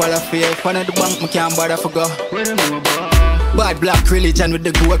style, me no follow fear. Fun of the bank, me can't bother for go. Bad black religion with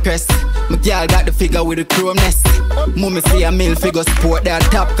the gold crest. My girl got the figure with the chrome nest. Mummy see a male figure sport that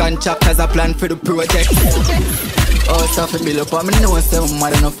top contract as a plan for the project. Oh, stuff it build up on me know say I'm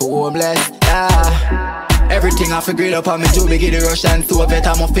mad enough for homeless. Yeah. Everything I figure up on me do me get the Russian so better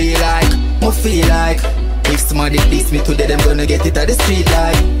I feel like if somebody diss me today, them gonna get it at the street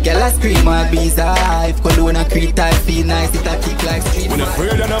like. Girl I scream my bees hive. Cologne and creep type feel nice, it a kick like street. When I'm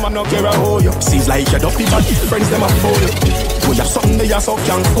afraid of them, I'm not care I hold you. Seems like you're duffy bad friends, them a fool you. When you have something that you so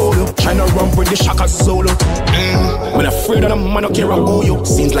can't hold you. Tryna run with the shaka solo. When I'm afraid of them, I'm not care I hold you.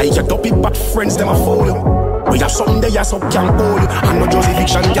 Seems like you're duffy bad friends, them a fool you. We have something there, you so can't hold you. And no Josie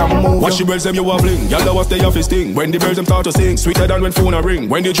fiction can move. Watch the birds them you a fling. Y'all know what they have to sting. When the birds them start to sing, sweeter than when phone a ring.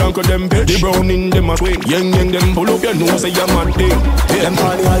 When the drunk of them bitch, the browning them a swing. Yang them pull up your nose, say your man thing. Them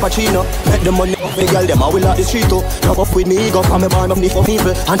call me Al Pacino. Make the money off me girl, them a will at the street too. Come up with me, go from me born of me for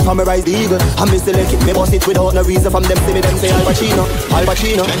people. And from me rise the eagle. And me select it, me bust it without no reason. From them see me, them say Al Pacino. Al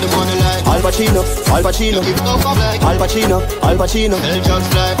Pacino. Make the money like Al Pacino. Al Pacino. Al Pacino. Al Pacino.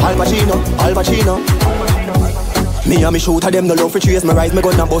 Al Pacino. Al Pacino. Me and me shoot at them, no love for trees. Me rise, me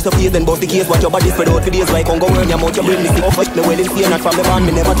gun and bust the face, then bust the case. Watch your body spread out for days. Like Congo, when your mouth, you bring me sick. Fight me well in fear, not from the band.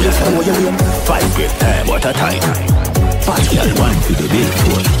 Me never twist, I know you mean. 5 great time, what a time. Fat girl, one for the big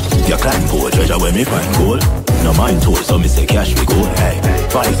goal. Your climb pole, treasure when me find gold. No mind told, so me say cash we go. Hey,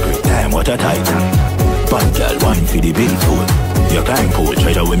 5 great time, what a time. Fat girl, one for the big goal. Your climb pole,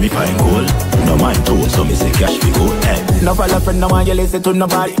 treasure when me find gold. No mind told, so me say cash we go. Hey, no follow friend, no one you listen to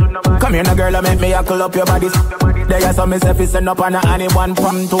nobody. Come here, no girl, I make me a call up your bodies. There are some myself is send up on anyone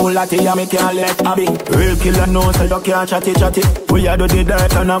from too latty, and me can't let a big real killer know, so you can't chatty. We a do the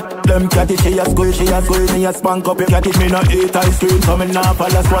dirt and up, them catty, she a squill, me a spank up, you catty, me no eat ice cream, so me not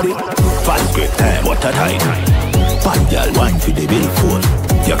fall asleep. Fast great time, what a time. Fat girl, wine for the bill phone.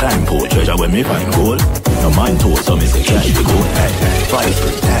 Your climb pole, treasure when me find gold. No mind told, so me say cash we go. Hey, 5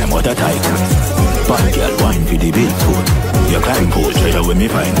 great time, what a time. Fat girl, wine for the bill phone. Your climb pole, treasure when me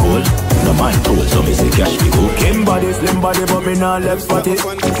find gold. No mind told, so me say cash we go. Kim body, slim body, but me not left spotty.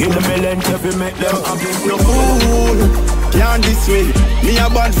 Give them a length if you make them happy. No fool, can't diss me. Me a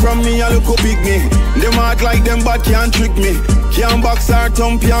bad from me, a look up big me. Them act like them bad can't trick me. Can't box or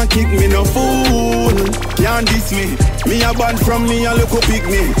thump, can't kick me. No fool, can't diss me. Me a bad from me, a look up big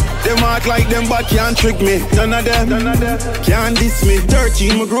me. Them act like them bad can't trick me. None of them can't diss me.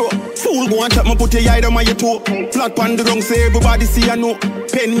 13 me grow. Fool go and chop me put your eye down my toe. Flat pan the wrong say everybody see I know.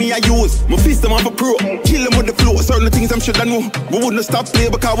 Pen me I use, my fist them off a pro. Kill them with the flow, certain things I'm sure I know. We wouldn't stop play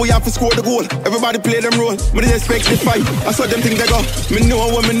because we have to score the goal. Everybody play them role, but they expect this fight. I saw them things they go. Me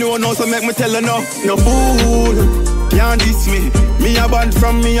know what me know now, so make me tell her no. No fool, can't diss me. Me a band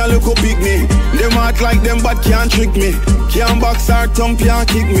from me, a look up big me. Them act like them bad can't trick me. Can't box or thump, can't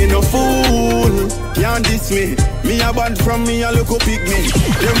kick me. No fool, can't diss me. Me a band from me, a look up big me.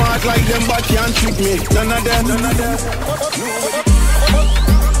 Them act like them bad can't trick me. None of them.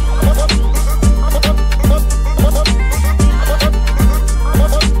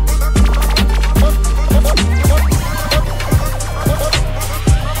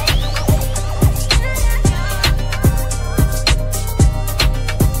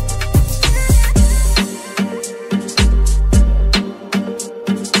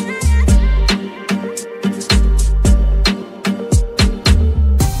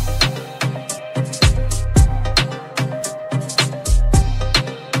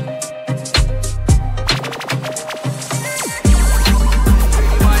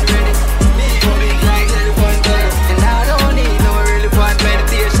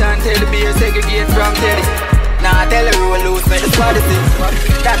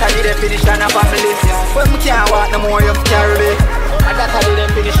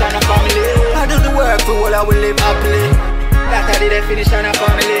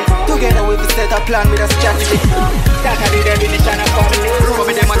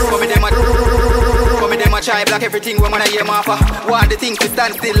 Everything when I hear my offer. Want the things to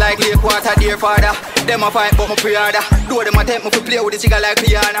stand still like lake water, dear father. Them a fight but my pre-order. Do them attempt me to play with the chicken like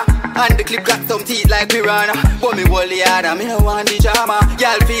piano. And the clip got some teeth like piranha. But me hold the harder, me no want the drama.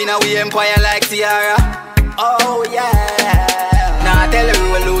 Y'all feel we empire like Sierra. Oh yeah. Now tell the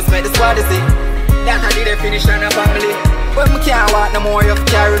rule loose, make the squad see. That I did a finish on a family. When me can't walk no more, you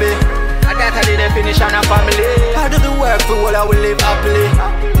carry me. And that I did a finish on a family. I do the work for all I will live happily.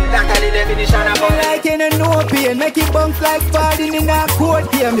 That I did a finish on a family. Like in a no pain, make it bounce like farting in a court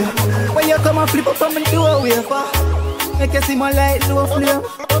game. When you come and flip up from the doorway, make you see my light low flame.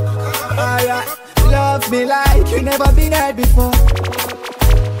 Alright, love me like you never been heard before.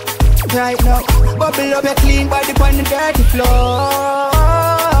 right now. Bubble up your clean body on the dirty floor.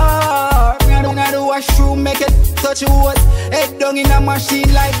 Now the washroom make it touch your waist. Head down in a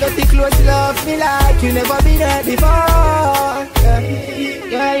machine like dirty clothes. Love me like you never been there before. Yeah.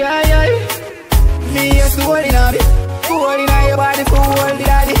 Me a soul in a bit. Soul in a your body, soul in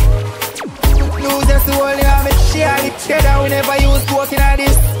a bit. Lose your soul in a bit. Share it, cheddar, we never use smoking at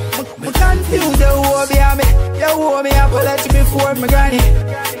this. Me confuse the whole behind me. You owe me apology before my granny.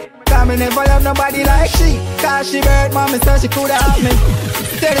 Cause me never love nobody like she. Cause she bird mommy so she coulda have me.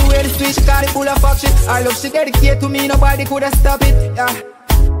 Tell the way the sweet she call it full of fuck shit. I love she dedicate to me, nobody coulda stop it. Yeah.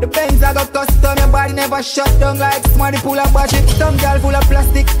 The Benz I got custom, your body never shut down like somebody pull up budget. Some girl full of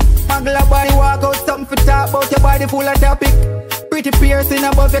plastic. Mangle a body walk out, something for talk about your body full of topic. Pretty piercing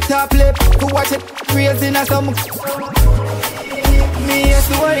above your top lip. To watch it raising or some. Me a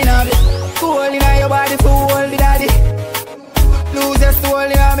soul in a bit. Soul in a your body, soul the daddy. Lose your soul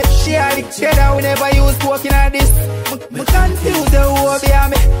in a me. Share the cheddar, we never use smoking at this. Me confuse the whole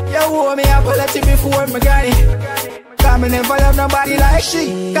behind me. You owe me apology before my granny. Cause me never love nobody like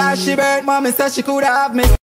she. Cause she bird mommy so she coulda have me.